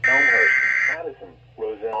include Elmhurst, Addison,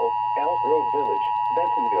 Roselle, Elk Grove Village,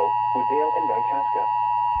 Bentonville, Wooddale, and Itasca,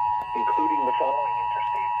 including the following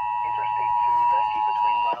interstates: Interstate 290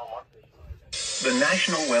 between mile markers. The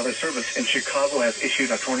National Weather Service in Chicago has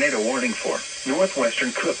issued a tornado warning for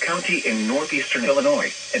northwestern Cook County in northeastern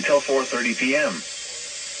Illinois until 4:30 p.m.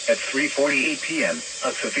 At 3:48 p.m.,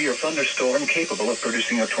 a severe thunderstorm capable of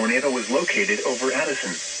producing a tornado was located over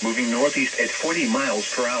Addison, moving northeast at 40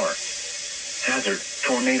 miles per hour. Hazard: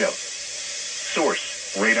 tornado.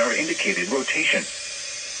 Source: radar-indicated rotation.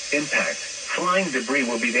 Impact: flying debris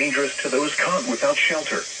will be dangerous to those caught without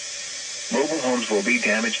shelter. Mobile homes will be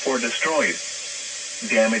damaged or destroyed.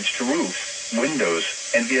 Damage to roofs, windows,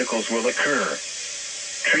 and vehicles will occur.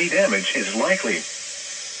 Tree damage is likely.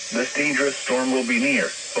 This dangerous storm will be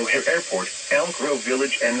near O'Hare Airport, Elk Grove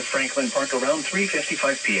Village, and Franklin Park around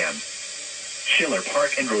 3:55 p.m. Schiller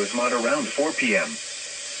Park and Rosemont around 4 p.m.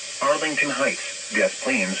 Arlington Heights, Des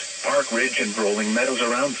Plaines, Park Ridge, and Rolling Meadows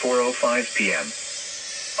around 4:05 p.m.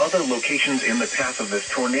 Other locations in the path of this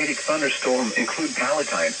tornadic thunderstorm include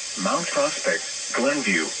Palatine, Mount Prospect,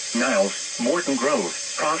 Glenview, Niles, Morton Grove,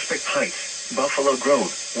 Prospect Heights, Buffalo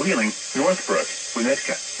Grove, Wheeling, Northbrook,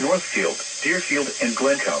 Winnetka, Northfield, Deerfield, and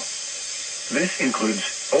Glencoe. This includes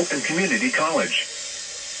Open Community College,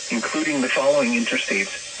 including the following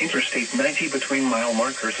interstates: Interstate 90 between mile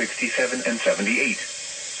markers 67 and 78,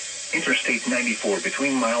 Interstate 94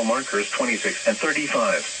 between mile markers 26 and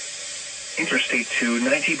 35, Interstate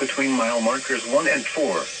 290 between mile markers 1 and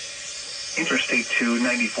 4, Interstate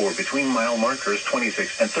 294 between mile markers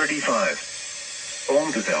 26 and 35.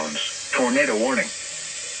 Ohm zones, tornado warning.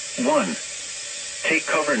 1. Take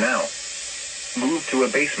cover now. Move to a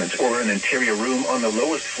basement or an interior room on the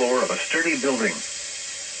lowest floor of a sturdy building.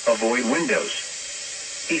 Avoid windows.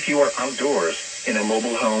 If you are outdoors, in a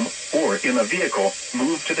mobile home, or in a vehicle,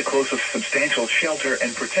 move to the closest substantial shelter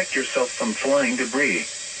and protect yourself from flying debris.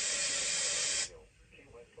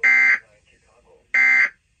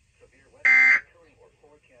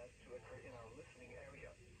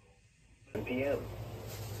 p.m.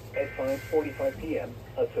 At 5:45 p.m.,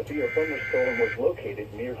 a severe thunderstorm was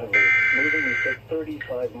located near Henry, moving east at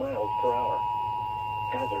 35 miles per hour.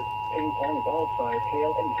 Hazard: ping-pong ball-sized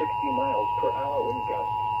hail and 60 miles per hour wind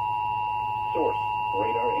gusts. Source: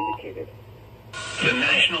 radar indicated. The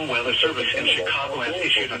National Weather Service in Chicago has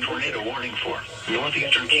issued a tornado warning for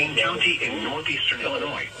northeastern King County in northeastern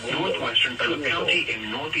Illinois, northwestern Cook County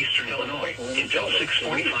in northeastern Illinois until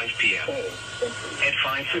 6:45 p.m. At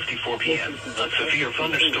 5:54 p.m., a severe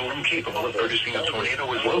thunderstorm capable of producing a tornado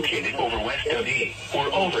was located over West Dundee or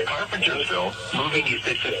over Carpentersville, moving east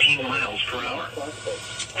at 15 miles per hour.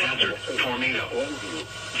 Hazard: tornado.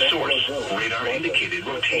 Source: radar indicated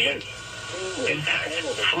rotation. Impact: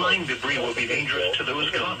 flying debris will be dangerous to those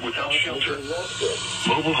caught without shelter.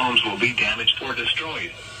 Mobile homes will be damaged or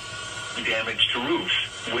destroyed. Damage to roofs,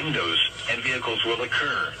 windows, and vehicles will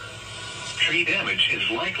occur. Tree damage is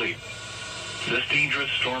likely. This dangerous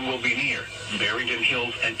storm will be near Barrington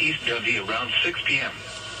Hills and East Dundee around 6 p.m.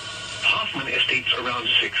 Hoffman Estates around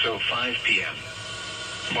 6:05 p.m.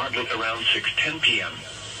 Bartlett around 6:10 p.m.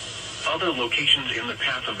 Other locations in the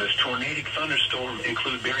path of this tornadic thunderstorm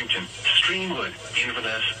include Barrington, Streamwood,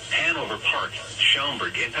 Inverness, Hanover Park,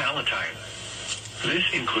 Schaumburg, and Palatine. This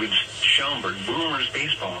includes Schaumburg Boomers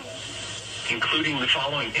baseball, including the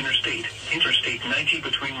following interstate: Interstate 90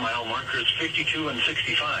 between mile markers 52 and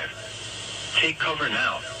 65. Take cover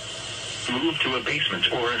now. Move to a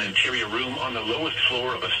basement or an interior room on the lowest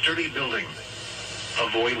floor of a sturdy building.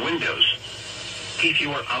 Avoid windows. If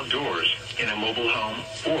you are outdoors, in a mobile home,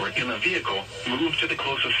 or in a vehicle, move to the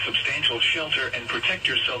closest substantial shelter and protect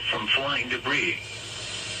yourself from flying debris.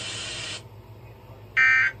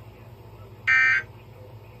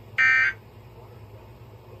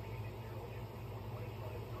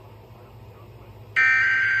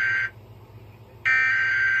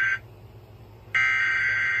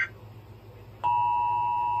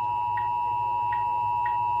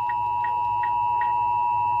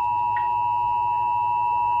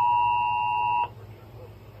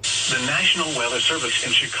 The National Weather Service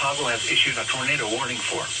in Chicago has issued a tornado warning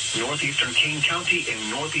for northeastern Kane County in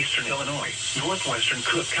northeastern Illinois, northwestern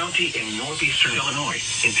Cook County in northeastern Illinois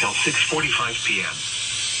until 6:45 p.m.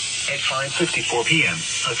 At 5:54 p.m.,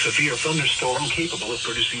 a severe thunderstorm capable of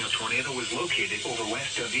producing a tornado was located over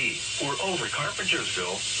west of E, or over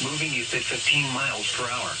Carpentersville, moving east at 15 miles per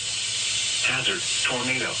hour. Hazard,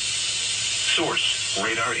 tornado. Source,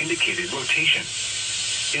 radar indicated rotation.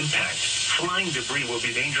 Impact, flying debris will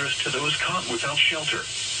be dangerous to those caught without shelter.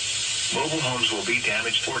 Mobile homes will be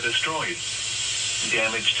damaged or destroyed.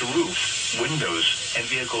 Damage to roofs, windows, and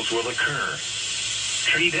vehicles will occur.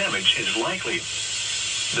 Tree damage is likely.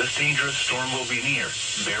 This dangerous storm will be near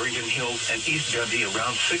Barrington Hills and East Dundee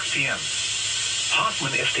around 6 p.m.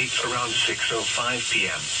 Hoffman Estates around 6:05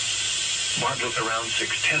 p.m. Bartlett around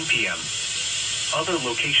 6:10 p.m. Other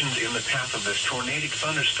locations in the path of this tornadic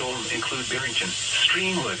thunderstorm include Barrington,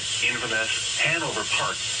 Streamwood, Inverness, Hanover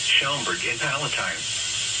Park, Schaumburg, and Palatine.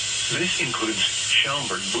 This includes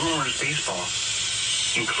Schaumburg Boomers baseball,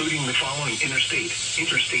 including the following Interstate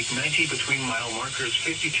 90 between mile markers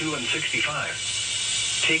 52 and 65.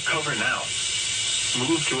 Take cover now.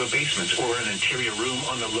 Move to a basement or an interior room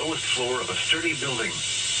on the lowest floor of a sturdy building.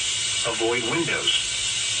 Avoid windows.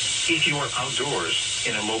 If you are outdoors,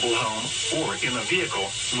 in a mobile home, or in a vehicle,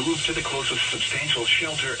 move to the closest substantial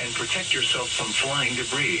shelter and protect yourself from flying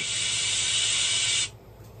debris.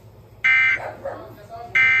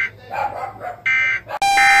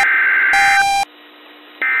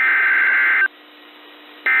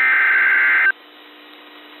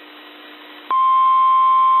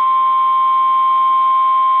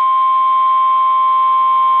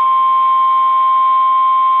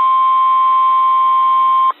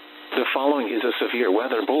 The following is a severe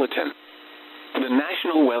weather bulletin. The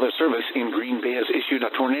National Weather Service in Green Bay has issued a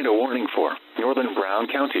tornado warning for northern Brown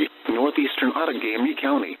County, northeastern Outagamie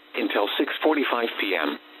County, until 6:45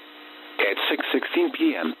 p.m. At 6:16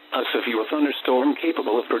 p.m., a severe thunderstorm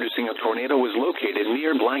capable of producing a tornado was located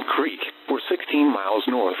near Black Creek, or 16 miles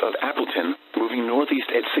north of Appleton, moving northeast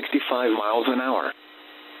at 65 miles an hour.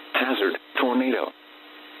 Hazard, tornado.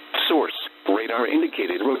 Source, radar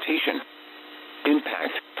indicated rotation.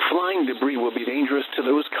 Impact, flying debris will be dangerous to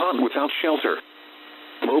those caught without shelter.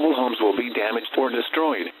 Mobile homes will be damaged or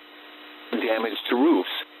destroyed. Damage to roofs,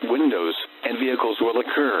 windows, and vehicles will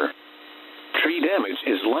occur. Tree damage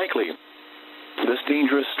is likely. This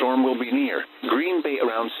dangerous storm will be near Green Bay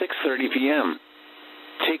around 6:30 p.m.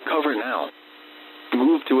 Take cover now.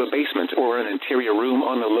 Move to a basement or an interior room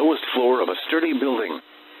on the lowest floor of a sturdy building.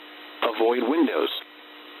 Avoid windows.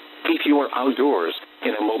 If you are outdoors,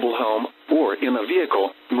 in a mobile home, or in a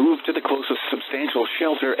vehicle, move to the closest substantial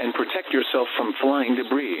shelter and protect yourself from flying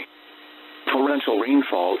debris. Torrential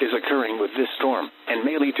rainfall is occurring with this storm and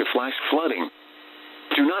may lead to flash flooding.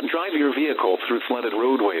 Do not drive your vehicle through flooded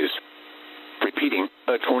roadways. Repeating,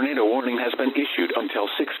 a tornado warning has been issued until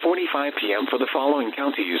 6:45 p.m. for the following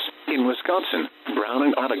counties in Wisconsin, Brown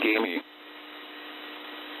and Outagamie.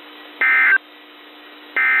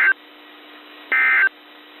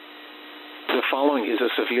 The following is a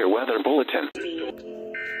severe weather bulletin.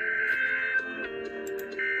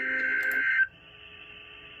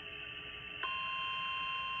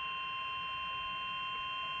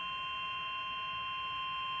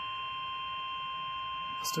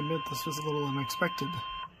 Must admit, this was a little unexpected.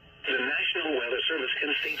 The National Weather Service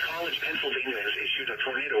in State College, Pennsylvania has issued a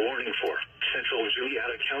tornado warning for central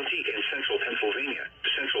Julietta County in central Pennsylvania,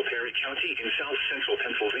 central Perry County in south central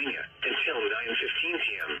Pennsylvania, until 9:15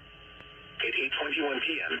 p.m. At 8:21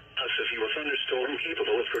 p.m., a severe thunderstorm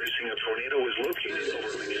capable of producing a tornado was located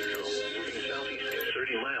over Mexico, moving southeast at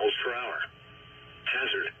 30 miles per hour.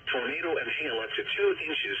 Hazard, tornado and hail up to 2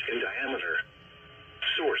 inches in diameter.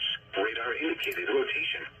 Source, radar indicated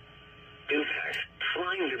rotation. Impact,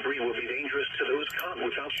 flying debris will be dangerous to those caught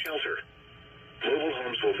without shelter. Mobile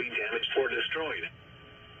homes will be damaged or destroyed.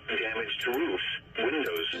 Damage to roofs,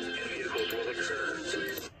 windows, and vehicles will occur.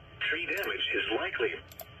 Tree damage is likely.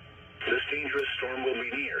 This dangerous storm will be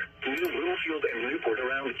near New Bloomfield and Newport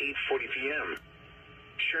around 8:40 p.m.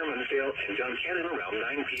 Shermansdale and Duncannon around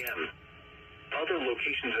 9 p.m. Other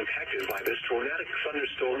locations impacted by this tornadic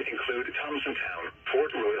thunderstorm include Thompsontown, Fort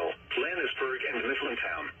Royal, Landisburg, and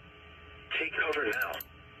Mifflintown. Take cover now.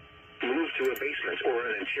 Move to a basement or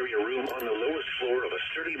an interior room on the lowest floor of a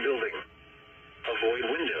sturdy building. Avoid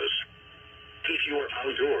windows. If you are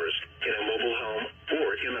outdoors, in a mobile home,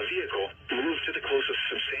 or in a vehicle, move to the closest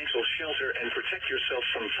substantial shelter and protect yourself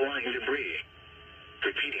from flying debris.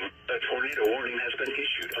 Repeating, a tornado warning has been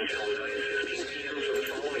issued until 9:15 p.m. for the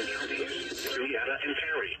following counties: Julietta and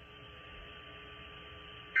Perry.